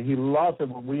 And he loves it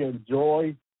when we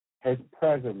enjoy his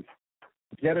presence.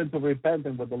 Get into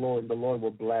repentance with the Lord, and the Lord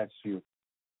will bless you.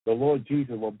 The Lord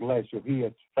Jesus will bless you. He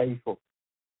is faithful.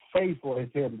 Faithful is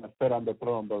him that sat on the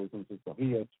throne, brothers and sisters.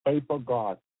 He is faithful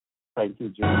God. Thank you,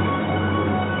 Jesus.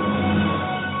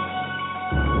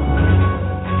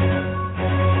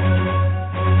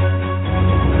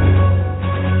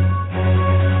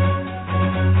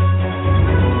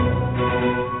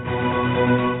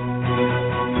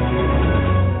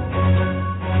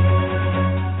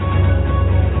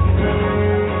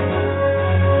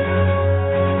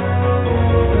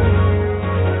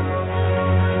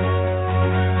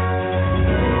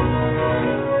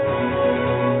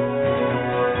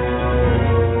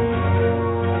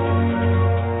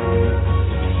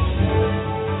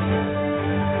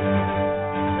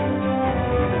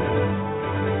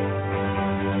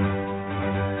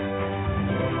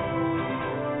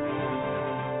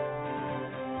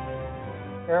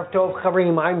 Tov covering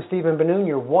him. I'm Stephen Ben-Nun.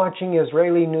 You're watching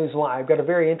Israeli News Live. Got a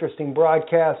very interesting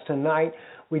broadcast tonight.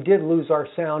 We did lose our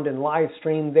sound and live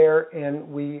stream there, and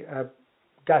we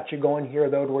got you going here,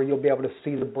 though, to where you'll be able to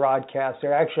see the broadcast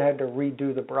there. I actually had to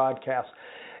redo the broadcast.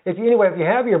 If you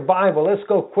have your Bible, let's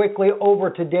go quickly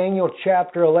over to Daniel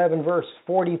chapter 11, verse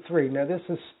 43. Now, this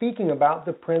is speaking about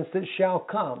the prince that shall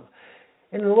come.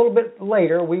 And a little bit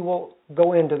later, we will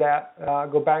go into that,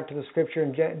 go back to the scripture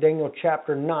in Daniel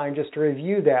chapter 9 just to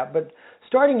review that. But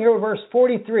starting here with verse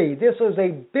 43, this is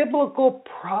a biblical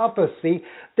prophecy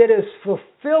that is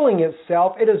fulfilling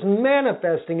itself. It is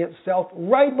manifesting itself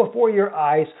right before your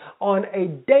eyes on a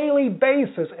daily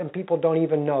basis, and people don't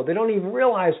even know. They don't even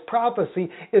realize prophecy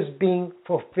is being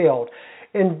fulfilled.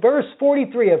 In verse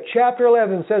 43 of chapter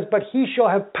 11 says, "But he shall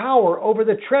have power over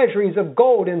the treasuries of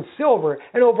gold and silver,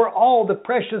 and over all the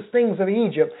precious things of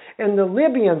Egypt, and the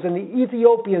Libyans and the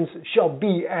Ethiopians shall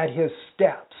be at his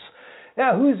steps."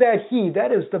 Now, who's that he?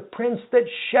 That is the prince that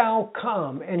shall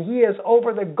come, and he is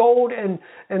over the gold and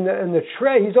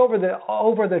he's over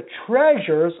the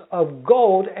treasures of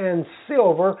gold and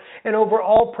silver, and over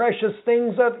all precious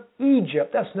things of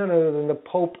Egypt. That's none other than the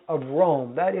Pope of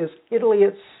Rome. That is Italy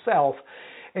itself.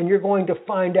 And you're going to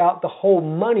find out the whole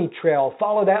money trail.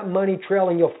 Follow that money trail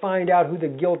and you'll find out who the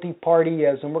guilty party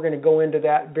is. And we're going to go into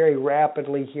that very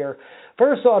rapidly here.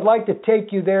 First, though, I'd like to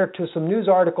take you there to some news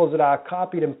articles that I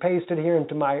copied and pasted here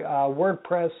into my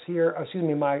WordPress here.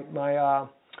 My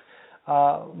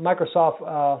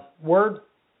Microsoft Word.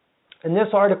 And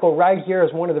this article right here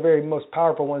is one of the very most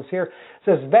powerful ones here. It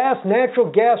says, "Vast natural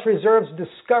gas reserves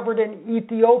discovered in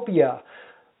Ethiopia.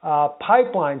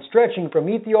 Pipeline stretching from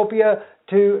Ethiopia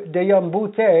to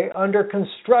Deyambute under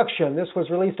construction." This was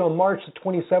released on March the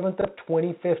 27th of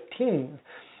 2015.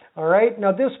 All right.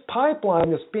 Now, this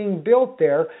pipeline that's being built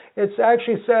there, it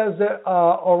actually says that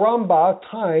Oramba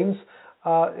Times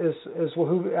is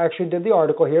who actually did the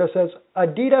article here. It says,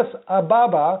 "Addis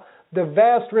Ababa, the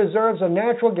vast reserves of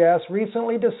natural gas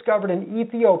recently discovered in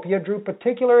Ethiopia drew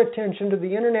particular attention to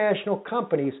the international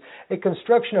companies. A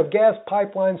construction of gas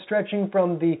pipelines stretching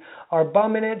from the Arba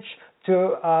Minch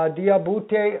to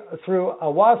Deyambute through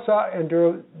Awasa and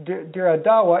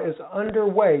Diradawa is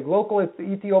underway," local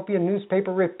Ethiopian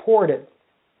newspaper reported.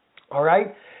 All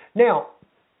right. Now,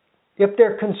 if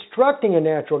they're constructing a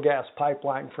natural gas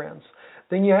pipeline, friends,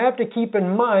 then you have to keep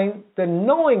in mind the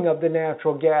knowing of the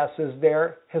natural gases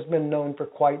there has been known for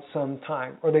quite some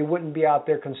time, or they wouldn't be out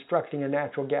there constructing a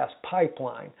natural gas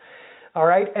pipeline. All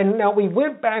right. And now we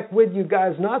went back with you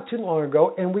guys not too long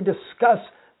ago, and we discussed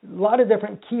a lot of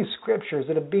different key scriptures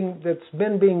that's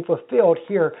been being fulfilled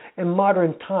here in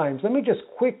modern times. Let me just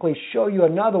quickly show you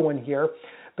another one here,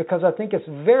 because I think it's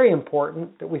very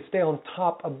important that we stay on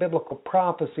top of biblical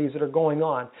prophecies that are going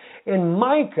on. In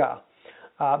Micah,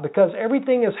 because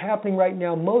everything is happening right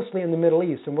now mostly in the Middle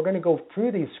East, and we're going to go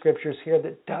through these scriptures here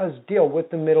that does deal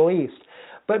with the Middle East.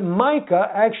 But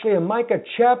Micah, actually in Micah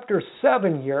chapter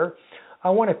 7 here, I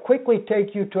want to quickly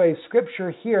take you to a scripture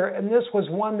here, and this was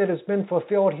one that has been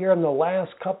fulfilled here in the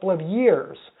last couple of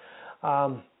years.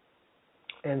 And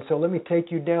so let me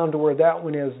take you down to where that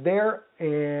one is there,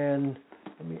 and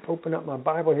let me open up my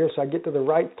Bible here so I get to the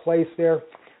right place there,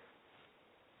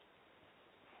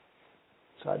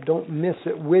 so I don't miss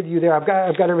it with you there. I've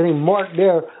got everything marked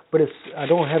there, but I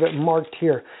don't have it marked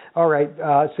here. All right,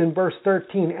 it's in verse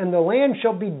 13. "And the land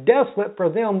shall be desolate for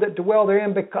them that dwell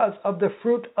therein because of the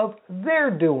fruit of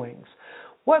their doings."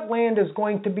 What land is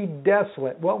going to be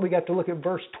desolate? Well, we got to look at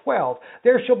verse 12.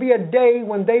 "There shall be a day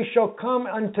when they shall come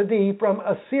unto thee from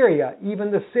Assyria,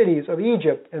 even the cities of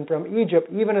Egypt, and from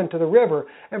Egypt even unto the river,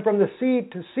 and from the sea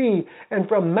to sea, and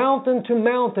from mountain to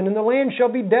mountain. And the land shall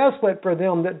be desolate for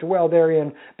them that dwell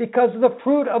therein, because of the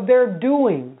fruit of their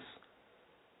doings."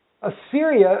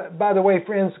 Assyria, by the way,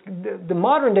 friends, the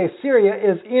modern day Syria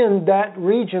is in that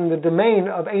region, the domain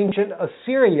of ancient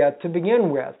Assyria to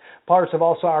begin with. Parts of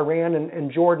also Iran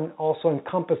and Jordan also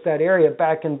encompass that area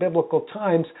back in biblical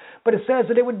times. But it says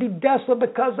that it would be desolate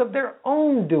because of their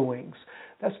own doings.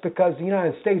 That's because the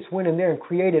United States went in there and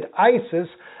created ISIS,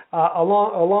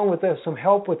 along with some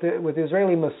help with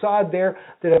Israeli Mossad there,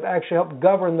 that have actually helped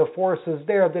govern the forces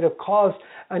there, that have caused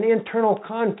an internal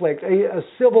conflict, a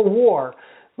civil war.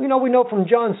 We know from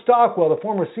John Stockwell, the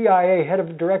former CIA head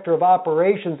of director of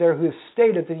operations there, who has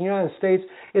stated that the United States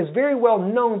is very well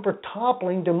known for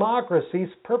toppling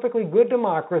democracies, perfectly good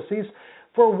democracies,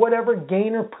 for whatever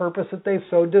gain or purpose that they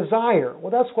so desire. Well,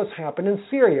 that's what's happened in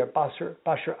Syria.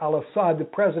 Bashar al-Assad, the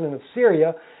president of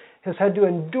Syria, has had to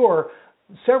endure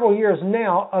several years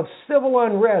now of civil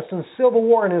unrest and civil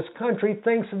war in his country,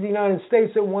 thanks to the United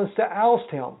States that wants to oust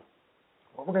him.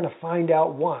 Well, we're going to find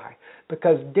out why,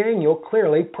 because Daniel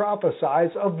clearly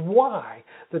prophesies of why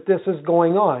that this is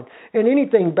going on. And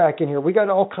anything back in here, we got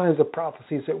all kinds of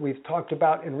prophecies that we've talked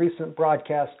about in recent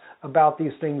broadcasts about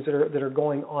these things that are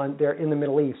going on there in the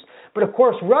Middle East. But of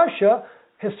course, Russia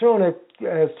has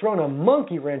thrown a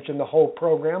monkey wrench in the whole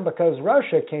program because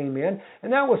Russia came in,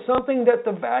 and that was something that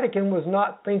the Vatican was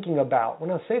not thinking about.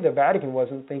 When I say the Vatican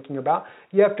wasn't thinking about,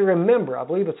 you have to remember, I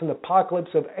believe it's in the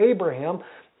Apocalypse of Abraham.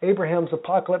 Abraham's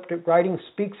apocalyptic writing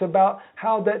speaks about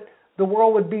how that the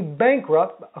world would be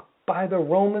bankrupt by the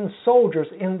Roman soldiers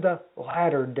in the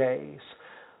latter days.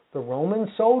 The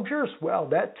Roman soldiers? Well,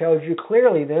 that tells you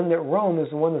clearly then that Rome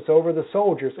is the one that's over the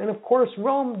soldiers. And of course,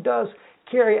 Rome does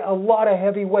carry a lot of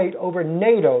heavy weight over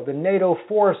NATO, the NATO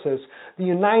forces, the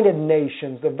United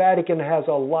Nations. The Vatican has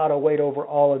a lot of weight over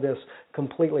all of this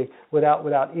completely without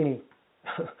any.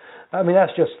 I mean,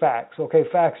 that's just facts. Okay,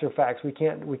 facts are facts. We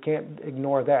can't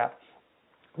ignore that.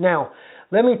 Now,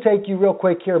 let me take you real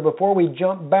quick here before we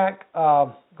jump back,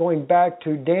 going back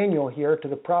to Daniel here, to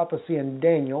the prophecy in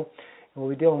Daniel. And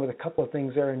we'll be dealing with a couple of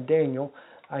things there in Daniel.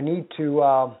 I need to,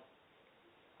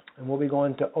 and we'll be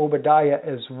going to Obadiah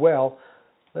as well.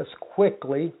 Let's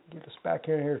quickly get us back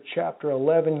here, chapter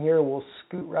 11 here. We'll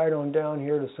scoot right on down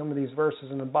here to some of these verses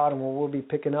in the bottom where we'll be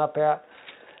picking up at.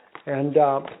 And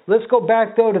let's go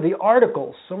back, though, to the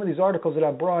articles, some of these articles that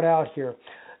I brought out here.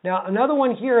 Now, another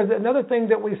one here, another thing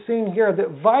that we've seen here,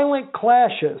 that violent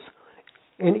clashes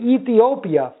in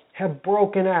Ethiopia have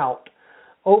broken out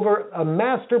over a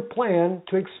master plan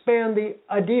to expand the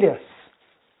Addis,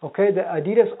 okay, the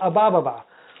Addis Ababa.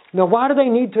 Now, why do they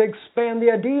need to expand the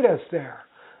Addis there?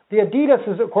 The Addis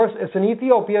is, of course, it's in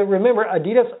Ethiopia. Remember,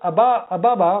 Addis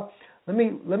Ababa. Let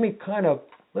me kind of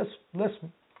let's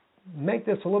make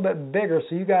this a little bit bigger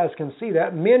so you guys can see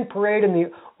that. Men parade in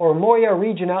the Oromia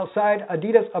region outside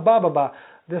Addis Ababa.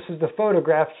 This is the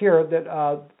photograph here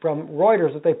that from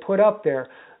Reuters that they put up there.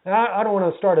 Now, I don't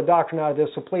want to start a doctrine out of this,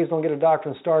 so please don't get a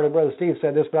doctrine started. Brother Steve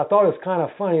said this, but I thought it was kind of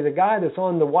funny. The guy that's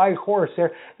on the white horse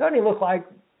there, doesn't he look like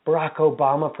Barack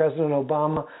Obama, President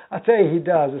Obama? I tell you, he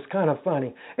does. It's kind of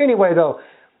funny. Anyway, though,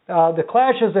 the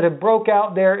clashes that have broke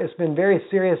out there, it's been very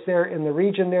serious there in the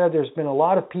region there. There's been a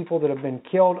lot of people that have been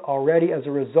killed already as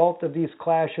a result of these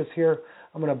clashes here.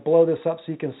 I'm going to blow this up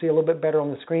so you can see a little bit better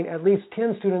on the screen. At least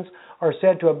 10 students are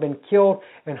said to have been killed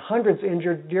and hundreds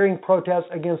injured during protests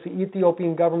against the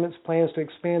Ethiopian government's plans to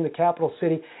expand the capital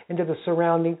city into the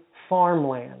surrounding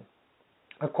farmland.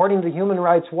 According to Human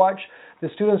Rights Watch, the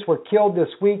students were killed this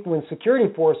week when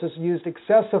security forces used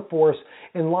excessive force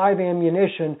and live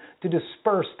ammunition to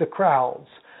disperse the crowds.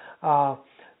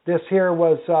 This here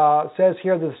says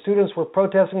here the students were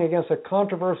protesting against a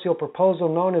controversial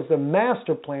proposal known as the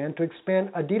Master Plan to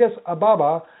expand Addis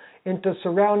Ababa into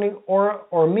surrounding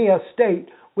Oromia state,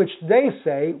 which they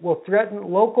say will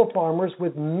threaten local farmers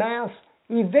with mass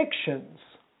evictions.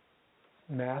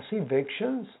 Mass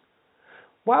evictions?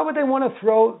 Why would they want to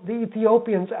throw the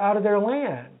Ethiopians out of their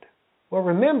land? Well,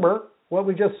 remember what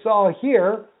we just saw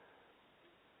here.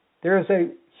 There is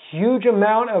a huge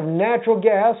amount of natural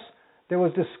gas that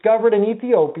was discovered in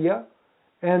Ethiopia,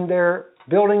 and they're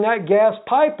building that gas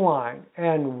pipeline.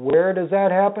 And where does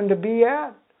that happen to be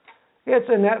at? It's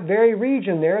in that very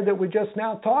region there that we just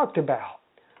now talked about,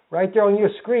 right there on your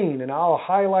screen. And I'll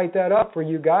highlight that up for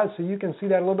you guys so you can see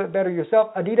that a little bit better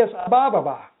yourself. Addis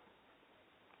Ababa.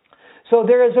 So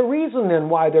there is a reason then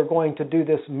why they're going to do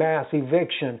this mass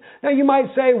eviction. Now you might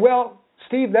say, well,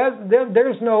 Steve,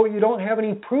 you don't have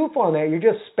any proof on that. You're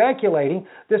just speculating.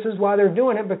 This is why they're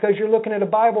doing it, because you're looking at a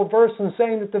Bible verse and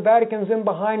saying that the Vatican's in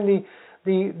behind the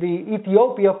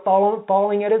Ethiopia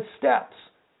following at its steps.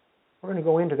 We're going to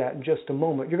go into that in just a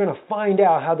moment. You're going to find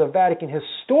out how the Vatican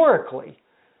historically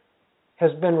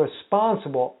has been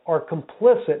responsible or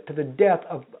complicit to the death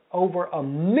of over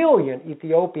 1 million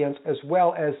Ethiopians, as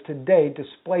well as today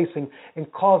displacing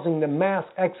and causing the mass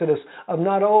exodus of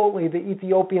not only the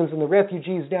Ethiopians and the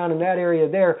refugees down in that area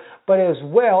there, but as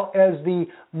well as the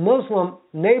Muslim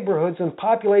neighborhoods and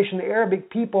population, the Arabic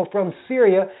people from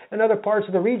Syria and other parts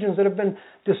of the regions that have been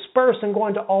dispersed and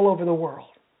going to all over the world.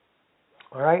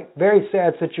 All right, very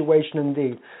sad situation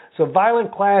indeed. So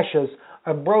violent clashes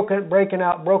are broken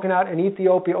out in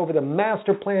Ethiopia over the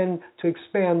master plan to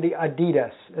expand the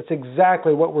Addis. That's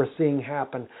exactly what we're seeing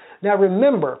happen. Now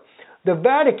remember, the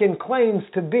Vatican claims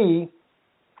to be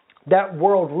that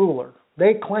world ruler.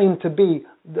 They claim to be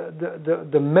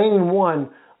the main one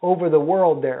over the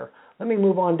world there. Let me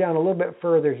move on down a little bit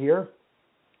further here.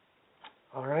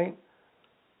 All right.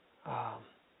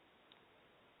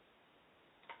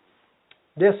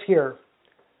 This here.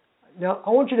 Now, I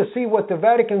want you to see what the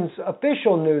Vatican's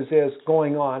official news is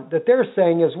going on, that they're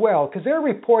saying as well, because they're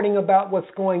reporting about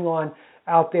what's going on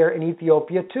out there in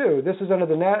Ethiopia too. This is under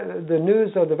the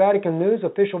news of the Vatican News,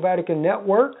 official Vatican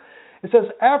network, It says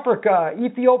Africa,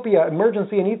 Ethiopia,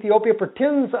 emergency in Ethiopia for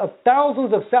tens of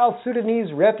thousands of South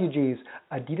Sudanese refugees.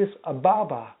 Addis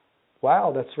Ababa.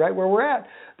 Wow, that's right where we're at.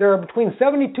 There are between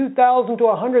 72,000 to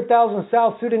 100,000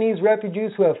 South Sudanese refugees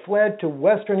who have fled to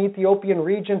western Ethiopian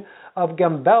region of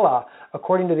Gambela,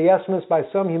 according to the estimates by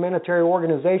some humanitarian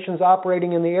organizations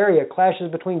operating in the area.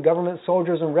 Clashes between government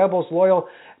soldiers and rebels loyal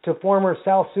to former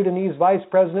South Sudanese Vice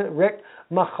President Riek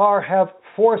Machar have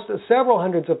forced several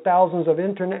hundreds of thousands of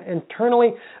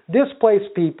internally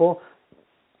displaced people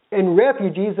and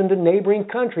refugees into neighboring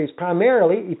countries,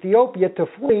 primarily Ethiopia, to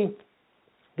flee.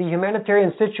 The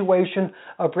humanitarian situation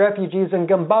of refugees in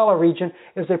Gambela region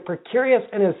is a precarious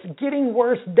and is getting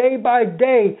worse day by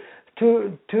day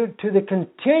to the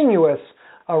continuous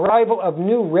arrival of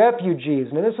new refugees.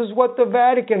 Now, this is what the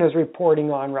Vatican is reporting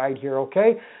on right here,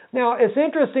 okay? Now, it's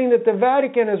interesting that the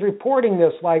Vatican is reporting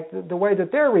this like the way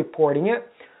that they're reporting it,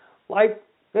 like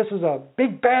this is a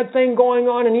big bad thing going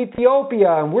on in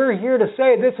Ethiopia, and we're here to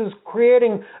say this is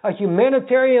creating a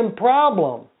humanitarian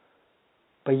problem.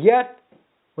 But yet,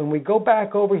 when we go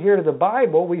back over here to the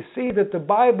Bible, we see that the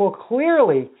Bible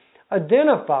clearly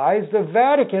identifies the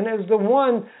Vatican as the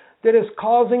one that is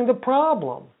causing the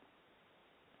problem.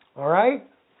 All right?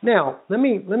 Now, let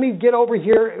me get over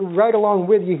here right along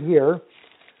with you here.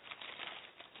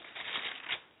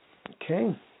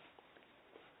 Okay.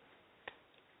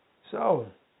 So,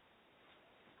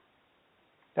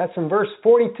 that's in verse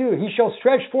 42. He shall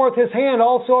stretch forth his hand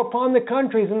also upon the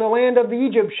countries, and the land of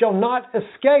Egypt shall not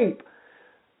escape.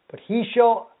 But he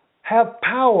shall have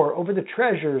power over the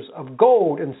treasures of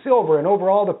gold and silver and over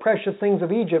all the precious things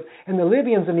of Egypt. And the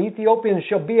Libyans and Ethiopians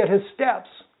shall be at his steps.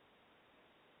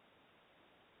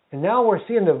 And now we're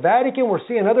seeing the Vatican, we're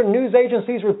seeing other news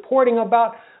agencies reporting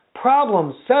about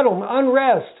problems, settlement,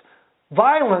 unrest,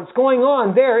 violence going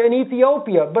on there in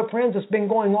Ethiopia. But friends, it's been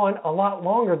going on a lot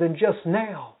longer than just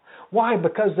now. Why?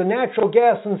 Because the natural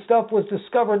gas and stuff was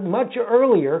discovered much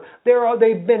earlier.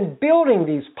 They've been building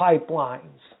these pipelines.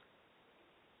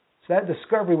 So that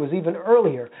discovery was even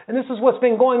earlier. And this is what's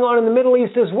been going on in the Middle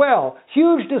East as well.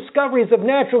 Huge discoveries of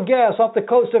natural gas off the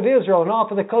coast of Israel and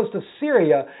off of the coast of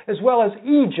Syria, as well as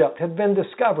Egypt, have been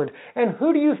discovered. And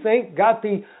who do you think got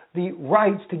the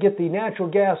rights to get the natural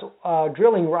gas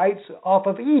drilling rights off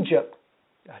of Egypt?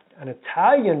 An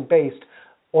Italian-based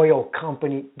oil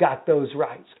company got those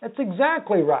rights. That's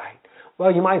exactly right.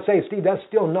 Well, you might say, Steve, that's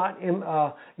still not,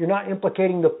 you're not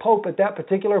implicating the Pope at that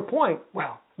particular point.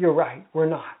 Well, you're right, we're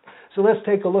not. So let's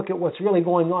take a look at what's really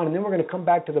going on, and then we're going to come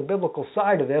back to the biblical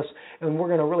side of this, and we're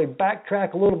going to really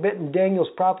backtrack a little bit in Daniel's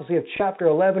prophecy of chapter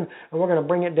 11, and we're going to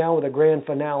bring it down with a grand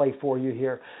finale for you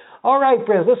here. All right,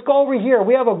 friends, let's go over here.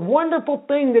 We have a wonderful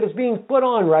thing that is being put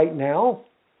on right now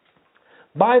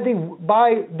by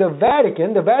the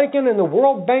Vatican. The Vatican and the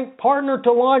World Bank partner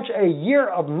to launch a Year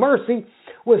of Mercy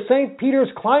with St. Peter's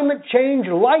Climate Change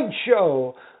Light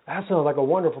Show. That sounds like a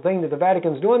wonderful thing that the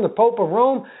Vatican's doing. The Pope of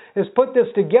Rome has put this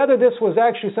together. This was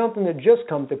actually something that just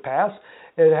come to pass.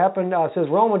 It happened, says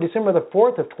Rome, on December the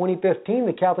 4th of 2015.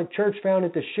 The Catholic Church,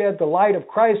 founded to shed the light of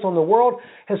Christ on the world,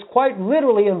 has quite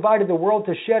literally invited the world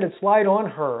to shed its light on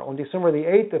her. On December the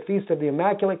 8th, the Feast of the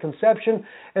Immaculate Conception,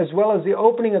 as well as the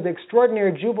opening of the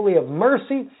Extraordinary Jubilee of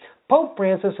Mercy, Pope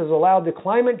Francis has allowed the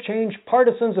climate change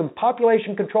partisans and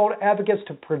population-controlled advocates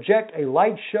to project a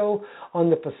light show on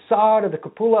the facade of the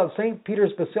cupola of St.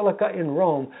 Peter's Basilica in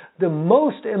Rome, the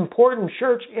most important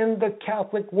church in the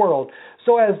Catholic world,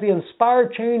 so as to inspire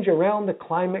change around the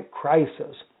climate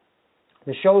crisis.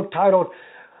 The show, titled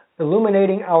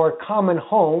Illuminating Our Common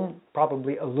Home,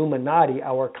 probably Illuminati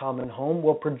Our Common Home,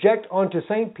 will project onto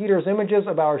St. Peter's images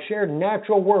of our shared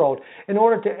natural world in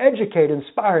order to educate,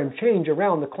 inspire, and change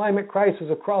around the climate crisis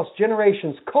across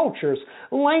generations, cultures,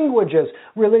 languages,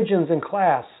 religions, and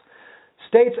class.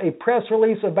 States a press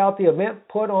release about the event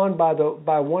put on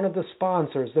by one of the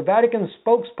sponsors. The Vatican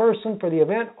spokesperson for the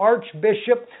event,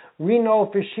 Archbishop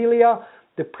Rino Fiscilia,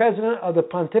 the president of the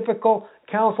Pontifical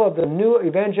Council of the New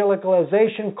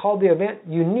Evangelization, called the event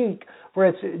unique for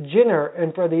its genre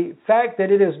and for the fact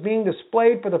that it is being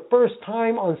displayed for the first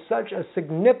time on such a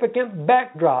significant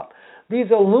backdrop. These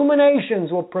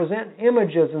illuminations will present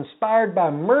images inspired by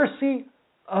mercy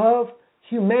of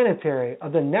humanity,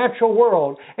 of the natural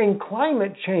world, and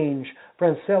climate change,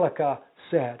 Francesca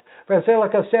said.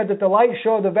 Francesca said that the light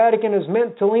show of the Vatican is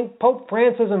meant to link Pope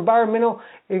Francis' environmental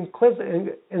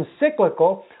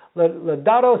encyclical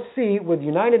Laudato Si with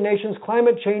United Nations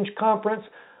Climate Change Conference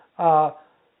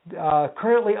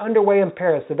currently underway in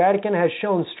Paris. The Vatican has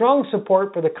shown strong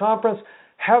support for the conference.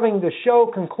 Having the show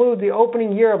conclude the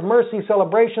opening Year of Mercy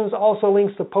celebrations also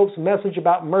links the Pope's message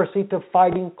about mercy to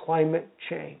fighting climate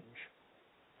change.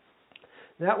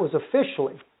 That was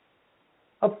officially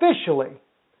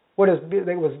what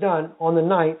was done on the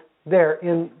 9th there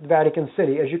in Vatican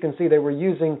City. As you can see, they were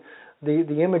using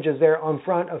the images there on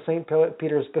front of St.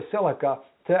 Peter's Basilica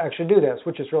to actually do this,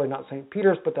 which is really not St.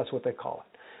 Peter's, but that's what they call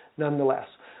it, nonetheless.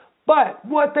 But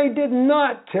what they did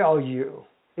not tell you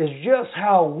is just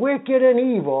how wicked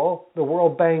and evil the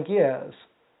World Bank is.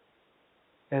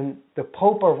 And the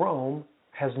Pope of Rome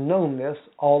has known this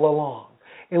all along.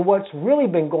 And what's really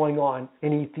been going on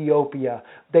in Ethiopia,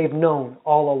 they've known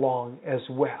all along as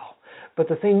well. But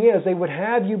the thing is, they would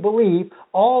have you believe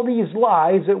all these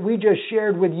lies that we just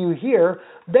shared with you here.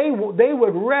 They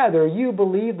would rather you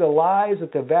believe the lies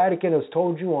that the Vatican has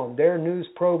told you on their news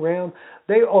program.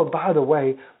 By the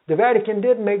way, the Vatican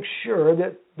did make sure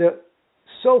that the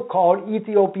so-called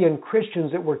Ethiopian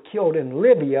Christians that were killed in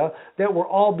Libya, that were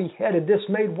all beheaded, this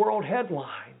made world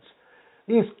headlines.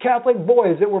 These Catholic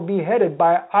boys that were beheaded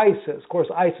by ISIS. Of course,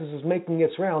 ISIS is making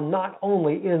its round not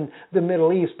only in the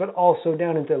Middle East, but also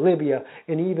down into Libya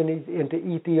and even into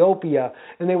Ethiopia.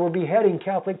 And they were beheading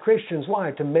Catholic Christians.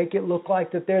 Why? To make it look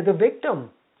like that they're the victim.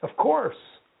 Of course.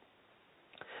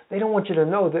 They don't want you to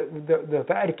know that the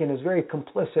Vatican is very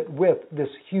complicit with this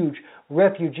huge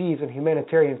refugees and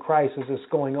humanitarian crisis that's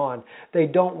going on. They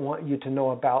don't want you to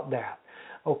know about that.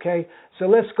 Okay, so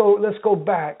let's go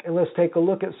back and let's take a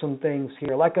look at some things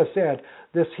here. Like I said,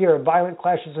 this here, violent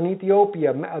clashes in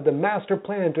Ethiopia, the master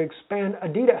plan to expand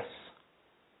Adidas.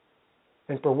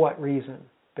 And for what reason?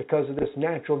 Because of this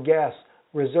natural gas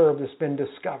reserve that's been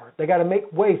discovered. They got to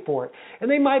make way for it. And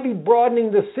they might be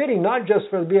broadening the city, not just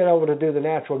for being able to do the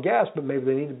natural gas, but maybe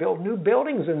they need to build new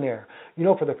buildings in there,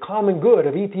 for the common good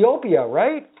of Ethiopia,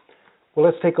 right? Well,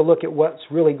 let's take a look at what's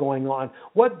really going on,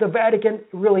 what the Vatican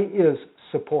really is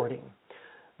supporting.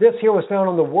 This here was found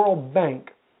on the World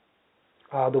Bank.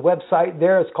 The website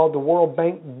there is called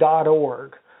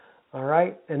theworldbank.org. All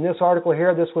right, and this article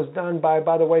here, this was done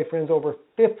by the way, friends, over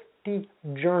 50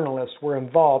 journalists were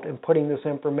involved in putting this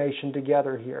information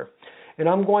together here. And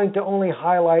I'm going to only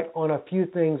highlight on a few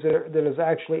things that is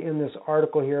actually in this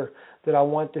article here that I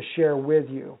want to share with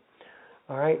you.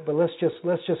 All right, but let's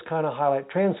just kind of highlight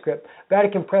transcript.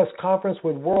 Vatican press conference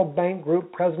with World Bank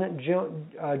Group President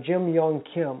Jim Yong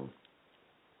Kim.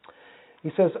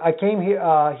 He says, I came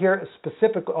here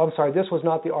specifically. Oh, I'm sorry, this was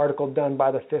not the article done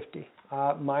by the 50.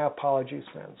 My apologies,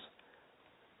 friends.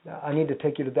 I need to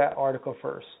take you to that article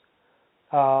first.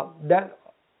 Let's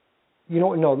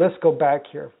go back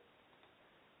here.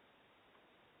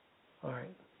 All right.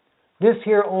 This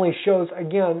here only shows,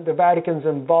 again, the Vatican's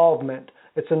involvement.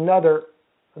 It's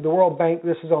the World Bank,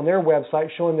 this is on their website,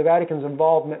 showing the Vatican's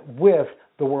involvement with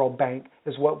the World Bank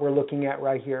is what we're looking at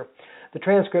right here. The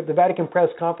transcript, the Vatican press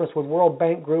conference with World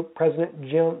Bank Group President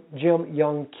Jim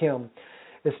Yong Kim.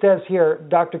 It says here,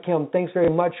 Dr. Kim, thanks very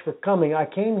much for coming. I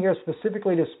came here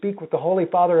specifically to speak with the Holy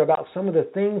Father about some of the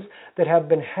things that have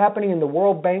been happening in the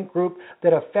World Bank Group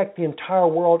that affect the entire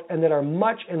world and that are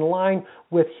much in line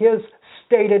with his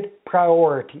stated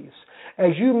priorities.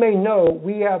 As you may know,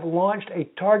 we have launched a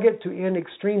target to end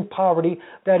extreme poverty,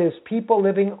 that is, people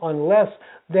living on less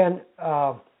than.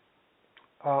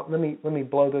 Let me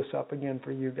blow this up again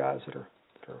for you guys that are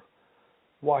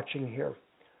watching here.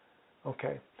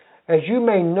 Okay. As you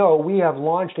may know, we have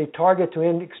launched a target to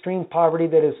end extreme poverty,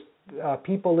 that is,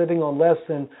 people living on less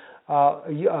than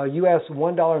U.S.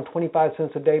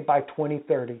 $1.25 a day by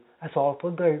 2030. That's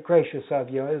awful very gracious of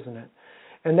you, isn't it?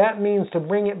 And that means to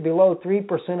bring it below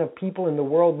 3% of people in the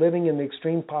world living in the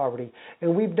extreme poverty.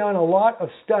 And we've done a lot of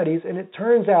studies, and it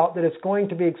turns out that it's going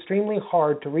to be extremely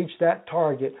hard to reach that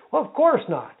target. Well, of course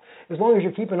not. As long as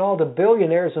you're keeping all the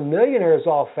billionaires and millionaires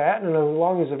all fat, and as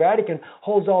long as the Vatican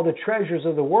holds all the treasures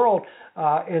of the world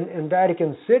in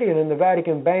Vatican City and in the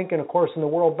Vatican Bank, and of course in the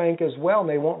World Bank as well, and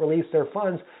they won't release their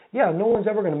funds, no one's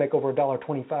ever going to make over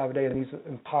 $1.25 a day in these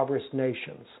impoverished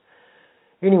nations.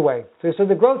 Anyway, so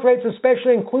the growth rates,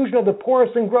 especially inclusion of the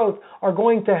poorest in growth, are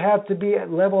going to have to be at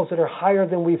levels that are higher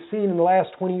than we've seen in the last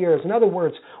 20 years. In other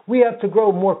words, we have to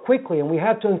grow more quickly, and we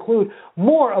have to include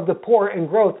more of the poor in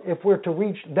growth if we're to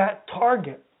reach that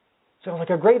target. Sounds like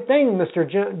a great thing, Mr.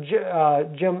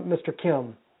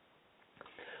 Kim.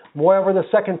 Moreover, the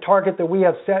second target that we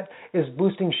have set is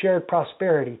boosting shared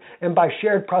prosperity. And by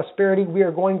shared prosperity, we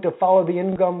are going to follow the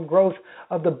income growth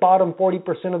of the bottom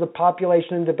 40% of the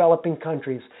population in developing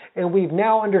countries. And we've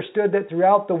now understood that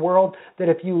throughout the world, that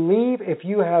if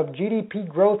you have GDP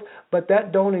growth, but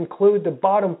that don't include the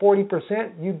bottom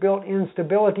 40%, you build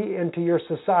instability into your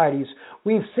societies.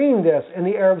 We've seen this in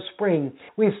the Arab Spring.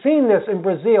 We've seen this in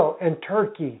Brazil and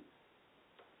Turkey.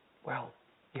 Well,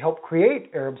 you helped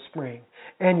create Arab Spring,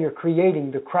 and you're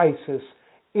creating the crisis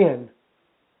in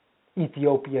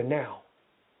Ethiopia now.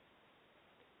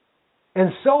 And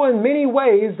so in many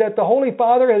ways that the Holy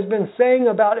Father has been saying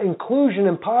about inclusion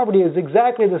and poverty is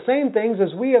exactly the same things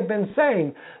as we have been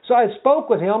saying. So I spoke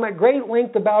with him at great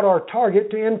length about our target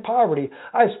to end poverty.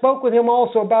 I spoke with him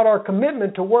also about our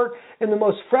commitment to work in the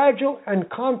most fragile and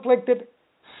conflicted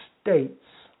states.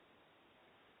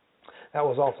 That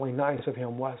was awfully nice of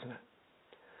him, wasn't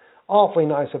it? Awfully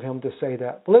nice of him to say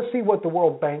that. But let's see what the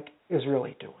World Bank is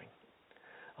really doing.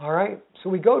 All right, so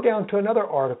we go down to another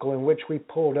article in which we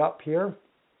pulled up here.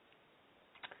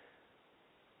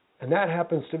 And that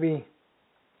happens to be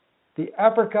the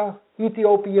Africa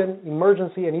Ethiopian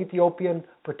Emergency and Ethiopian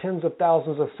for tens of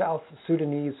thousands of South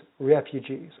Sudanese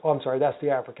refugees. Oh, I'm sorry, that's the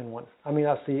African one.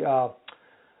 That's the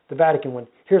Vatican one.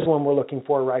 Here's one we're looking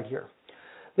for right here.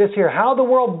 This here, how the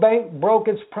World Bank broke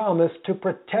its promise to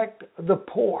protect the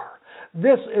poor.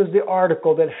 This is the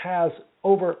article that has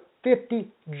over 50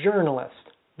 journalists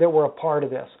that were a part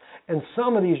of this. And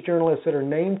some of these journalists that are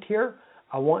named here,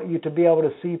 I want you to be able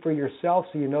to see for yourself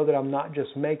so you know that I'm not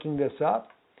just making this up.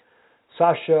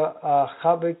 Sasha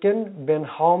Habekin, Ben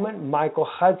Hallman, Michael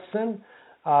Hudson,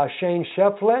 Shane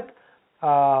Shefflet,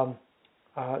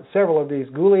 several of these,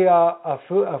 Gulia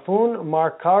Afun,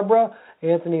 Mark Cabra,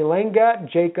 Anthony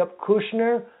Lengat, Jacob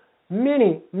Kushner.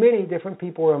 Many, many different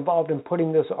people were involved in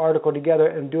putting this article together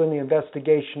and doing the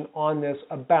investigation on this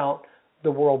about the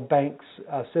World Bank's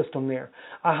system there.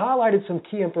 I highlighted some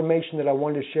key information that I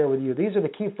wanted to share with you. These are the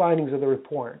key findings of the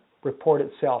report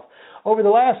itself. Over the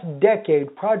last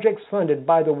decade, projects funded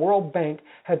by the World Bank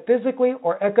have physically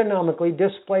or economically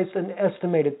displaced an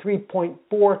estimated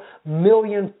 3.4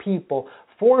 million people,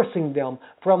 forcing them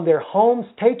from their homes,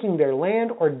 taking their land,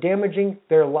 or damaging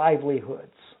their livelihoods.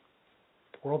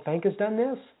 The World Bank has done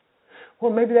this?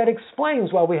 Well, maybe that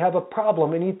explains why we have a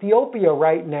problem in Ethiopia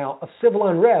right now of civil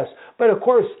unrest. But of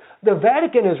course, the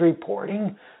Vatican is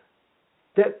reporting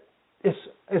that it's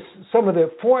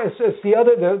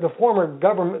the former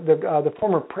government, the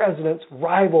former president's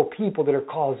rival people that are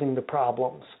causing the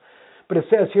problems. But it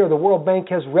says here the World Bank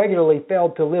has regularly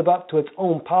failed to live up to its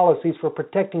own policies for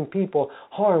protecting people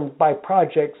harmed by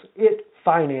projects it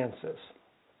finances.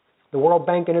 The World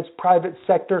Bank and its private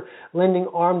sector lending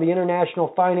arm, the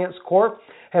International Finance Corp,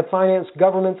 have financed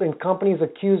governments and companies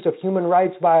accused of human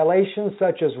rights violations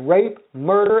such as rape,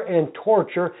 murder, and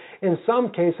torture. In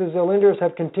some cases, the lenders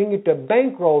have continued to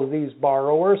bankroll these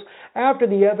borrowers after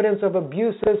the evidence of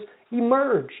abuses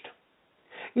emerged.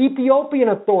 Ethiopian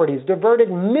authorities diverted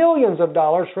millions of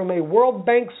dollars from a World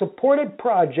Bank-supported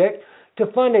project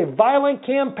to fund a violent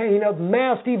campaign of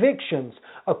mass evictions,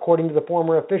 according to the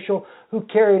former official who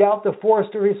carried out the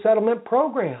forced resettlement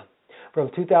program. From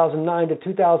 2009 to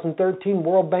 2013,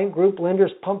 World Bank Group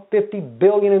lenders pumped $50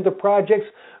 billion into projects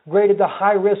graded the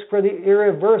high risk for the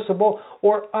irreversible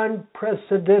or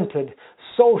unprecedented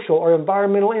social or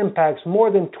environmental impacts, more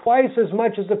than twice as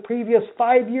much as the previous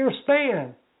 5-year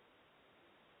span.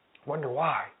 Wonder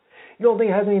why? You don't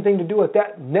think it has anything to do with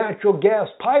that natural gas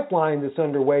pipeline that's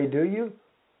underway, do you?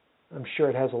 I'm sure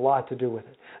it has a lot to do with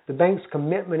it. The bank's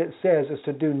commitment, it says, is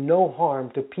to do no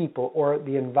harm to people or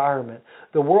the environment.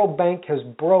 The World Bank has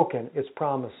broken its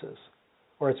promises,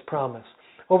 or its promise.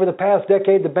 Over the past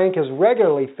decade, the bank has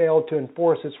regularly failed to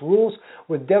enforce its rules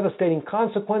with devastating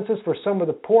consequences for some of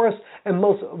the poorest and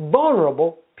most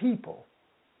vulnerable people.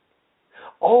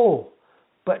 Oh,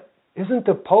 but isn't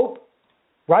the Pope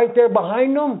right there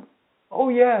behind them? Oh,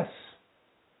 yes.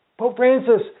 Pope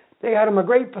Francis, they had him a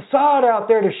great facade out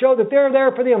there to show that they're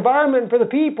there for the environment and for the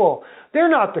people. They're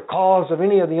not the cause of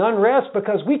any of the unrest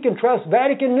because we can trust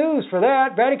Vatican News for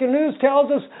that. Vatican News tells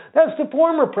us that's the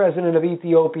former president of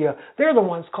Ethiopia. They're the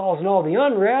ones causing all the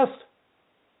unrest.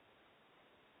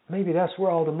 Maybe that's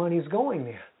where all the money's going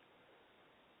there.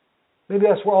 Maybe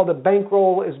that's where all the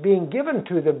bankroll is being given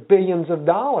to, the billions of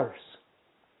dollars.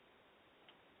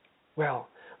 Well,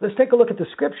 let's take a look at the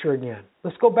scripture again.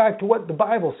 Let's go back to what the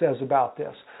Bible says about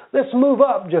this. Let's move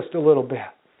up just a little bit.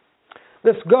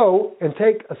 Let's go and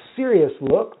take a serious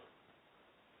look.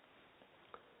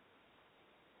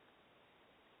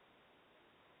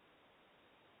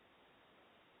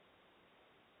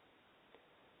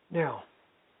 Now,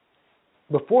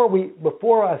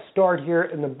 before I start here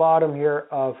in the bottom here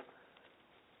of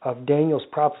Daniel's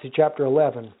prophecy, chapter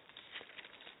 11,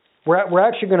 we're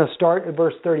actually going to start at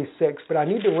verse 36, but I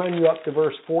need to run you up to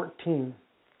verse 14.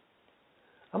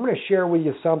 I'm going to share with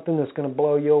you something that's going to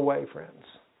blow you away, friends.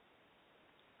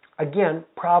 Again,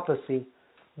 prophecy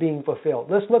being fulfilled.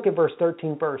 Let's look at verse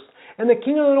 13 first. And the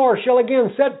king of the north shall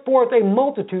again set forth a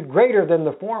multitude greater than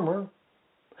the former,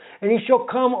 and he shall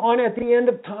come on at the end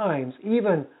of times,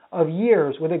 even of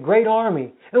years with a great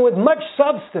army and with much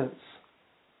substance.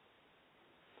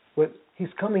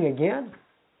 He's coming again.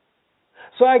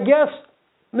 So I guess,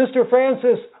 Mr.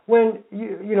 Francis, when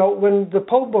when the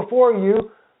Pope before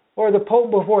you, or the Pope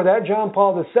before that, John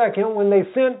Paul II, when they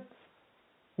sent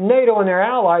NATO and their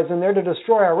allies in there to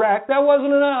destroy Iraq, that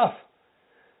wasn't enough.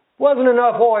 Wasn't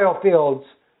enough oil fields.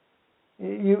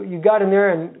 You got in there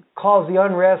and caused the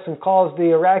unrest and caused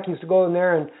the Iraqis to go in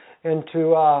there and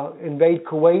to invade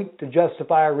Kuwait to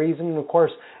justify a reason, and of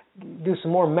course do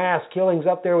some more mass killings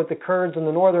up there with the Kurds in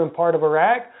the northern part of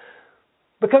Iraq.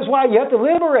 Because why? You have to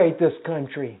liberate this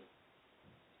country.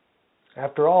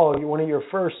 After all, one of your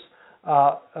first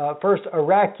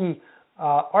Iraqi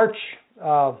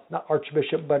not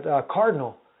archbishop, but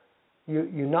cardinal.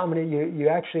 You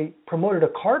actually promoted a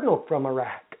cardinal from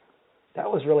Iraq. That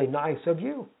was really nice of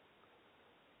you.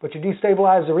 But you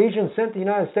destabilized the region, sent the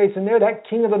United States in there. That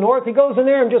king of the north, he goes in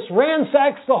there and just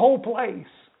ransacks the whole place.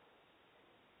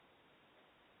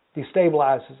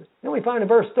 Destabilizes it. Then we find in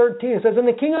verse 13, it says, "And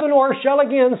the king of the north shall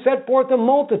again set forth a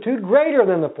multitude greater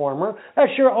than the former."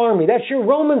 That's your army. That's your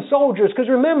Roman soldiers. Because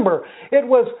remember, it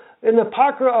was in the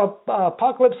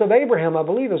Apocalypse of Abraham, I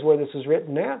believe is where this is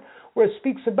written at, where it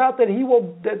speaks about that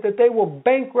that they will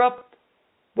bankrupt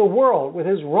the world with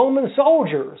his Roman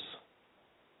soldiers.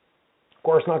 Of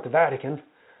course, not the Vatican,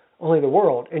 only the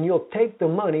world. And you'll take the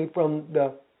money from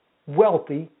the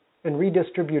wealthy and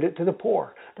redistribute it to the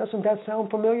poor. Doesn't that sound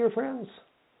familiar, friends?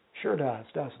 Sure does,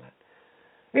 doesn't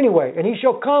it? Anyway, "And he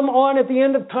shall come on at the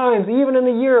end of times, even in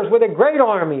the years, with a great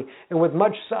army and with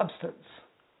much substance."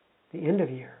 The end of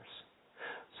years.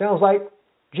 Sounds like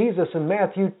Jesus in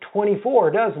Matthew 24,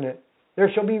 doesn't it? "There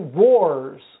shall be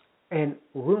wars and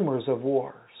rumors of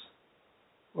wars."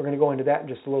 We're going to go into that in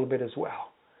just a little bit as well.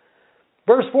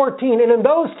 Verse 14, "And in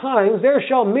those times there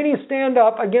shall many stand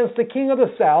up against the king of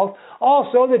the south.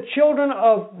 Also the children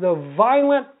of the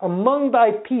violent among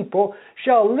thy people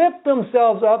shall lift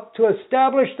themselves up to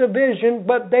establish division,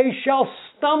 but they shall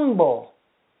stumble."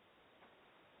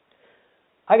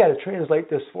 I got to translate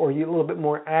this for you a little bit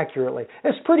more accurately.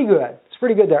 It's pretty good. It's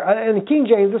pretty good there. In the King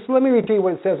James, let me repeat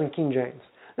what it says in King James.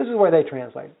 This is where they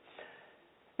translate.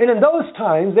 "And in those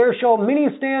times there shall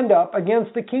many stand up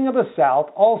against the king of the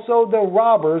south. Also the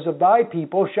robbers of thy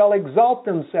people shall exalt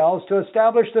themselves to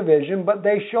establish division, but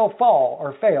they shall fall,"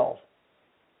 or fail.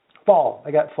 Fall.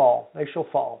 I got fall. They shall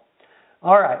fall.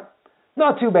 All right.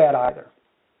 Not too bad either.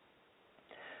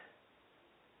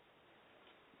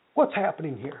 What's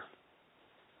happening here?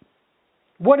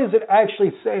 What is it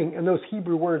actually saying in those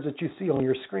Hebrew words that you see on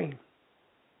your screen?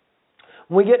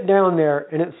 When we get down there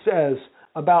and it says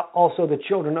about also the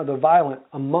children of the violent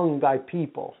among thy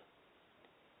people.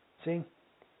 See?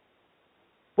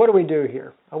 What do we do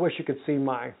here? I wish you could see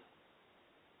my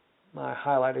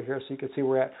highlighter here so you could see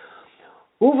where we're at.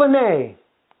 Uvane,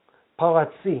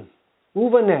 paratzi,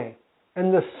 uvane,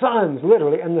 and the sons,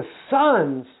 literally, and the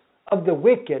sons of the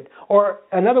wicked, or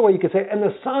another way you could say, and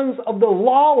the sons of the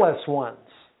lawless ones.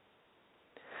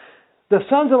 The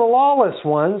sons of the lawless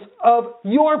ones of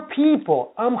your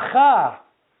people, Amcha,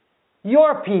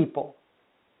 your people.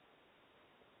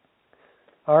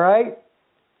 All right?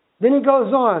 Then he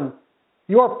goes on.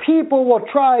 Your people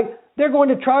they're going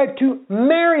to try to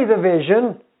marry the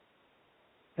vision,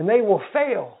 and they will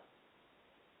fail.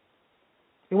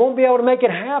 They won't be able to make it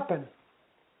happen.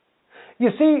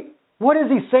 You see, what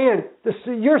is he saying?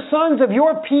 Your sons of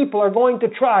your people are going to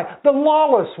try, the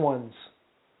lawless ones.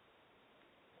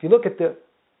 If you look at the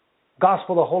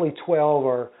Gospel of the Holy 12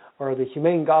 or the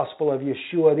Humane Gospel of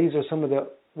Yeshua, these are some of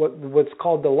what's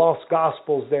called the lost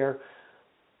Gospels there.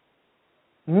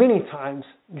 Many times,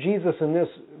 Jesus in this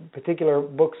particular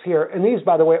books here, and these,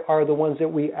 by the way, are the ones that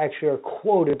we actually are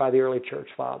quoted by the early church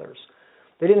fathers.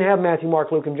 They didn't have Matthew,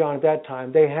 Mark, Luke, and John at that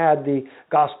time. They had the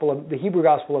Hebrew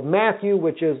Gospel of Matthew,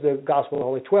 which is the Gospel of the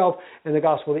Holy 12, and the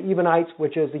Gospel of the Ebionites,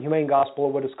 which is the Humane Gospel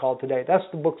of what is called today. That's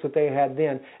the books that they had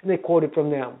then, and they quoted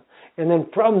from them. And then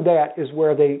from that is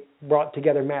where they brought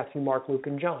together Matthew, Mark, Luke,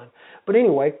 and John. But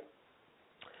anyway,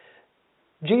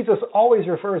 Jesus always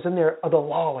refers in there of the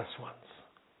lawless ones.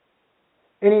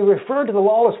 And he referred to the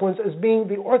lawless ones as being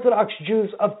the Orthodox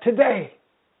Jews of today,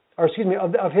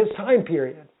 of his time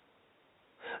period.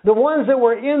 The ones that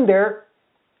were in there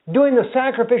doing the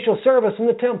sacrificial service in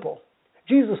the temple.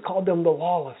 Jesus called them the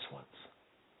lawless ones.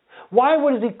 Why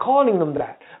was he calling them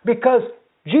that? Because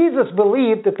Jesus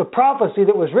believed that the prophecy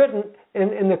that was written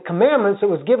in the commandments that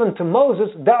was given to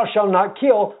Moses, "Thou shalt not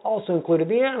kill," also included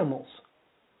the animals.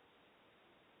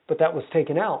 But that was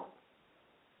taken out.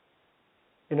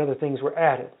 And other things were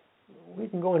added. We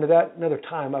can go into that another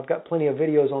time. I've got plenty of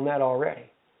videos on that already.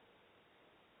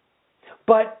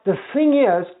 But the thing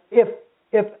is,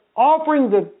 if offering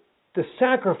the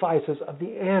sacrifices of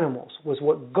the animals was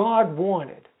what God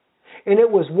wanted, and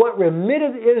it was what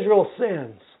remitted Israel's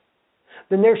sins,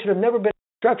 then there should have never been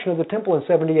destruction of the temple in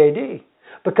 70 AD.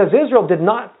 Because Israel did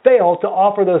not fail to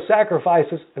offer those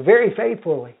sacrifices very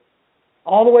faithfully,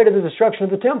 all the way to the destruction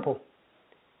of the temple.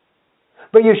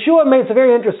 But Yeshua makes a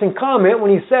very interesting comment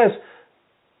when he says,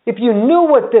 if you knew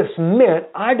what this meant,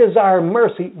 I desire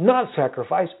mercy, not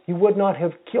sacrifice, you would not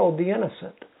have killed the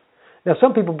innocent. Now,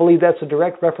 some people believe that's a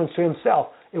direct reference to himself.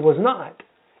 It was not.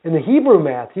 In the Hebrew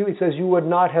Matthew, he says you would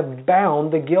not have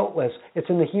bound the guiltless. It's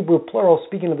in the Hebrew plural,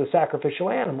 speaking of the sacrificial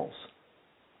animals.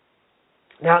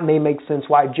 Now, it may make sense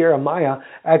why Jeremiah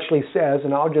actually says,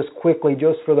 and I'll just quickly,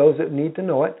 just for those that need to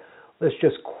know it, let's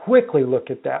just quickly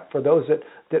look at that for those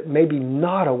that may be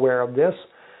not aware of this.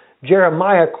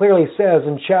 Jeremiah clearly says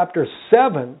in chapter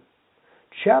 7,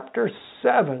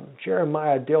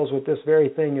 Jeremiah deals with this very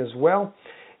thing as well.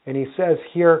 And he says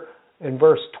here in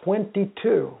verse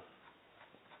 22,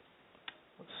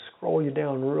 let's scroll you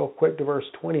down real quick to verse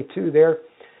 22 there.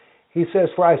 He says,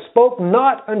 for I spoke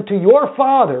not unto your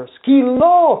fathers, ki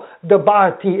lo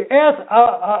debarti et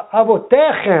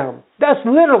avotechem. That's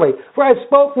literally, for I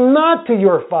spoke not to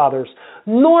your fathers,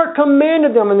 nor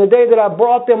commanded them in the day that I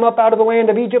brought them up out of the land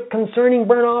of Egypt concerning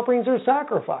burnt offerings or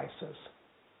sacrifices.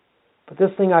 But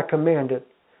this thing I commanded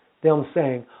them,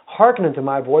 saying, hearken unto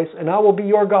my voice, and I will be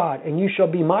your God, and you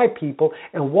shall be my people,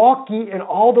 and walk ye in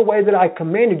all the way that I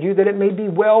commanded you, that it may be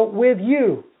well with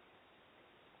you.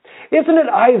 Isn't it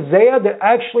Isaiah that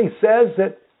actually says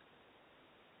that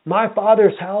my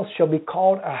Father's house shall be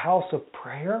called a house of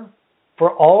prayer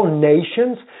for all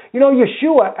nations? You know,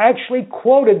 Yeshua actually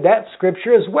quoted that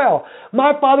scripture as well.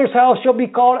 My Father's house shall be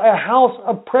called a house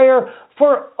of prayer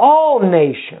for all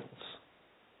nations.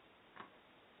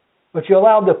 But you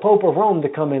allowed the Pope of Rome to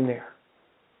come in there.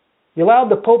 You allowed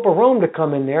the Pope of Rome to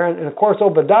come in there, and of course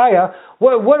Obadiah.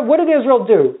 What did Israel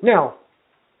do? Now,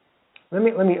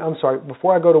 I'm sorry,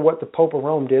 before I go to what the Pope of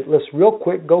Rome did, let's real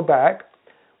quick go back.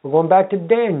 We're going back to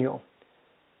Daniel.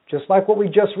 Just like what we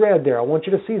just read there. I want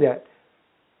you to see that.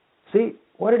 See,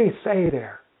 what did he say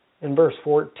there in verse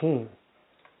 14?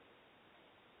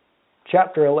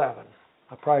 Chapter 11.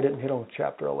 I probably didn't hit on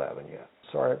chapter 11 yet.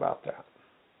 Sorry about that.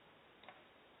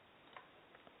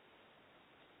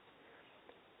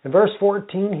 In verse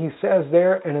 14, he says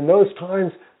there, and in those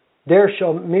times there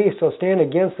shall many so stand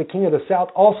against the king of the south,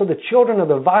 also the children of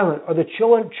the violent, or the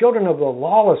children of the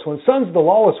lawless ones, sons of the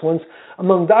lawless ones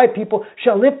among thy people,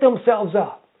 shall lift themselves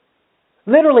up.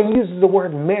 Literally uses the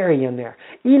word marry in there.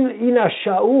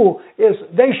 Inasha'u is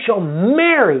they shall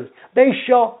marry.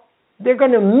 They're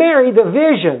going to marry the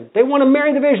vision. They want to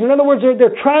marry the vision. In other words,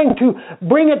 they're trying to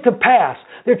bring it to pass.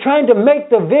 They're trying to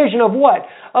make the vision of what?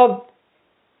 Of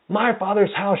my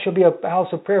Father's house shall be a house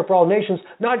of prayer for all nations.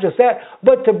 Not just that,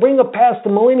 but to bring it past the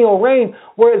millennial reign,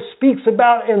 where it speaks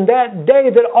about in that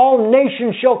day that all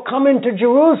nations shall come into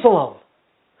Jerusalem.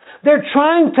 They're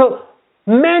trying to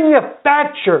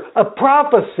manufacture a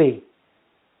prophecy.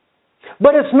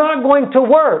 But it's not going to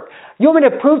work. You want me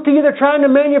to prove to you they're trying to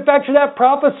manufacture that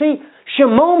prophecy?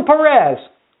 Shimon Peres.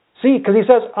 See, because he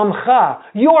says, Amcha,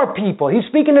 your people. He's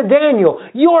speaking to Daniel,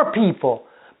 your people.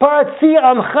 Paratzi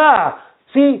Amcha.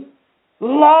 See,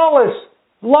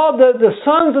 the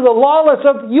sons of the lawless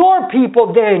of your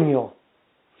people, Daniel.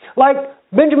 Like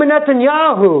Benjamin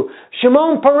Netanyahu,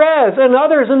 Shimon Peres, and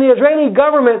others in the Israeli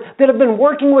government that have been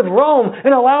working with Rome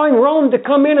and allowing Rome to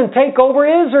come in and take over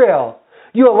Israel.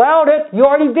 You allowed it. You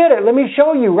already did it. Let me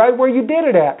show you right where you did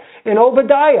it at. In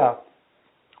Obadiah.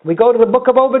 We go to the book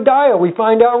of Obadiah. We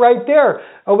find out right there.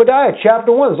 Obadiah,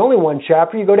 chapter 1. There's only one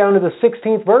chapter. You go down to the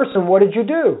 16th verse, and what did you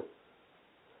do?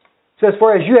 It says,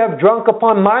 for as you have drunk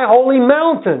upon my holy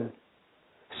mountain,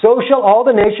 so shall all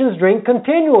the nations drink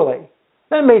continually.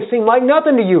 That may seem like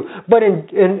nothing to you, but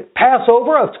in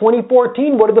Passover of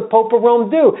 2014, what did the Pope of Rome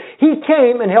do? He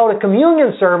came and held a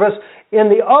communion service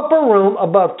in the upper room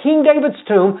above King David's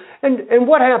tomb. And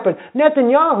what happened?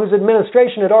 Netanyahu's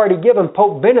administration had already given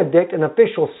Pope Benedict an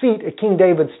official seat at King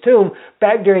David's tomb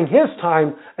back during his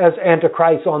time as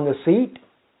Antichrist on the seat.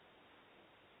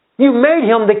 You made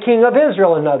him the king of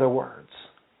Israel, in other words.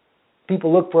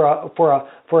 People look for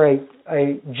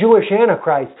a Jewish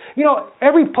Antichrist. You know,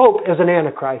 every pope is an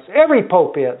Antichrist. Every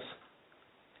pope is.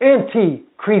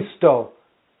 Antichristo.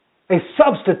 A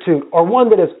substitute, or one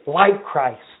that is like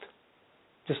Christ.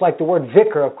 Just like the word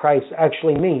vicar of Christ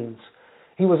actually means.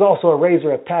 He was also a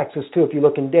raiser of taxes too. If you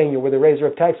look in Daniel, where the raiser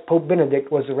of taxes, Pope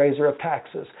Benedict was the raiser of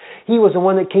taxes. He was the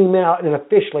one that came out and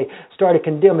officially started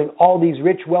condemning all these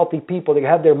rich, wealthy people that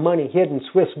had their money hid in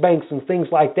Swiss banks and things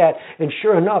like that. And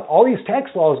sure enough, all these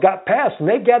tax laws got passed, and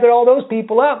they gathered all those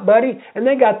people up, buddy, and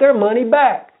they got their money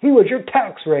back. He was your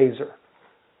tax raiser.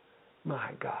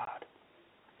 My God.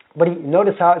 But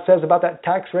notice how it says about that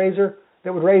tax raiser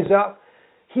that would raise up?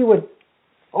 He would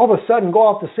all of a sudden go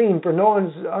off the scene for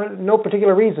no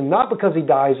particular reason. Not because he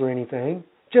dies or anything.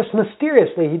 Just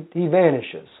mysteriously he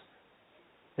vanishes.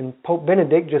 And Pope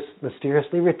Benedict just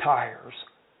mysteriously retires.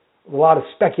 A lot of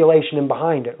speculation in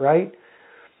behind it, right?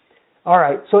 All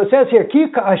right, so it says here,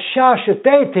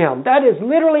 that is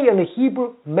literally in the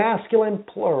Hebrew masculine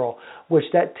plural, which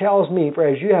that tells me, for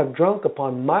as you have drunk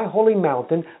upon my holy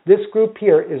mountain, this group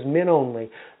here is men only.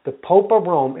 The Pope of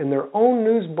Rome, in their own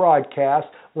news broadcast,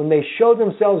 when they showed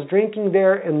themselves drinking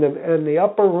there in the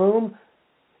upper room,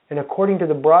 and according to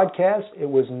the broadcast, it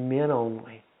was men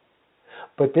only.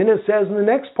 But then it says in the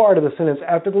next part of the sentence,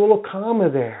 after the little comma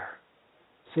there,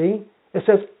 see, it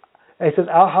says,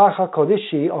 Al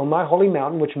HaKodeshi, on my holy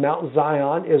mountain, which Mount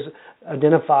Zion is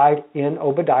identified in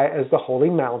Obadiah as the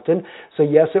holy mountain. So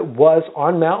yes, it was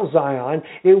on Mount Zion.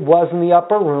 It was in the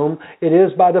upper room. It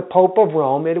is by the Pope of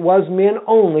Rome. It was men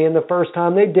only in the first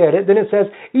time they did it. Then it says,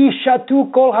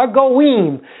 Ishatu kol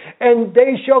hagoim, and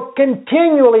they shall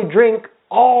continually drink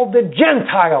all the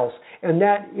Gentiles. And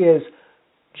that is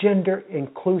gender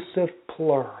inclusive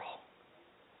plural.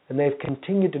 And they've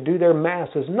continued to do their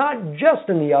masses, not just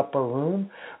in the upper room.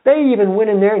 They even went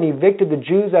in there and evicted the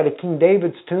Jews out of King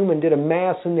David's tomb and did a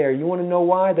mass in there. You want to know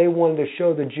why? They wanted to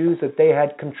show the Jews that they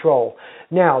had control.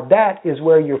 Now, that is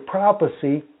where your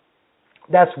prophecy,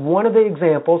 that's one of the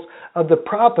examples of the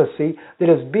prophecy that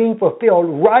is being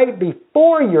fulfilled right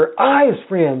before your eyes,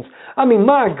 friends. I mean,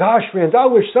 my gosh, friends, I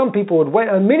wish some people would wake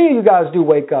up. Many of you guys do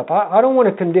wake up. I don't want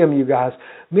to condemn you guys.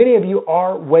 Many of you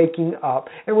are waking up.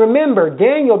 And remember,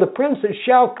 Daniel, the prince that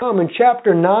shall come in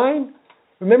chapter 9.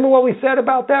 Remember what we said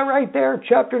about that right there,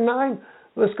 chapter 9?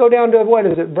 Let's go down to, what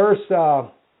is it, verse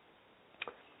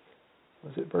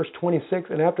 26?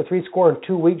 And after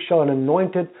 62 weeks shall an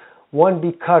anointed one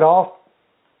be cut off,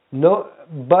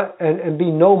 and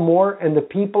be no more, and the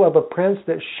people of a prince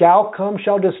that shall come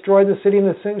shall destroy the city and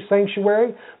the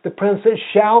sanctuary. The prince that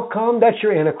shall come, that's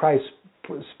your Antichrist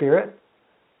spirit.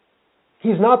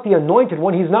 He's not the anointed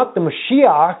one. He's not the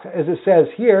Mashiach, as it says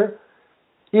here.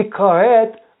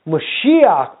 Ikaret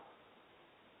Mashiach.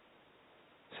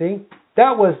 See?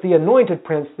 That was the anointed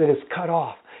prince that is cut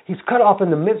off. He's cut off in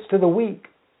the midst of the week.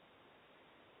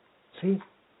 See?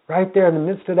 Right there in the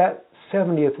midst of that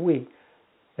 70th week.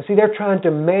 And see, they're trying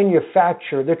to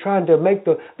manufacture. They're trying to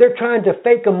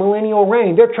fake a millennial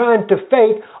reign. They're trying to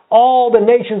fake all the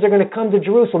nations are going to come to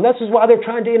Jerusalem. This is why they're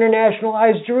trying to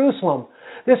internationalize Jerusalem.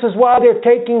 This is why they're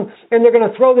taking, and they're going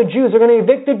to throw the Jews, they're going to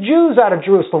evict the Jews out of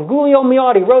Jerusalem. Giulio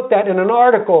Miotti wrote that in an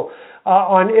article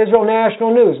on Israel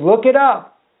National News. Look it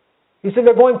up. He said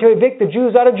they're going to evict the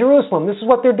Jews out of Jerusalem. This is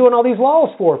what they're doing all these laws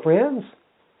for, friends.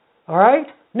 All right?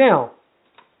 Now,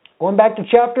 going back to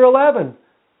chapter 11.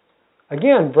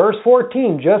 Again, verse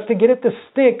 14, just to get it to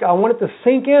stick, I want it to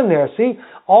sink in there. See,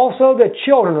 also the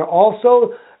children are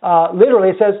also, literally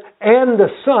it says, and the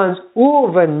sons,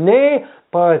 uvene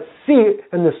parasi,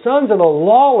 and the sons of the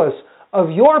lawless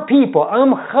of your people,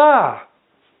 amcha.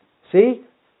 See,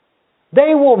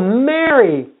 they will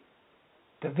marry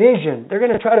the vision. They're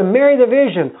going to try to marry the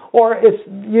vision. Or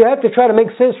you have to try to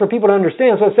make sense for people to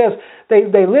understand. So it says,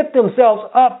 they lift themselves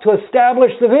up to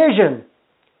establish the vision.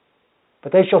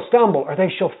 But they shall stumble, or they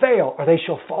shall fail, or they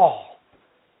shall fall.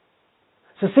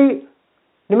 So see,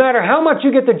 no matter how much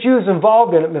you get the Jews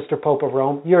involved in it, Mr. Pope of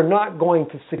Rome, you're not going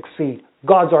to succeed.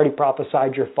 God's already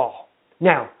prophesied your fall.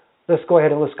 Now, let's go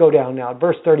ahead and let's go down now.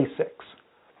 Verse 36.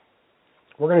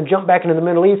 We're going to jump back into the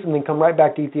Middle East and then come right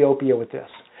back to Ethiopia with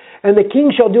this. And the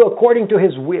king shall do according to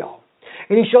his will.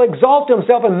 And he shall exalt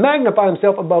himself and magnify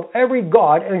himself above every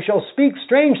god, and shall speak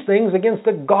strange things against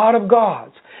the God of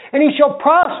gods. And he shall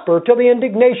prosper till the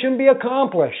indignation be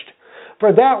accomplished.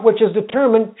 For that which is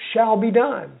determined shall be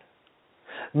done.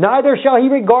 Neither shall he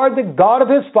regard the God of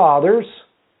his fathers,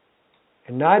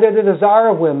 and neither the desire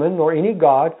of women, nor any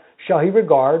god shall he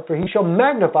regard, for he shall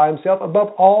magnify himself above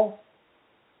all.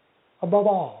 Above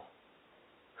all.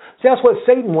 See, that's what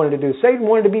Satan wanted to do. Satan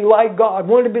wanted to be like God,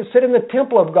 wanted to sit in the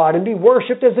temple of God and be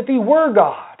worshipped as if he were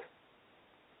God.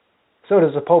 So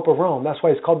does the Pope of Rome. That's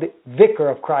why he's called the Vicar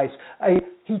of Christ.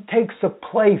 He takes the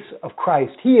place of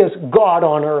Christ. He is God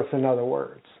on earth, in other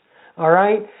words. All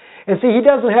right? And see, he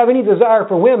doesn't have any desire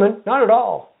for women. Not at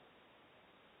all.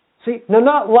 See, now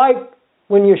not like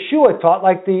when Yeshua taught,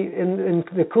 like in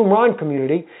the Qumran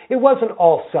community, it wasn't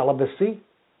all celibacy.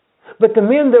 But the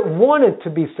men that wanted to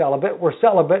be celibate were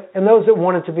celibate, and those that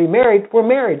wanted to be married were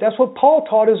married. That's what Paul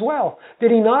taught as well.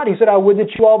 Did he not? He said, I would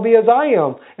that you all be as I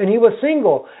am. And he was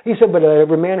single. He said, but let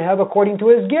every man have according to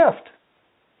his gift.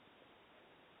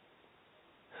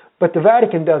 But the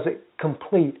Vatican does it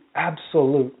complete,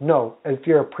 absolute. No, if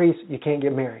you're a priest, you can't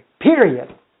get married. Period.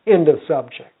 End of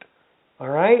subject. All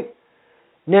right?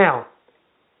 Now,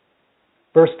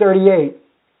 verse 38.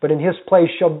 But in his place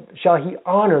shall he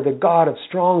honor the God of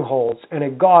strongholds, and a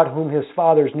God whom his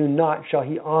fathers knew not shall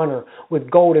he honor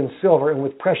with gold and silver and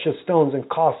with precious stones and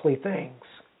costly things.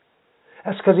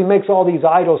 That's because he makes all these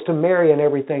idols to Mary and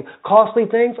everything. Costly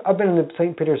things? I've been in the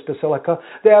St. Peter's Basilica.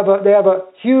 They have a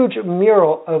huge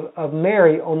mural of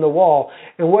Mary on the wall.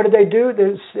 And what do?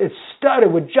 It's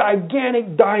studded with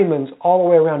gigantic diamonds all the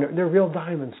way around it. They're real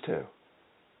diamonds too.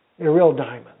 They're real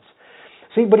diamonds.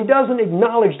 See, but he doesn't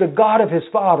acknowledge the God of his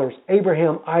fathers,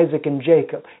 Abraham, Isaac, and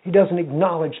Jacob. He doesn't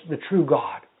acknowledge the true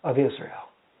God of Israel.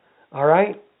 All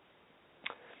right?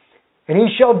 And he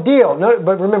shall deal. No,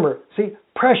 but remember, see,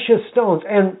 precious stones.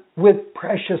 And with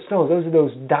precious stones, those are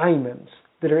those diamonds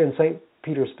that are in St.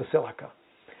 Peter's Basilica.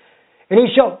 And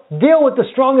he shall deal with the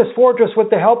strongest fortress with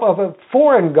the help of a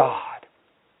foreign god.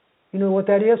 You know what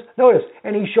that is? Notice,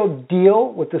 and he shall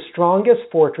deal with the strongest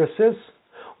fortresses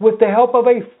with the help of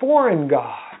a foreign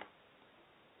god.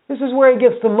 This is where he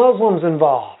gets the Muslims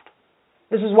involved.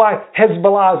 This is why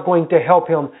Hezbollah is going to help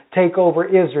him take over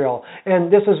Israel.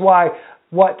 And this is why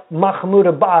what Mahmoud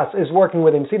Abbas is working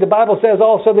with him. See, the Bible says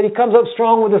also that he comes up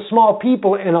strong with a small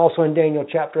people, and also in Daniel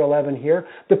chapter 11 here,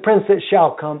 the prince that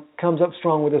shall come comes up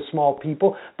strong with a small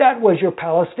people. That was your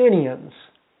Palestinians.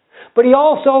 But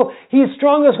he's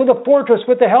strongest with a fortress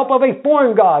with the help of a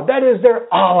foreign god. That is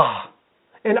their Allah.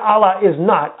 And Allah is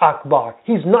not Akbar.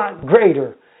 He's not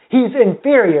greater. He's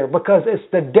inferior because it's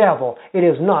the devil. It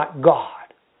is not God.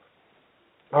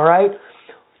 All right?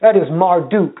 That is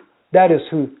Marduk. That is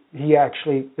who he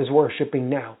actually is worshiping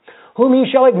now. Whom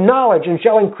he shall acknowledge and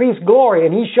shall increase glory,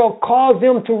 and he shall cause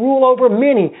them to rule over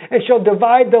many, and shall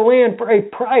divide the land for a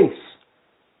price.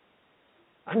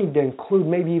 I need to include,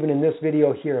 maybe even in this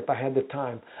video here if I had the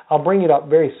time. I'll bring it up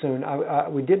very soon.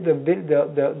 We did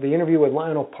the interview with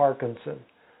Lionel Parkinson.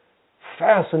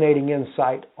 Fascinating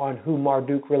insight on who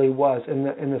Marduk really was in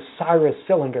the Cyrus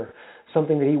cylinder,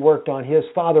 something that he worked on. His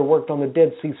father worked on the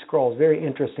Dead Sea Scrolls. Very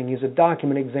interesting. He's a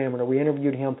document examiner. We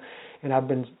interviewed him, and I've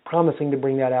been promising to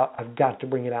bring that out. I've got to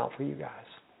bring it out for you guys.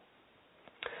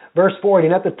 Verse 40,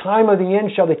 and at the time of the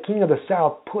end shall the king of the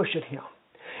south push at him.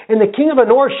 And the king of the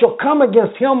north shall come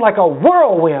against him like a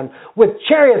whirlwind, with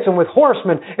chariots and with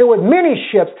horsemen, and with many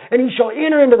ships, and he shall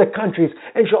enter into the countries,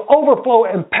 and shall overflow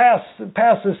and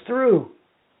passes through.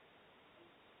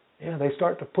 Yeah, they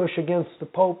start to push against the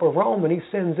Pope of Rome, and he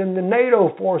sends in the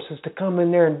NATO forces to come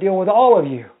in there and deal with all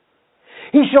of you.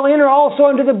 He shall enter also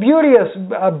into the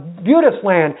beauteous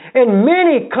land, and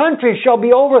many countries shall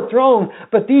be overthrown,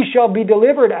 but these shall be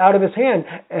delivered out of his hand.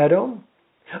 Edom,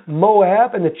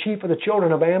 Moab, and the chief of the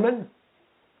children of Ammon.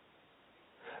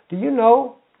 Do you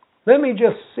know? Let me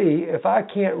just see if I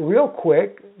can't real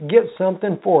quick get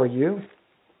something for you.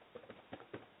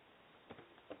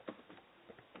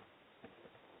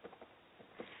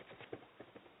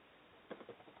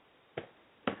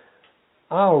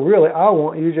 I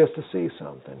want you just to see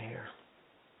something here.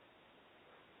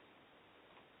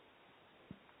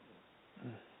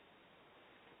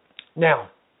 Now,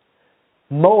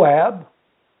 Moab,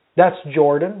 that's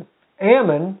Jordan.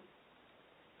 Ammon,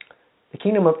 the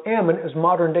kingdom of Ammon is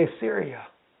modern day Syria.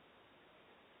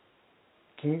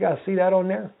 Can you guys see that on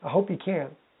there? I hope you can.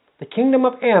 The kingdom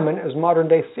of Ammon is modern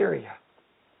day Syria.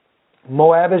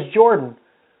 Moab is Jordan.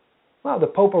 Well, the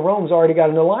Pope of Rome's already got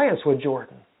an alliance with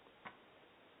Jordan.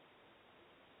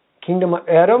 Kingdom of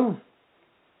Edom,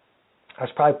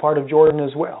 that's probably part of Jordan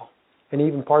as well. And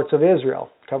even parts of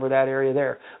Israel cover that area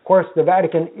there. Of course, the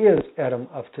Vatican is Edom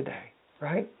of today,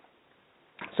 right?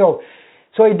 So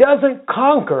he doesn't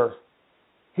conquer.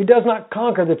 He does not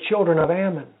conquer the children of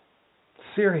Ammon,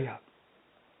 Syria.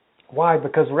 Why?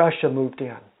 Because Russia moved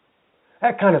in.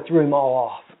 That kind of threw him all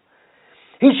off.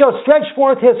 He shall stretch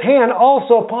forth his hand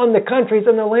also upon the countries,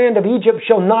 and the land of Egypt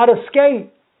shall not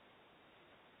escape.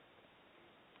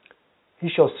 He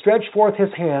shall stretch forth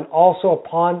his hand also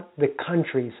upon the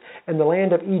countries, and the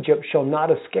land of Egypt shall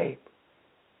not escape.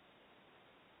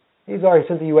 He's already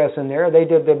sent the U.S. in there. They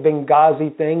did the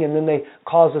Benghazi thing, and then they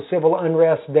caused a civil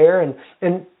unrest there.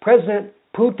 And President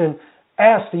Putin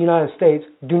asked the United States,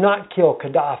 do not kill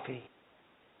Gaddafi.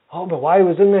 Oh, but while he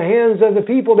was in the hands of the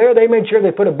people there, they made sure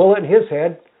they put a bullet in his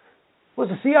head. Was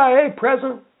the CIA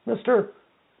present, Mr.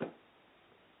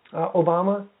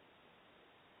 Obama?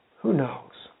 Who knows?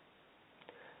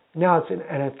 Now it's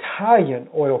an Italian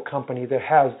oil company that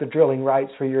has the drilling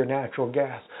rights for your natural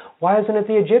gas. Why isn't it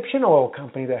the Egyptian oil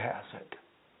company that has it?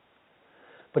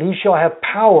 But he shall have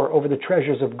power over the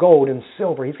treasures of gold and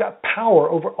silver. He's got power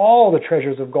over all the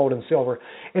treasures of gold and silver.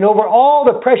 And over all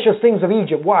the precious things of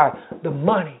Egypt. Why? The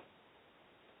money.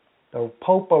 The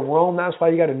Pope of Rome, that's why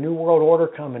you got a new world order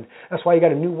coming. That's why you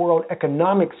got a new world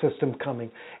economic system coming.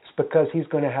 It's because he's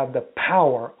going to have the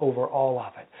power over all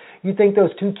of it. You think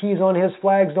those two keys on his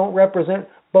flags don't represent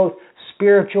both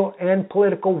spiritual and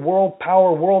political world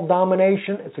power, world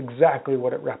domination? It's exactly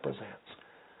what it represents.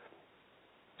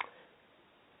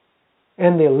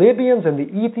 And the Libyans and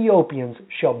the Ethiopians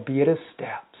shall be at his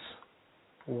steps.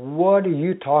 What are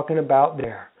you talking about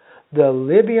there? The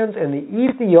Libyans and the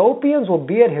Ethiopians will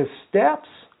be at his steps?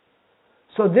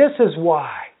 So this is why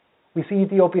we see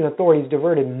Ethiopian authorities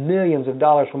diverted millions of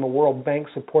dollars from a World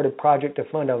Bank-supported project to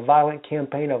fund a violent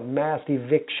campaign of mass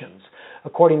evictions,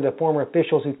 according to former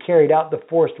officials who carried out the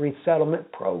forced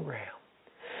resettlement program.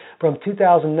 From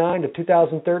 2009 to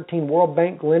 2013, World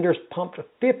Bank lenders pumped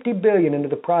 $50 billion into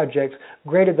the projects,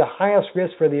 graded the highest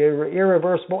risk for the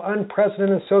irreversible,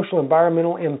 unprecedented social and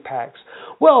environmental impacts.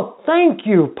 Well, thank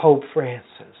you, Pope Francis.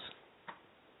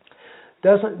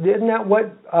 Isn't that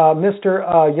what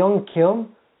Mr. Young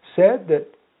Kim said, that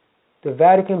the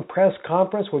Vatican press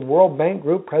conference with World Bank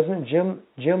Group President Jim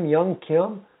Young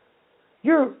Kim?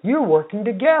 You're working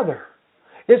together.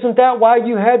 Isn't that why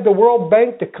you had the World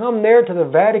Bank to come there to the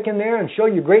Vatican there and show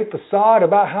you great facade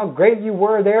about how great you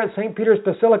were there at St. Peter's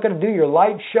Basilica to do your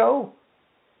light show?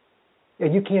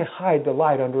 And you can't hide the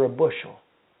light under a bushel.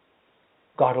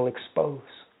 God will expose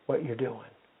what you're doing.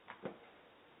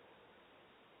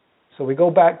 So we go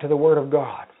back to the Word of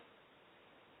God.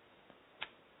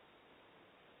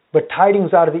 But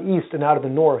tidings out of the east and out of the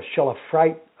north shall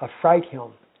affright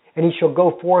him. And he shall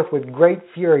go forth with great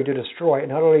fury to destroy, and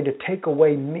not only to take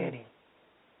away many.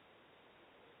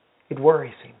 It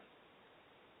worries him.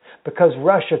 Because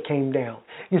Russia came down.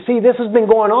 You see, this has been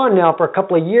going on now for a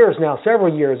couple of years now,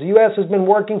 several years. The U.S. has been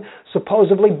working,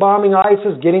 supposedly bombing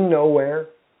ISIS, getting nowhere.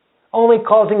 Only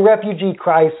causing refugee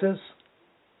crisis.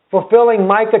 Fulfilling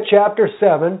Micah chapter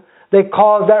 7. They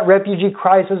caused that refugee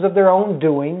crisis of their own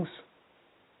doings.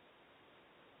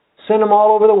 Send them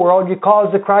all over the world. You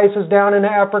cause the crisis down in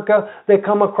Africa. They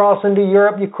come across into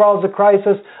Europe. You cause the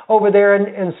crisis over there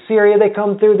in Syria. They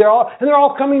come through. They're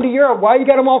all coming to Europe. Why you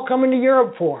got them all coming to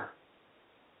Europe for?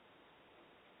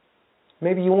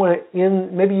 Maybe you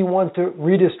want to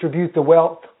redistribute the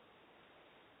wealth.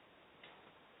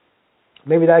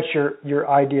 Maybe that's your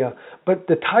idea. But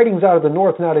the tidings out of the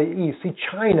north and out of the east. See,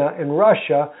 China and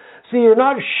Russia. See, you're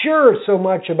not sure so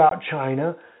much about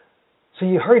China. So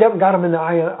you hurried up and got them in the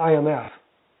IMF,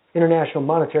 International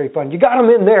Monetary Fund. You got them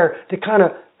in there to kind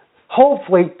of,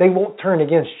 hopefully they won't turn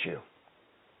against you.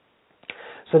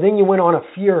 So then you went on a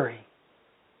fury.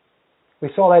 We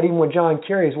saw that even with John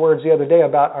Kerry's words the other day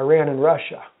about Iran and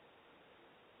Russia.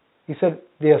 He said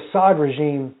the Assad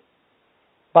regime,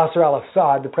 Bashar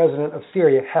al-Assad, the president of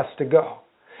Syria, has to go.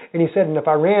 And he said, and if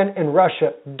Iran and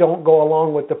Russia don't go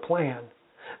along with the plan,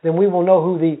 then we will know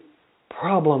who the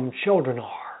problem children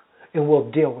are. And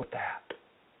we'll deal with that.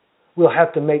 We'll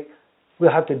have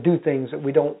to do things that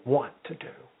we don't want to do.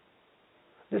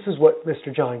 This is what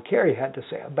Mr. John Kerry had to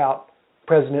say about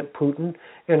President Putin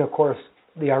and, of course,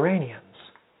 the Iranians.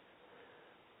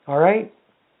 All right?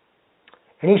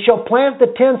 And he shall plant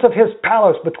the tents of his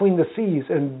palace between the seas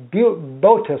and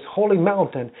Botis, holy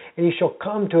mountain, and he shall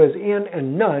come to his end,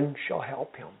 and none shall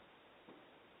help him.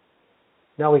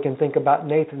 Now we can think about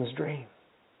Nathan's dream.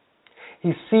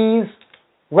 He sees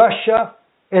Russia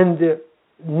and the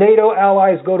NATO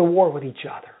allies go to war with each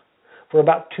other for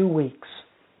about 2 weeks.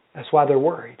 That's why they're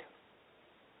worried.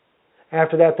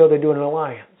 After that, though, they do an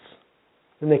alliance.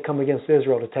 Then they come against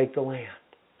Israel to take the land.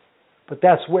 But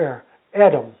that's where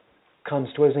Edom comes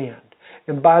to his end.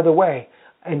 And by the way,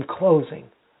 in closing,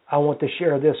 I want to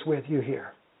share this with you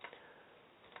here.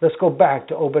 Let's go back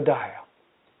to Obadiah.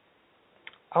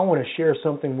 I want to share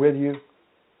something with you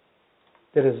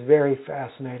that is very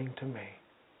fascinating to me.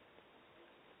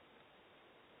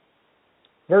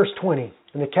 Verse 20,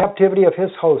 in the captivity of his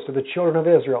host of the children of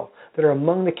Israel that are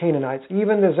among the Canaanites,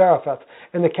 even the Zarephath,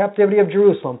 and the captivity of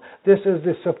Jerusalem, this is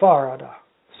the Sepharad,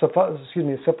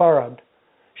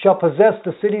 shall possess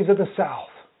the cities of the south,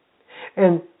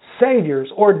 and saviors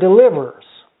or deliverers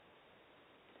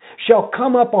shall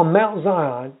come up on Mount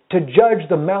Zion to judge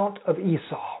the mount of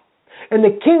Esau, and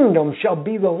the kingdom shall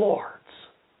be the Lord's.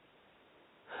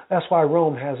 That's why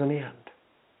Rome has an end.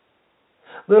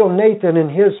 Little Nathan, in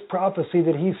his prophecy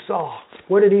that he saw,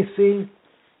 what did he see?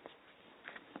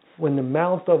 When the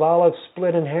Mount of Olives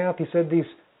split in half, he said these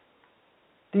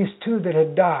two that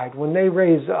had died, when they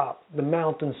raise up, the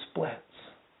mountain splits.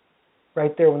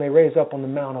 Right there when they raise up on the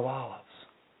Mount of Olives.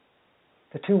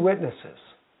 The two witnesses.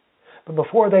 But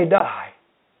before they die,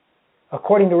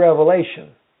 according to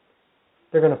Revelation,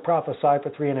 they're going to prophesy for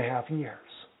 3.5 years.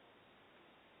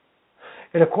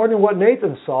 And according to what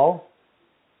Nathan saw,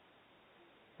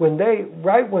 when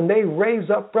they raise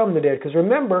up from the dead, because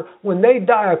remember, when they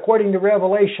die, according to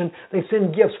Revelation, they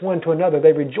send gifts one to another.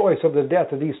 They rejoice over the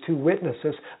death of these two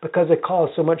witnesses because they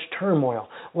caused so much turmoil.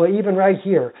 Well, even right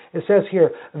here, it says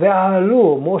here,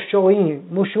 Ve'alu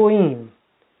Moshoim.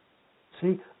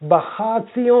 See? Bachat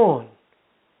Zion.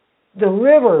 The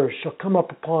rivers shall come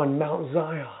up upon Mount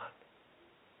Zion.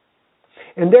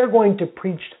 And they're going to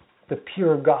preach the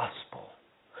pure gospel.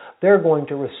 They're going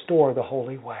to restore the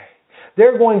holy way.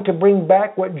 They're going to bring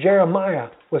back what Jeremiah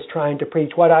was trying to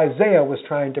preach, what Isaiah was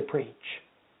trying to preach.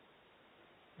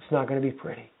 It's not going to be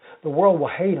pretty. The world will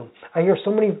hate them. I hear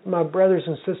so many of my brothers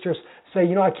and sisters say,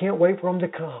 I can't wait for them to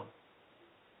come.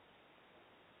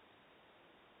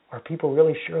 Are people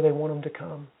really sure they want them to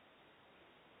come?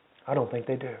 I don't think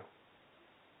they do.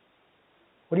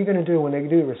 What are you going to do when they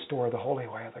do restore the holy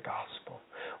way of the gospel?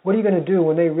 What are you going to do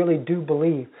when they really do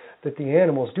believe that the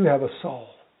animals do have a soul,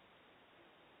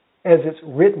 as it's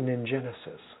written in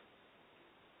Genesis?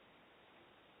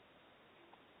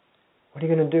 What are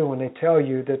you going to do when they tell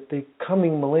you that the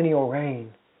coming millennial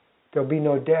reign, there'll be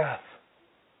no death,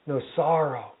 no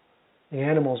sorrow, the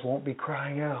animals won't be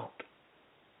crying out?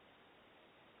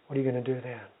 What are you going to do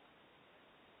then?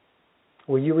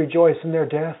 Will you rejoice in their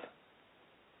death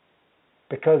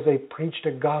because they preached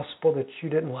a gospel that you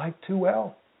didn't like too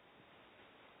well?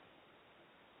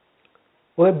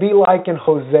 Will it be like in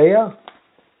Hosea?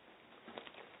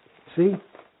 See?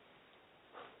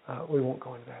 We won't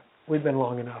go into that. We've been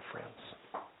long enough, friends.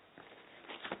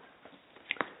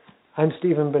 I'm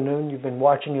Stephen Ben-Nun. You've been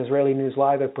watching Israeli News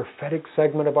Live, a prophetic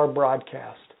segment of our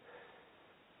broadcast.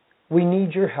 We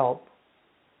need your help,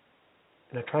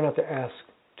 and I try not to ask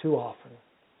too often.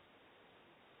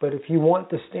 But if you want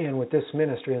to stand with this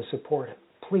ministry and support it,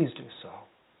 please do so.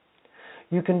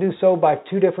 You can do so by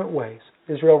two different ways.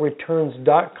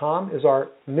 IsraelReturns.com is our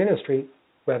ministry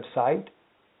website,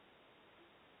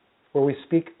 where we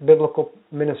speak biblical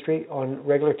ministry on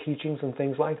regular teachings and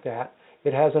things like that.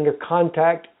 It has under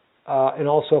contact and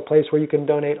also a place where you can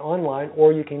donate online,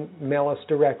 or you can mail us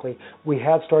directly. We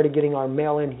have started getting our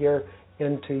mail in here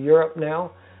into Europe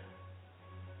now.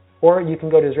 Or you can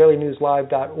go to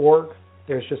IsraeliNewsLive.org.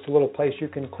 There's just a little place you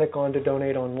can click on to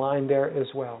donate online there as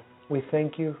well. We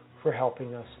thank you for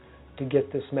helping us to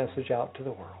get this message out to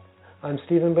the world. I'm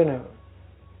Stephen Ben-Nun.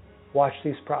 Watch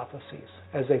these prophecies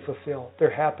as they fulfill.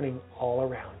 They're happening all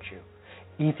around you.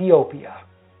 Ethiopia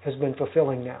has been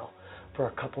fulfilling now for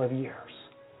a couple of years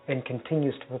and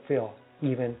continues to fulfill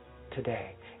even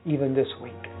today, even this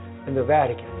week. And the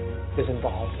Vatican is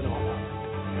involved in all of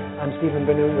it. I'm Stephen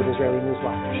Ben-Nun with Israeli News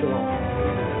Live. Shalom.